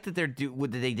I like that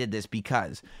they did this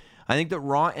because I think that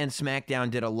Raw and SmackDown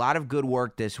did a lot of good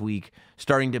work this week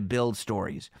starting to build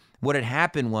stories. What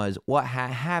happened was we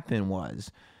had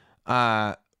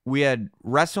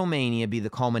WrestleMania be the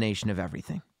culmination of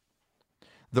everything.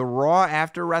 The Raw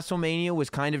after WrestleMania was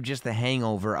kind of just the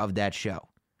hangover of that show.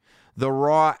 The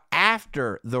Raw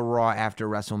after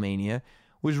WrestleMania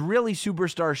was really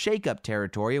superstar shakeup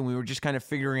territory, and we were just kind of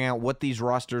figuring out what these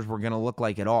rosters were going to look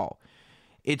like at all.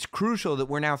 It's crucial that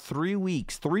we're now 3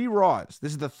 weeks, 3 Raws.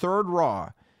 This is the 3rd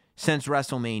Raw since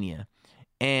WrestleMania.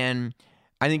 And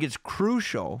I think it's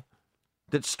crucial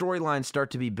that storylines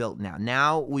start to be built now.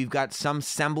 Now we've got some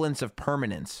semblance of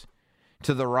permanence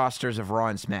to the rosters of Raw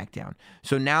and SmackDown.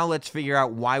 So now let's figure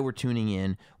out why we're tuning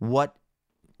in. What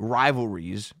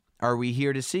rivalries are we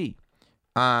here to see?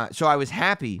 So I was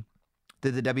happy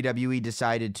that the WWE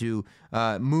decided to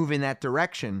move in that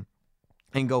direction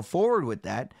and go forward with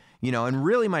that. You know, and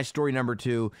really my story number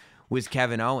 2 was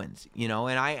Kevin Owens. You know,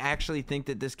 and I actually think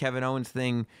that this Kevin Owens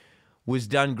thing was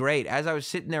done great. As I was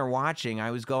sitting there watching, I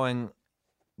was going,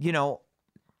 you know,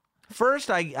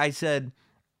 first I said,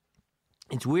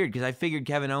 it's weird because I figured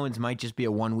Kevin Owens might just be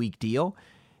a 1-week deal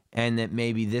and that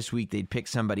maybe this week they'd pick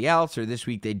somebody else or this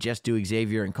week they'd just do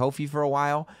Xavier and Kofi for a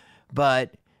while.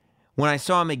 But when I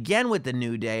saw him again with the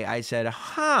New Day, I said,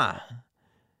 I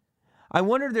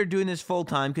wonder if they're doing this full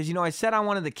time because, you know, I said on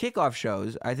one of the kickoff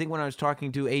shows, I think when I was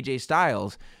talking to AJ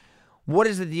Styles, what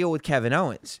is the deal with Kevin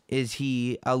Owens? Is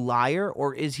he a liar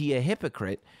or is he a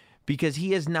hypocrite? Because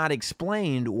he has not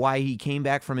explained why he came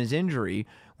back from his injury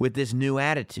with this new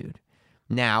attitude.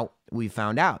 Now, we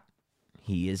found out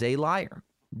he is a liar.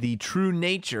 The true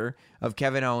nature of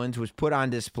Kevin Owens was put on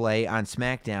display on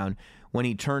SmackDown when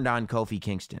he turned on Kofi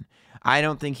Kingston. I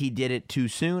don't think he did it too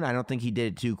soon. I don't think he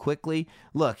did it too quickly.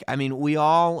 Look, I mean, we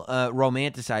all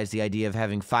romanticize the idea of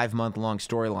having 5-month-long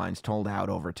storylines told out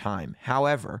over time.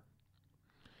 However,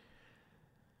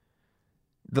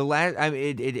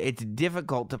 it's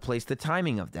difficult to place the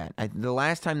timing of that. The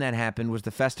last time that happened was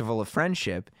the Festival of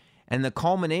Friendship, and the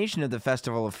culmination of the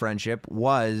Festival of Friendship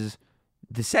was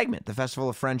the Festival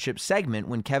of Friendship segment,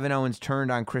 when Kevin Owens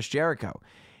turned on Chris Jericho.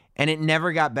 And it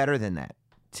never got better than that,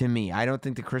 to me. I don't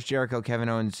think the Chris Jericho-Kevin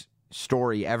Owens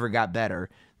story ever got better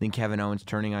than Kevin Owens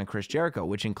turning on Chris Jericho,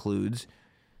 which includes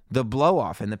the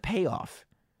blow-off and the payoff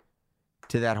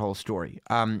to that whole story.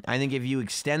 I think if you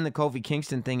extend the Kofi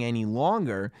Kingston thing any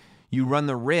longer, you run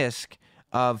the risk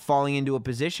of falling into a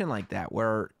position like that,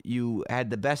 where you had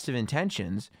the best of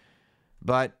intentions,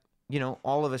 but, you know,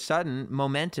 all of a sudden,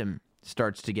 momentum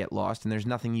starts to get lost, and there's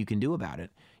nothing you can do about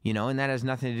it. You know, and that has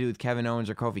nothing to do with Kevin Owens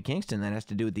or Kofi Kingston. That has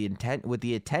to do with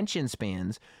the attention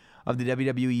spans of the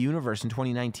WWE Universe in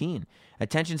 2019.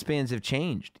 Attention spans have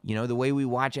changed. You know, the way we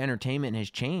watch entertainment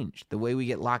has changed. The way we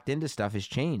get locked into stuff has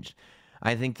changed.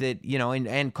 I think that, you know,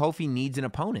 and Kofi needs an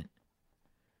opponent.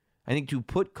 I think to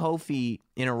put Kofi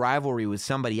in a rivalry with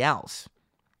somebody else,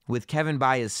 with Kevin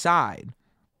by his side,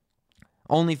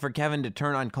 only for Kevin to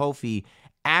turn on Kofi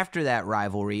after that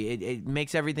rivalry, it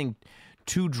makes everything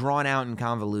too drawn out and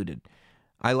convoluted.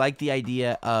 I like the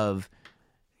idea of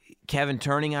Kevin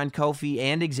turning on Kofi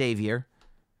and Xavier,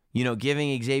 you know,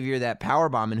 giving Xavier that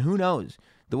powerbomb. And who knows,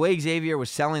 the way Xavier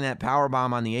was selling that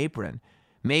powerbomb on the apron,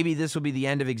 maybe this will be the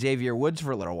end of Xavier Woods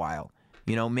for a little while.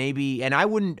 You know, maybe, and I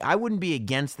wouldn't be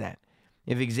against that.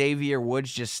 If Xavier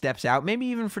Woods just steps out, maybe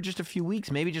even for just a few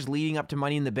weeks, maybe just leading up to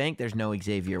Money in the Bank, there's no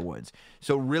Xavier Woods.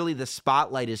 So really the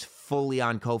spotlight is fully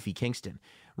on Kofi Kingston.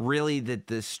 Really,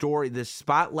 the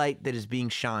spotlight that is being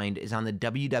shined is on the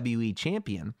WWE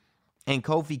champion, and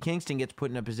Kofi Kingston gets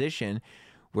put in a position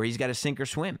where he's got to sink or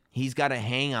swim. He's got to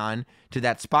hang on to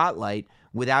that spotlight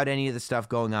without any of the stuff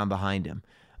going on behind him.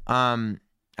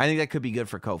 I think that could be good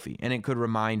for Kofi, and it could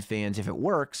remind fans, if it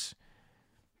works,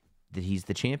 that he's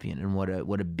the champion and what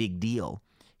a big deal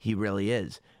he really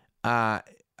is. I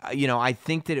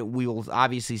think that we will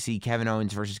obviously see Kevin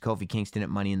Owens versus Kofi Kingston at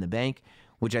Money in the Bank,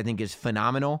 which I think is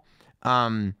phenomenal.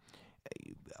 The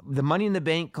Money in the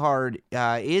Bank card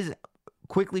is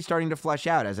quickly starting to flesh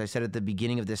out, as I said at the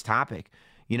beginning of this topic.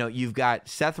 You've got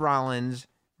Seth Rollins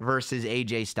versus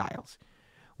AJ Styles,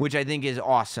 which I think is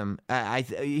awesome.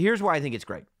 Here's why I think it's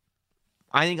great.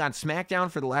 I think on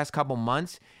SmackDown for the last couple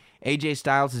months, AJ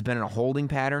Styles has been in a holding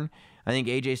pattern. I think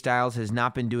AJ Styles has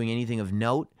not been doing anything of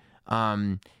note.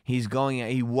 He was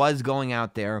going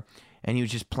out there and he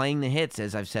was just playing the hits,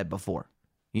 as I've said before.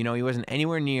 He wasn't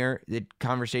anywhere near the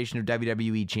conversation of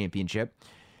WWE Championship,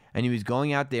 and he was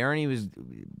going out there and he was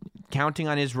counting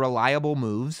on his reliable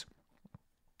moves,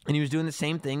 and he was doing the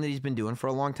same thing that he's been doing for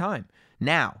a long time.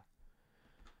 Now,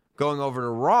 going over to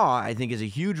Raw, I think is a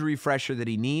huge refresher that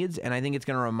he needs, and I think it's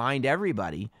going to remind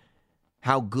everybody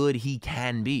how good he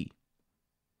can be.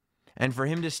 And for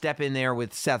him to step in there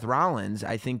with Seth Rollins,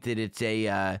 I think that it's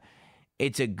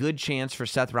a good chance for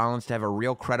Seth Rollins to have a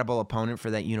real credible opponent for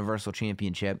that Universal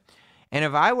Championship. And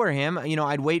if I were him,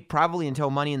 I'd wait probably until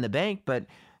Money in the Bank, but,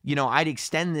 I'd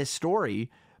extend this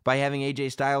story by having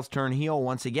AJ Styles turn heel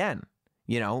once again.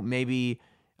 Maybe,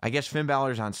 I guess Finn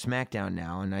Balor's on SmackDown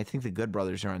now, and I think the Good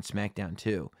Brothers are on SmackDown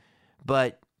too.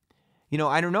 But,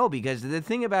 I don't know, because the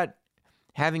thing about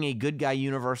having a good guy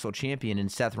Universal Champion in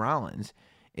Seth Rollins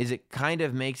is it kind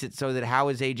of makes it so that how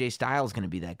is AJ Styles going to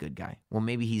be that good guy? Well,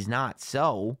 maybe he's not.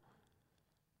 So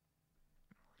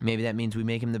maybe that means we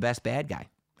make him the best bad guy.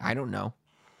 I don't know.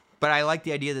 But I like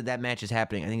the idea that match is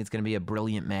happening. I think it's going to be a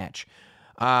brilliant match.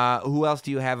 Who else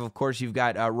do you have? Of course, you've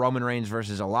got Roman Reigns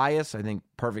versus Elias. I think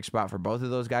perfect spot for both of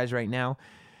those guys right now.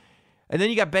 And then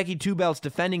you got Becky Two Belts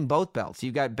defending both belts.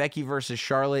 You've got Becky versus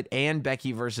Charlotte and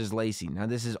Becky versus Lacey. Now,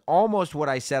 this is almost what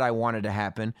I said I wanted to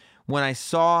happen when I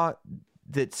saw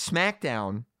that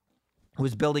SmackDown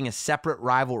was building a separate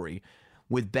rivalry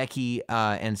with Becky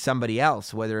and somebody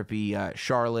else, whether it be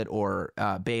Charlotte or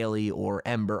Bayley or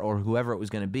Ember or whoever it was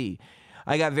going to be.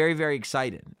 I got very, very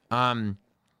excited.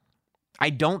 I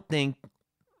don't think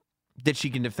that she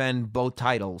can defend both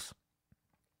titles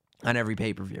on every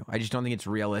pay-per-view. I just don't think it's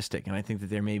realistic, and I think that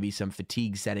there may be some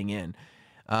fatigue setting in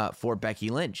for Becky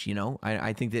Lynch.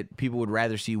 I think that people would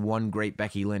rather see one great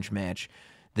Becky Lynch match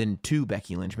than two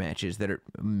Becky Lynch matches that are,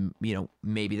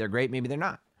 maybe they're great, maybe they're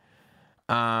not.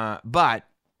 But,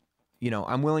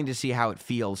 I'm willing to see how it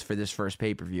feels for this first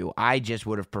pay-per-view. I just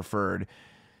would have preferred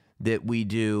that we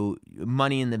do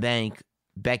Money in the Bank,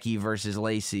 Becky versus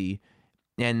Lacey,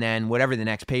 and then whatever the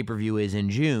next pay-per-view is in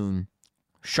June,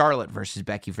 Charlotte versus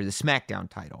Becky for the SmackDown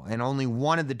title. And only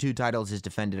one of the two titles is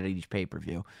defended at each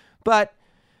pay-per-view. But,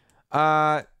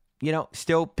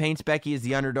 still paints Becky as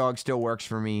the underdog, still works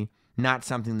for me. Not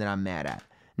something that I'm mad at.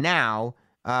 Now,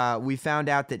 we found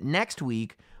out that next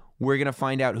week, we're going to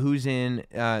find out who's in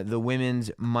the women's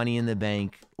Money in the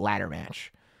Bank ladder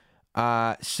match.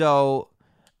 So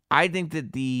I think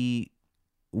that the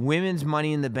women's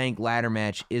Money in the Bank ladder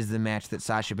match is the match that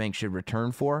Sasha Banks should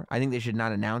return for. I think they should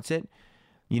not announce it,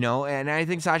 and I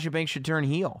think Sasha Banks should turn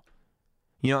heel,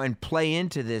 and play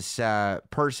into this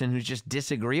person who's just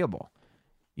disagreeable.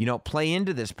 Play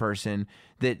into this person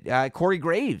that Corey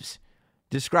Graves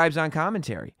describes on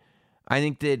commentary. I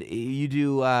think that you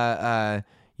do,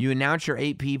 you announce your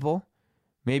 8 people,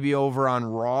 maybe over on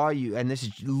Raw, and this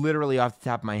is literally off the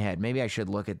top of my head. Maybe I should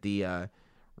look at the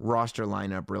roster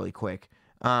lineup really quick.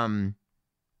 For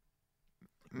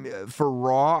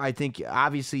Raw, I think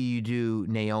obviously you do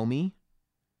Naomi.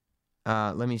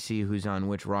 Let me see who's on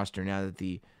which roster now that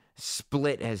the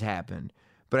split has happened.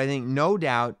 But I think no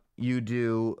doubt you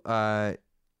do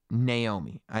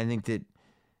Naomi. I think that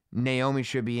Naomi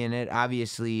should be in it.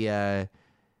 Obviously,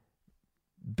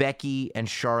 Becky and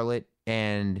Charlotte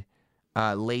and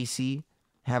Lacey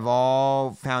have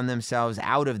all found themselves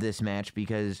out of this match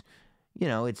because,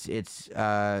 it's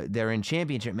they're in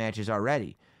championship matches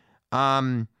already.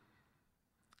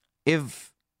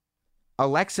 If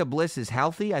Alexa Bliss is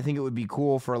healthy, I think it would be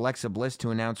cool for Alexa Bliss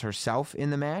to announce herself in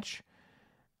the match.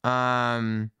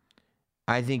 I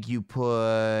think you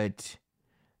put,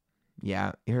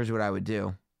 here's what I would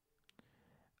do.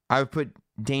 I would put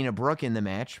Dana Brooke in the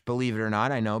match, believe it or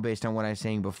not, I know, based on what I was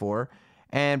saying before.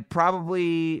 And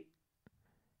probably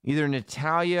either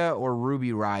Natalya or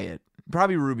Ruby Riott.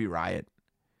 Probably Ruby Riott.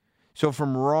 So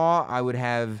from Raw, I would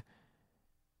have,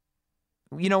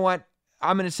 you know what?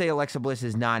 I'm going to say Alexa Bliss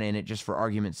is not in it just for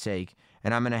argument's sake.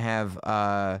 And I'm going to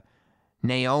have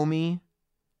Naomi,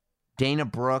 Dana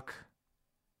Brooke,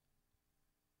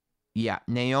 Yeah,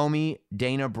 Naomi,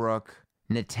 Dana Brooke,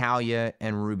 Natalya,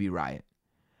 and Ruby Riott.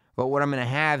 But what I'm going to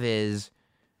have is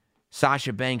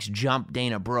Sasha Banks jump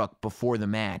Dana Brooke before the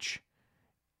match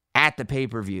at the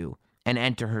pay-per-view and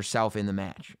enter herself in the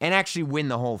match and actually win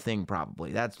the whole thing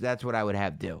probably. That's what I would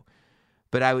have do.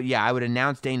 But I would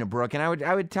announce Dana Brooke, and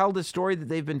I would tell the story that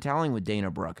they've been telling with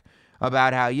Dana Brooke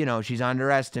about how, she's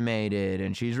underestimated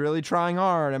and she's really trying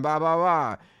hard and blah, blah,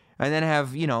 blah. And then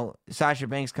have, Sasha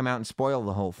Banks come out and spoil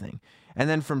the whole thing. And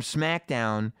then from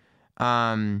SmackDown,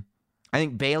 I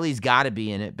think Bayley's got to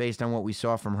be in it based on what we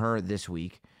saw from her this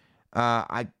week.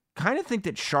 I kind of think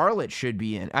that Charlotte should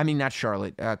be in. I mean, not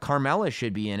Charlotte. Carmella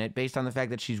should be in it based on the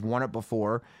fact that she's won it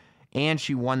before and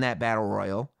she won that Battle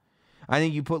Royal. I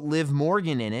think you put Liv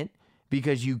Morgan in it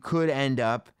because you could end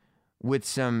up with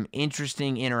some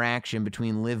interesting interaction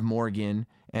between Liv Morgan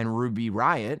and Ruby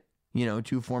Riott,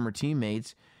 two former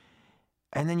teammates.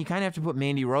 And then you kind of have to put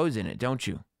Mandy Rose in it, don't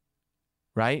you?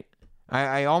 Right?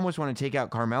 I almost want to take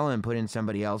out Carmella and put in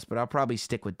somebody else, but I'll probably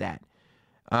stick with that.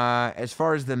 As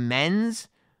far as the men's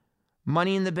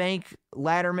Money in the Bank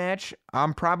ladder match,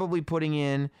 I'm probably putting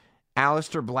in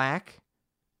Aleister Black.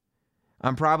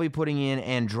 I'm probably putting in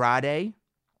Andrade.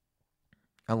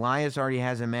 Elias already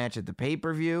has a match at the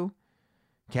pay-per-view.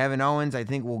 Kevin Owens, I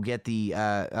think, will get the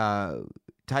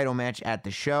title match at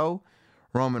the show.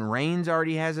 Roman Reigns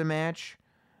already has a match.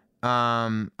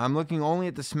 I'm looking only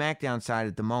at the SmackDown side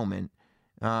at the moment.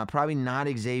 Probably not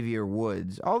Xavier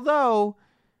Woods. Although,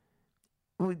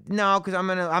 no, because I'm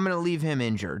gonna leave him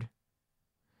injured.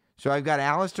 So I've got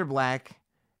Aleister Black,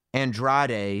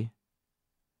 Andrade.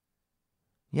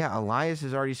 Yeah, Elias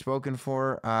has already spoken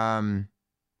for.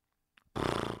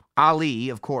 Ali,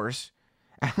 of course.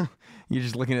 You're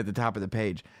just looking at the top of the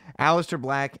page. Aleister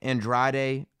Black,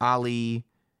 Andrade, Ali,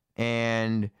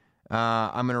 and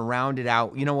I'm going to round it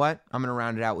out. You know what? I'm going to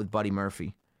round it out with Buddy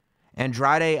Murphy.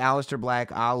 Andrade, Aleister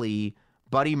Black, Ali,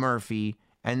 Buddy Murphy,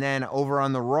 and then over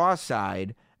on the Raw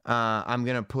side, I'm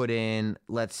going to put in,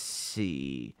 let's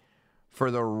see. For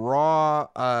the Raw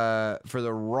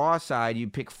side, you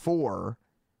pick 4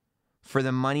 for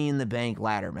the Money in the Bank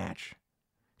ladder match.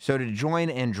 So to join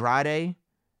Andrade,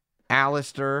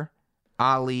 Aleister,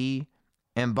 Ali,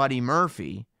 and Buddy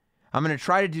Murphy, I'm going to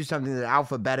try to do something that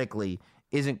alphabetically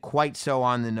isn't quite so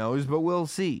on the nose, but we'll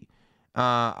see.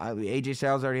 AJ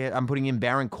Styles already had. I'm putting in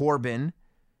Baron Corbin.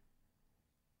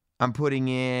 I'm putting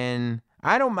in.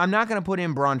 I'm not going to put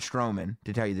in Braun Strowman,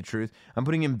 to tell you the truth. I'm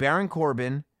putting in Baron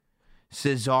Corbin,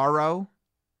 Cesaro,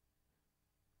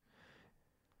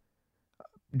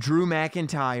 Drew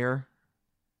McIntyre,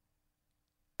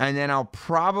 and then I'll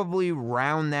probably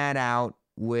round that out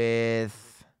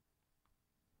with,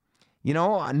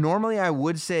 normally I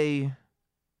would say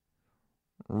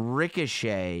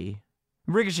Ricochet.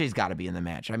 Ricochet's got to be in the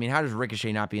match. I mean, how does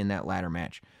Ricochet not be in that ladder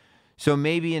match? So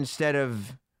maybe instead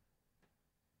of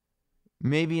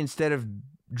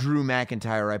Drew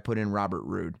McIntyre, I put in Robert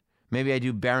Roode. Maybe I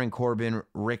do Baron Corbin,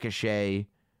 Ricochet,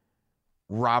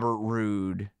 Robert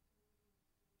Roode,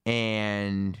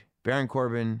 and Baron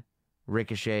Corbin,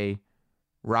 Ricochet,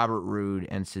 Robert Roode,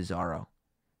 and Cesaro.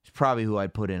 It's probably who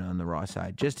I'd put in on the Raw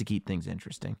side, just to keep things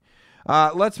interesting.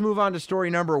 Let's move on to story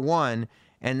number 1,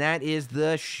 and that is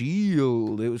The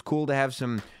Shield. It was cool to have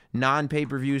some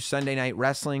non-pay-per-view Sunday Night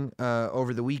Wrestling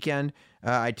over the weekend.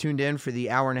 I tuned in for the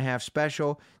hour-and-a-half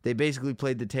special. They basically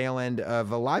played the tail end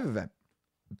of a live event.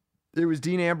 It was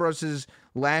Dean Ambrose's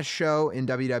last show in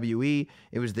WWE.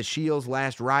 It was The Shield's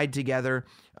last ride together.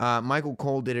 Michael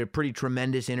Cole did a pretty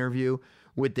tremendous interview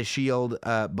with The Shield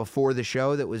before the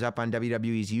show that was up on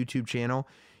WWE's YouTube channel,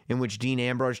 in which Dean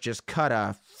Ambrose just cut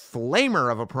a flamer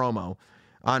of a promo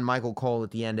on Michael Cole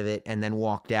at the end of it and then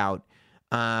walked out,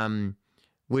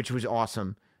 which was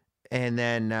awesome. And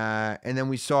then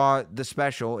we saw the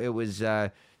special. It was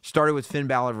started with Finn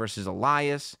Balor versus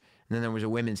Elias, and then there was a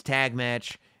women's tag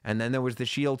match, and then there was the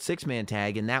Shield 6-man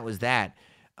tag, and that was that.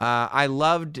 I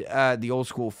loved the old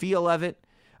school feel of it.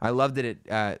 I loved that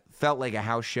it felt like a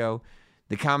house show.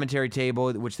 The commentary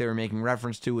table, which they were making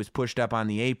reference to, was pushed up on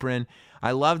the apron.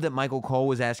 I loved that Michael Cole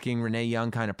was asking Renee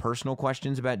Young kind of personal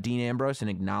questions about Dean Ambrose and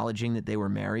acknowledging that they were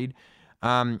married.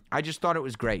 I just thought it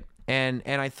was great. And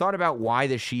I thought about why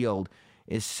the Shield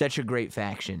is such a great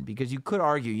faction, because you could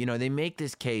argue, they make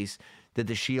this case that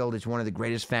the Shield is one of the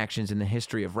greatest factions in the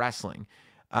history of wrestling.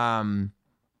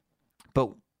 But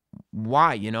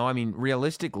why?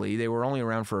 Realistically, they were only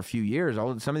around for a few years.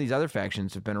 Some of these other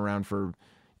factions have been around for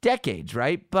decades,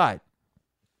 right? But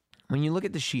when you look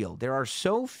at the Shield, there are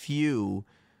so few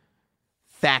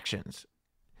factions.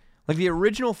 Like the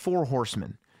original Four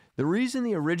Horsemen. The reason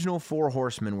the original Four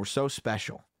Horsemen were so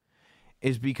special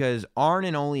is because Arn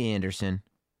and Ole Anderson,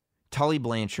 Tully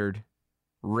Blanchard,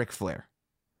 Ric Flair,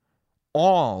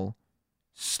 all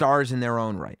stars in their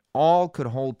own right. All could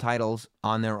hold titles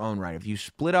on their own right. If you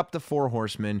split up the Four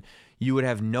Horsemen, you would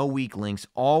have no weak links.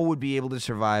 All would be able to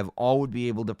survive. All would be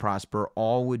able to prosper.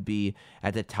 All would be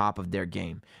at the top of their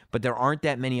game. But there aren't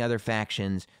that many other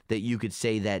factions that you could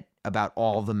say that about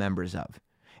all the members of.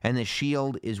 And the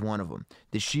Shield is one of them.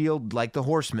 The Shield, like the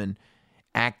Horsemen,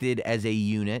 acted as a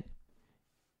unit.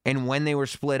 And when they were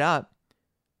split up,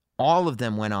 all of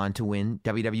them went on to win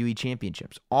WWE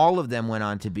championships. All of them went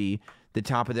on to be the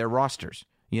top of their rosters.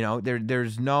 You know,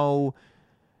 there's no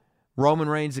Roman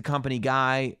Reigns, the company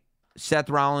guy. Seth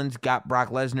Rollins got Brock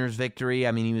Lesnar's victory.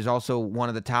 I mean, he was also one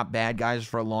of the top bad guys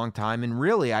for a long time. And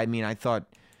really, I mean, I thought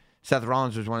Seth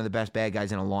Rollins was one of the best bad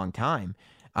guys in a long time.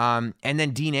 And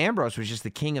then Dean Ambrose was just the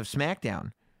king of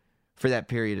SmackDown for that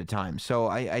period of time. So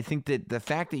I think that the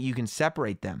fact that you can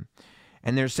separate them,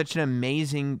 and there's such an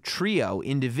amazing trio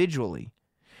individually,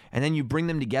 and then you bring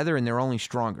them together and they're only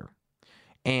stronger.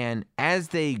 And as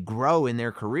they grow in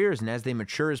their careers and as they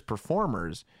mature as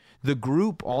performers, the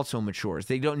group also matures.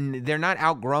 They're not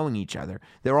outgrowing each other.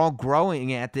 They're all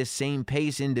growing at this same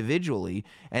pace individually,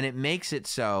 and it makes it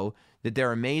so that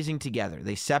they're amazing together.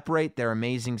 They separate, they're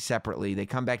amazing separately. They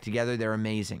come back together, they're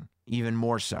amazing, even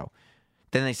more so.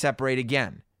 Then they separate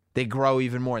again. They grow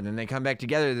even more. Then they come back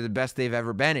together, they're the best they've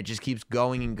ever been. It just keeps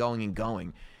going and going and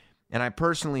going. And I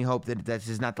personally hope that this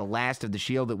is not the last of the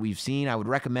Shield that we've seen. I would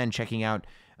recommend checking out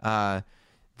the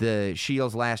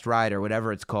Shield's Last Ride, or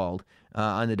whatever it's called,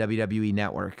 on the WWE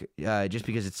Network, just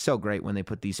because it's so great when they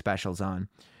put these specials on.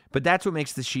 But that's what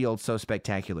makes the Shield so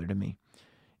spectacular to me,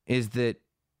 is that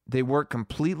they work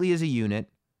completely as a unit.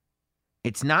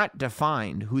 It's not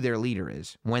defined who their leader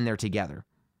is when they're together.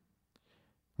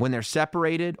 When they're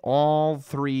separated, all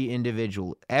three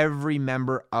individual, every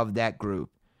member of that group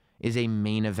is a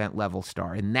main event level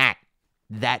star. And that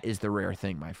is the rare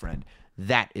thing, my friend.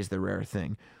 That is the rare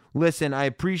thing. Listen, I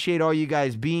appreciate all you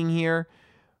guys being here.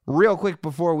 Real quick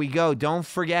before we go, don't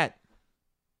forget,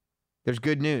 there's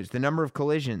good news. The number of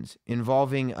collisions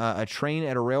involving a train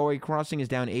at a railway crossing is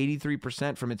down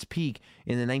 83% from its peak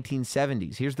in the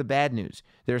 1970s. Here's the bad news.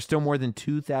 There are still more than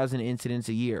 2,000 incidents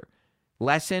a year.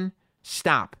 Lesson,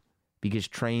 stop, because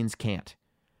trains can't.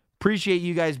 Appreciate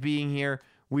you guys being here.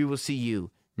 We will see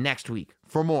you next week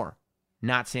for more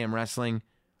Not Sam Wrestling.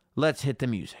 Let's hit the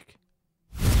music.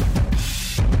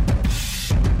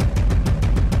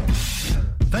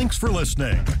 Thanks for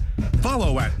listening.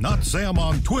 Follow at Not Sam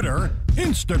on Twitter,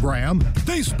 Instagram,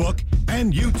 Facebook,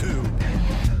 and YouTube.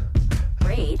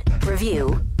 Rate,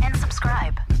 review, and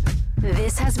subscribe.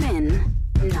 This has been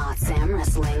Not Sam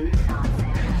Wrestling. Not Sam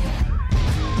Wrestling.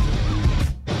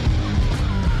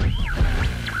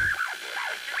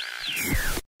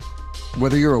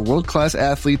 Whether you're a world-class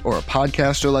athlete or a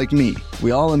podcaster like me,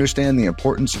 we all understand the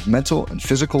importance of mental and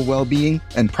physical well-being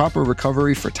and proper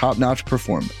recovery for top-notch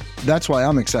performance. That's why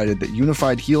I'm excited that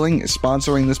Unified Healing is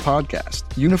sponsoring this podcast.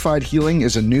 Unified Healing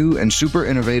is a new and super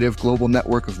innovative global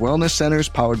network of wellness centers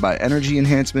powered by Energy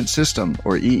Enhancement System,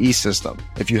 or EE System.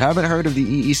 If you haven't heard of the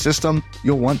EE System,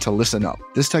 you'll want to listen up.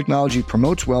 This technology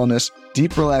promotes wellness,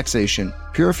 deep relaxation,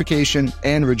 purification,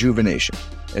 and rejuvenation.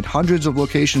 In hundreds of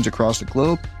locations across the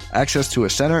globe, access to a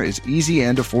center is easy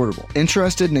and affordable.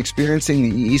 Interested in experiencing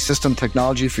the EE System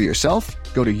technology for yourself?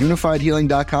 Go to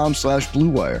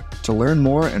unifiedhealing.com/bluewire to learn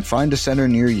more and find a center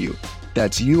near you.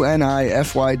 That's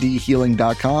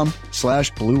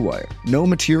unifydhealing.com/bluewire. No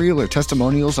material or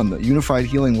testimonials on the Unified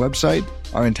Healing website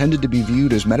are intended to be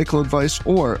viewed as medical advice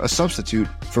or a substitute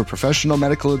for professional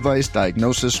medical advice,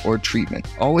 diagnosis, or treatment.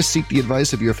 Always seek the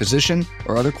advice of your physician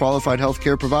or other qualified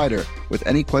healthcare provider with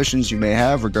any questions you may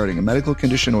have regarding a medical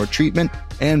condition or treatment,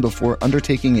 and before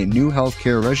undertaking a new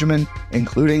healthcare regimen,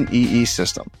 including EE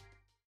System.